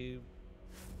be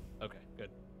okay? Good.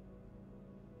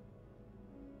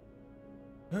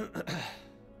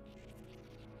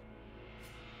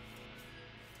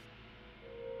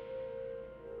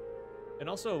 And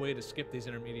also a way to skip these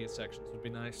intermediate sections would be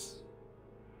nice.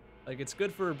 Like, it's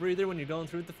good for a breather when you're going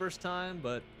through it the first time,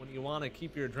 but when you want to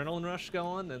keep your adrenaline rush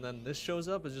going and then this shows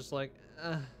up, it's just like,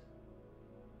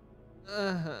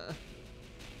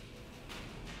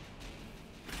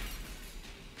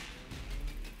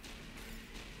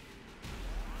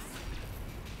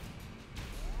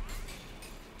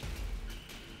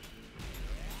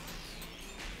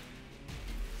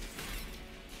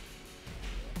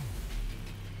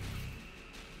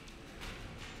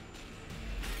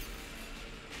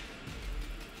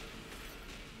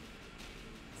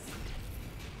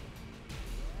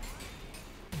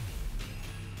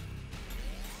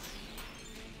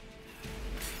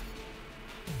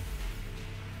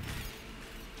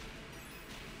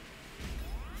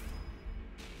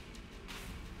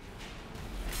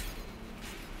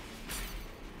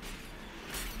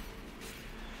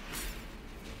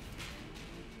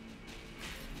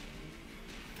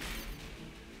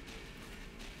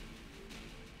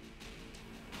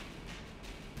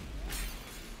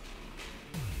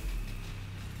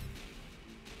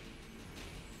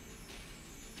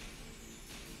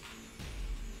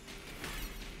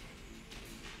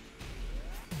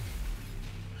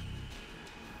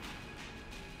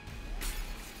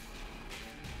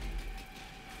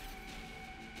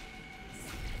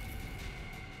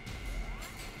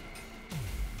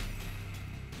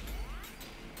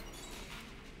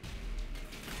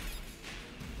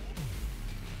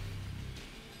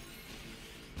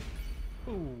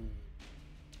 Ooh.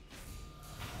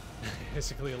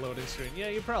 Basically a loading screen. Yeah,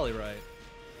 you're probably right.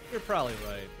 You're probably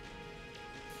right.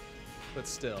 But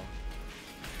still.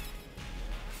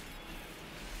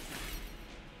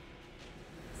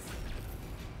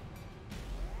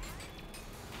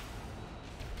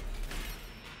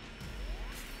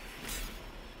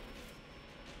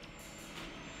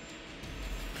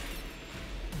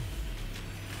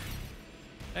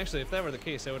 Actually, if that were the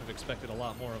case, I would have expected a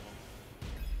lot more of them.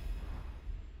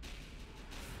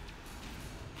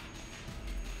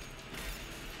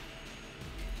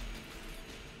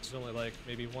 There's only like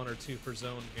maybe 1 or 2 per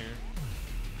zone here.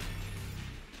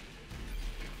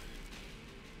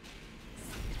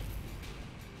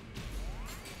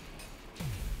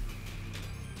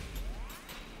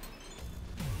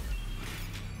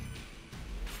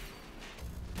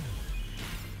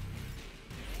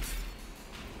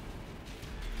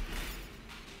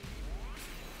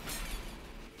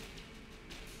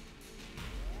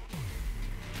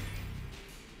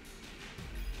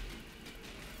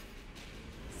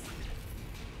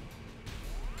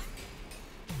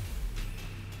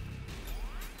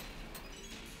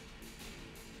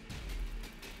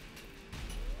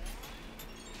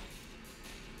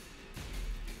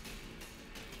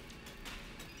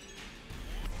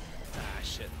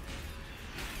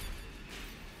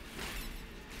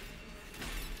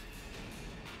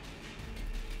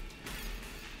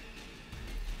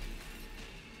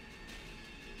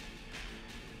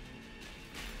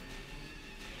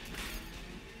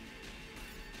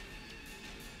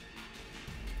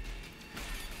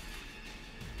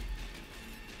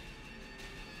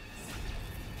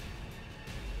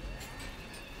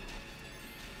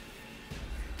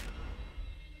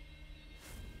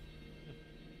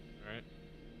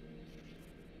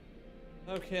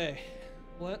 Okay,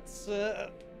 let's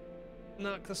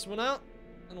knock this one out,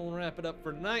 and we'll wrap it up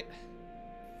for tonight.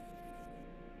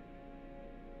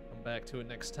 Come back to it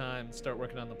next time and start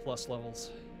working on the plus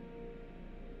levels.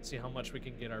 See how much we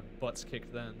can get our butts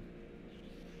kicked then.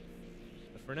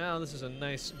 But for now, this is a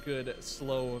nice, good,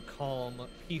 slow, calm,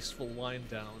 peaceful wind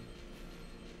down.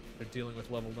 They're dealing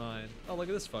with level 9. Oh, look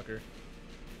at this fucker.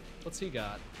 What's he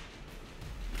got?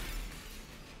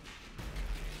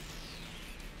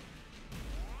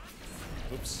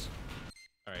 Oops.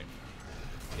 Alright.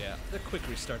 Yeah, the quick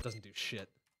restart doesn't do shit.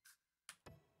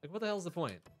 Like, what the hell's the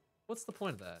point? What's the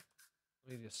point of that?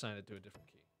 Let me just assign it to a different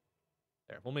key.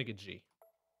 There, we'll make it G.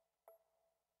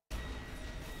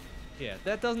 Yeah,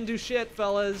 that doesn't do shit,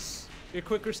 fellas. Your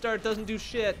quick restart doesn't do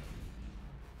shit.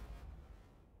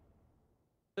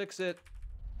 Fix it.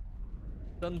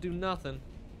 Doesn't do nothing.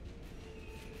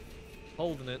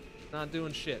 Holding it, not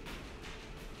doing shit.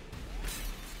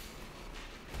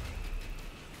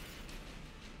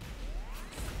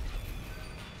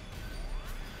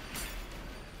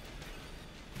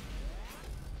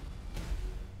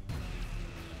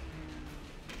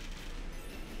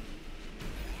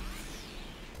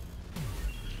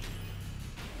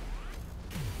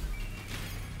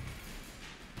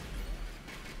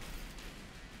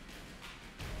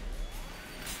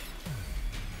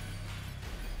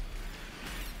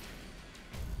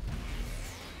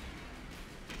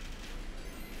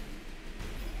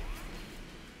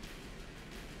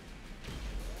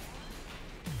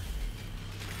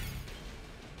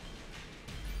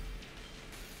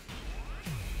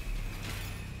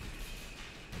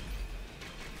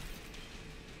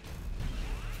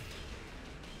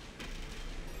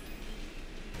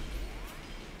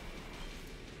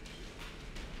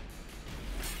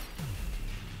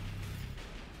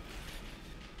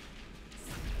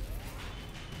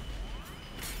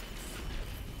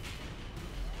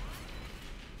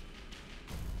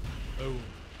 Oh.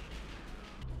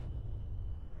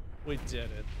 We did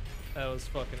it. That was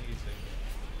fucking easy.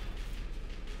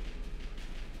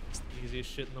 It's the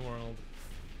easiest shit in the world.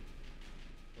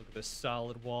 Look at this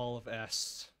solid wall of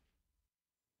S.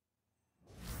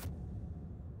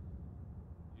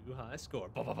 New high score.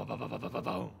 Boom, boom, boom, boom, boom, boom,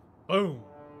 boom. Boom.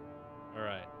 All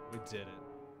right, we did it.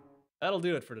 That'll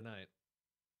do it for tonight.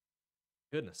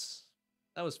 Goodness.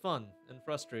 That was fun and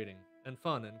frustrating and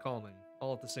fun and calming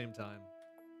all at the same time.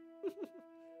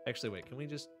 Actually, wait, can we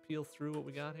just peel through what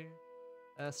we got here?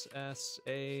 S, S,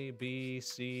 A, B,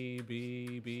 C,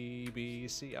 B, B, B,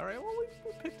 C. All right, well,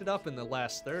 we picked it up in the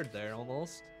last third there,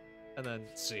 almost. And then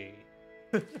C.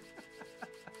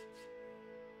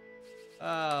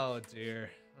 Oh, dear.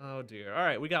 Oh, dear. All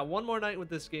right, we got one more night with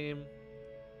this game.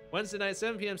 Wednesday night,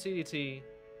 7 p.m. CDT.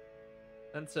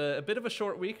 And it's a bit of a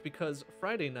short week because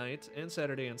Friday night and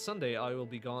Saturday and Sunday, I will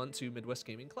be gone to Midwest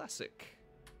Gaming Classic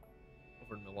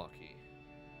over in Milwaukee.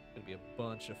 Gonna be a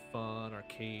bunch of fun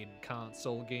arcade and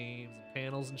console games and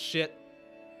panels and shit.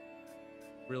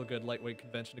 Real good lightweight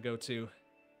convention to go to.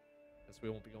 because we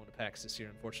won't be going to PAX this year,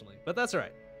 unfortunately. But that's all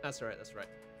right. That's all right. That's all right.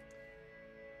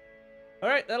 All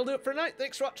right, that'll do it for tonight.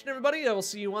 Thanks for watching, everybody. I will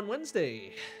see you on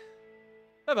Wednesday.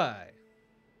 Bye-bye.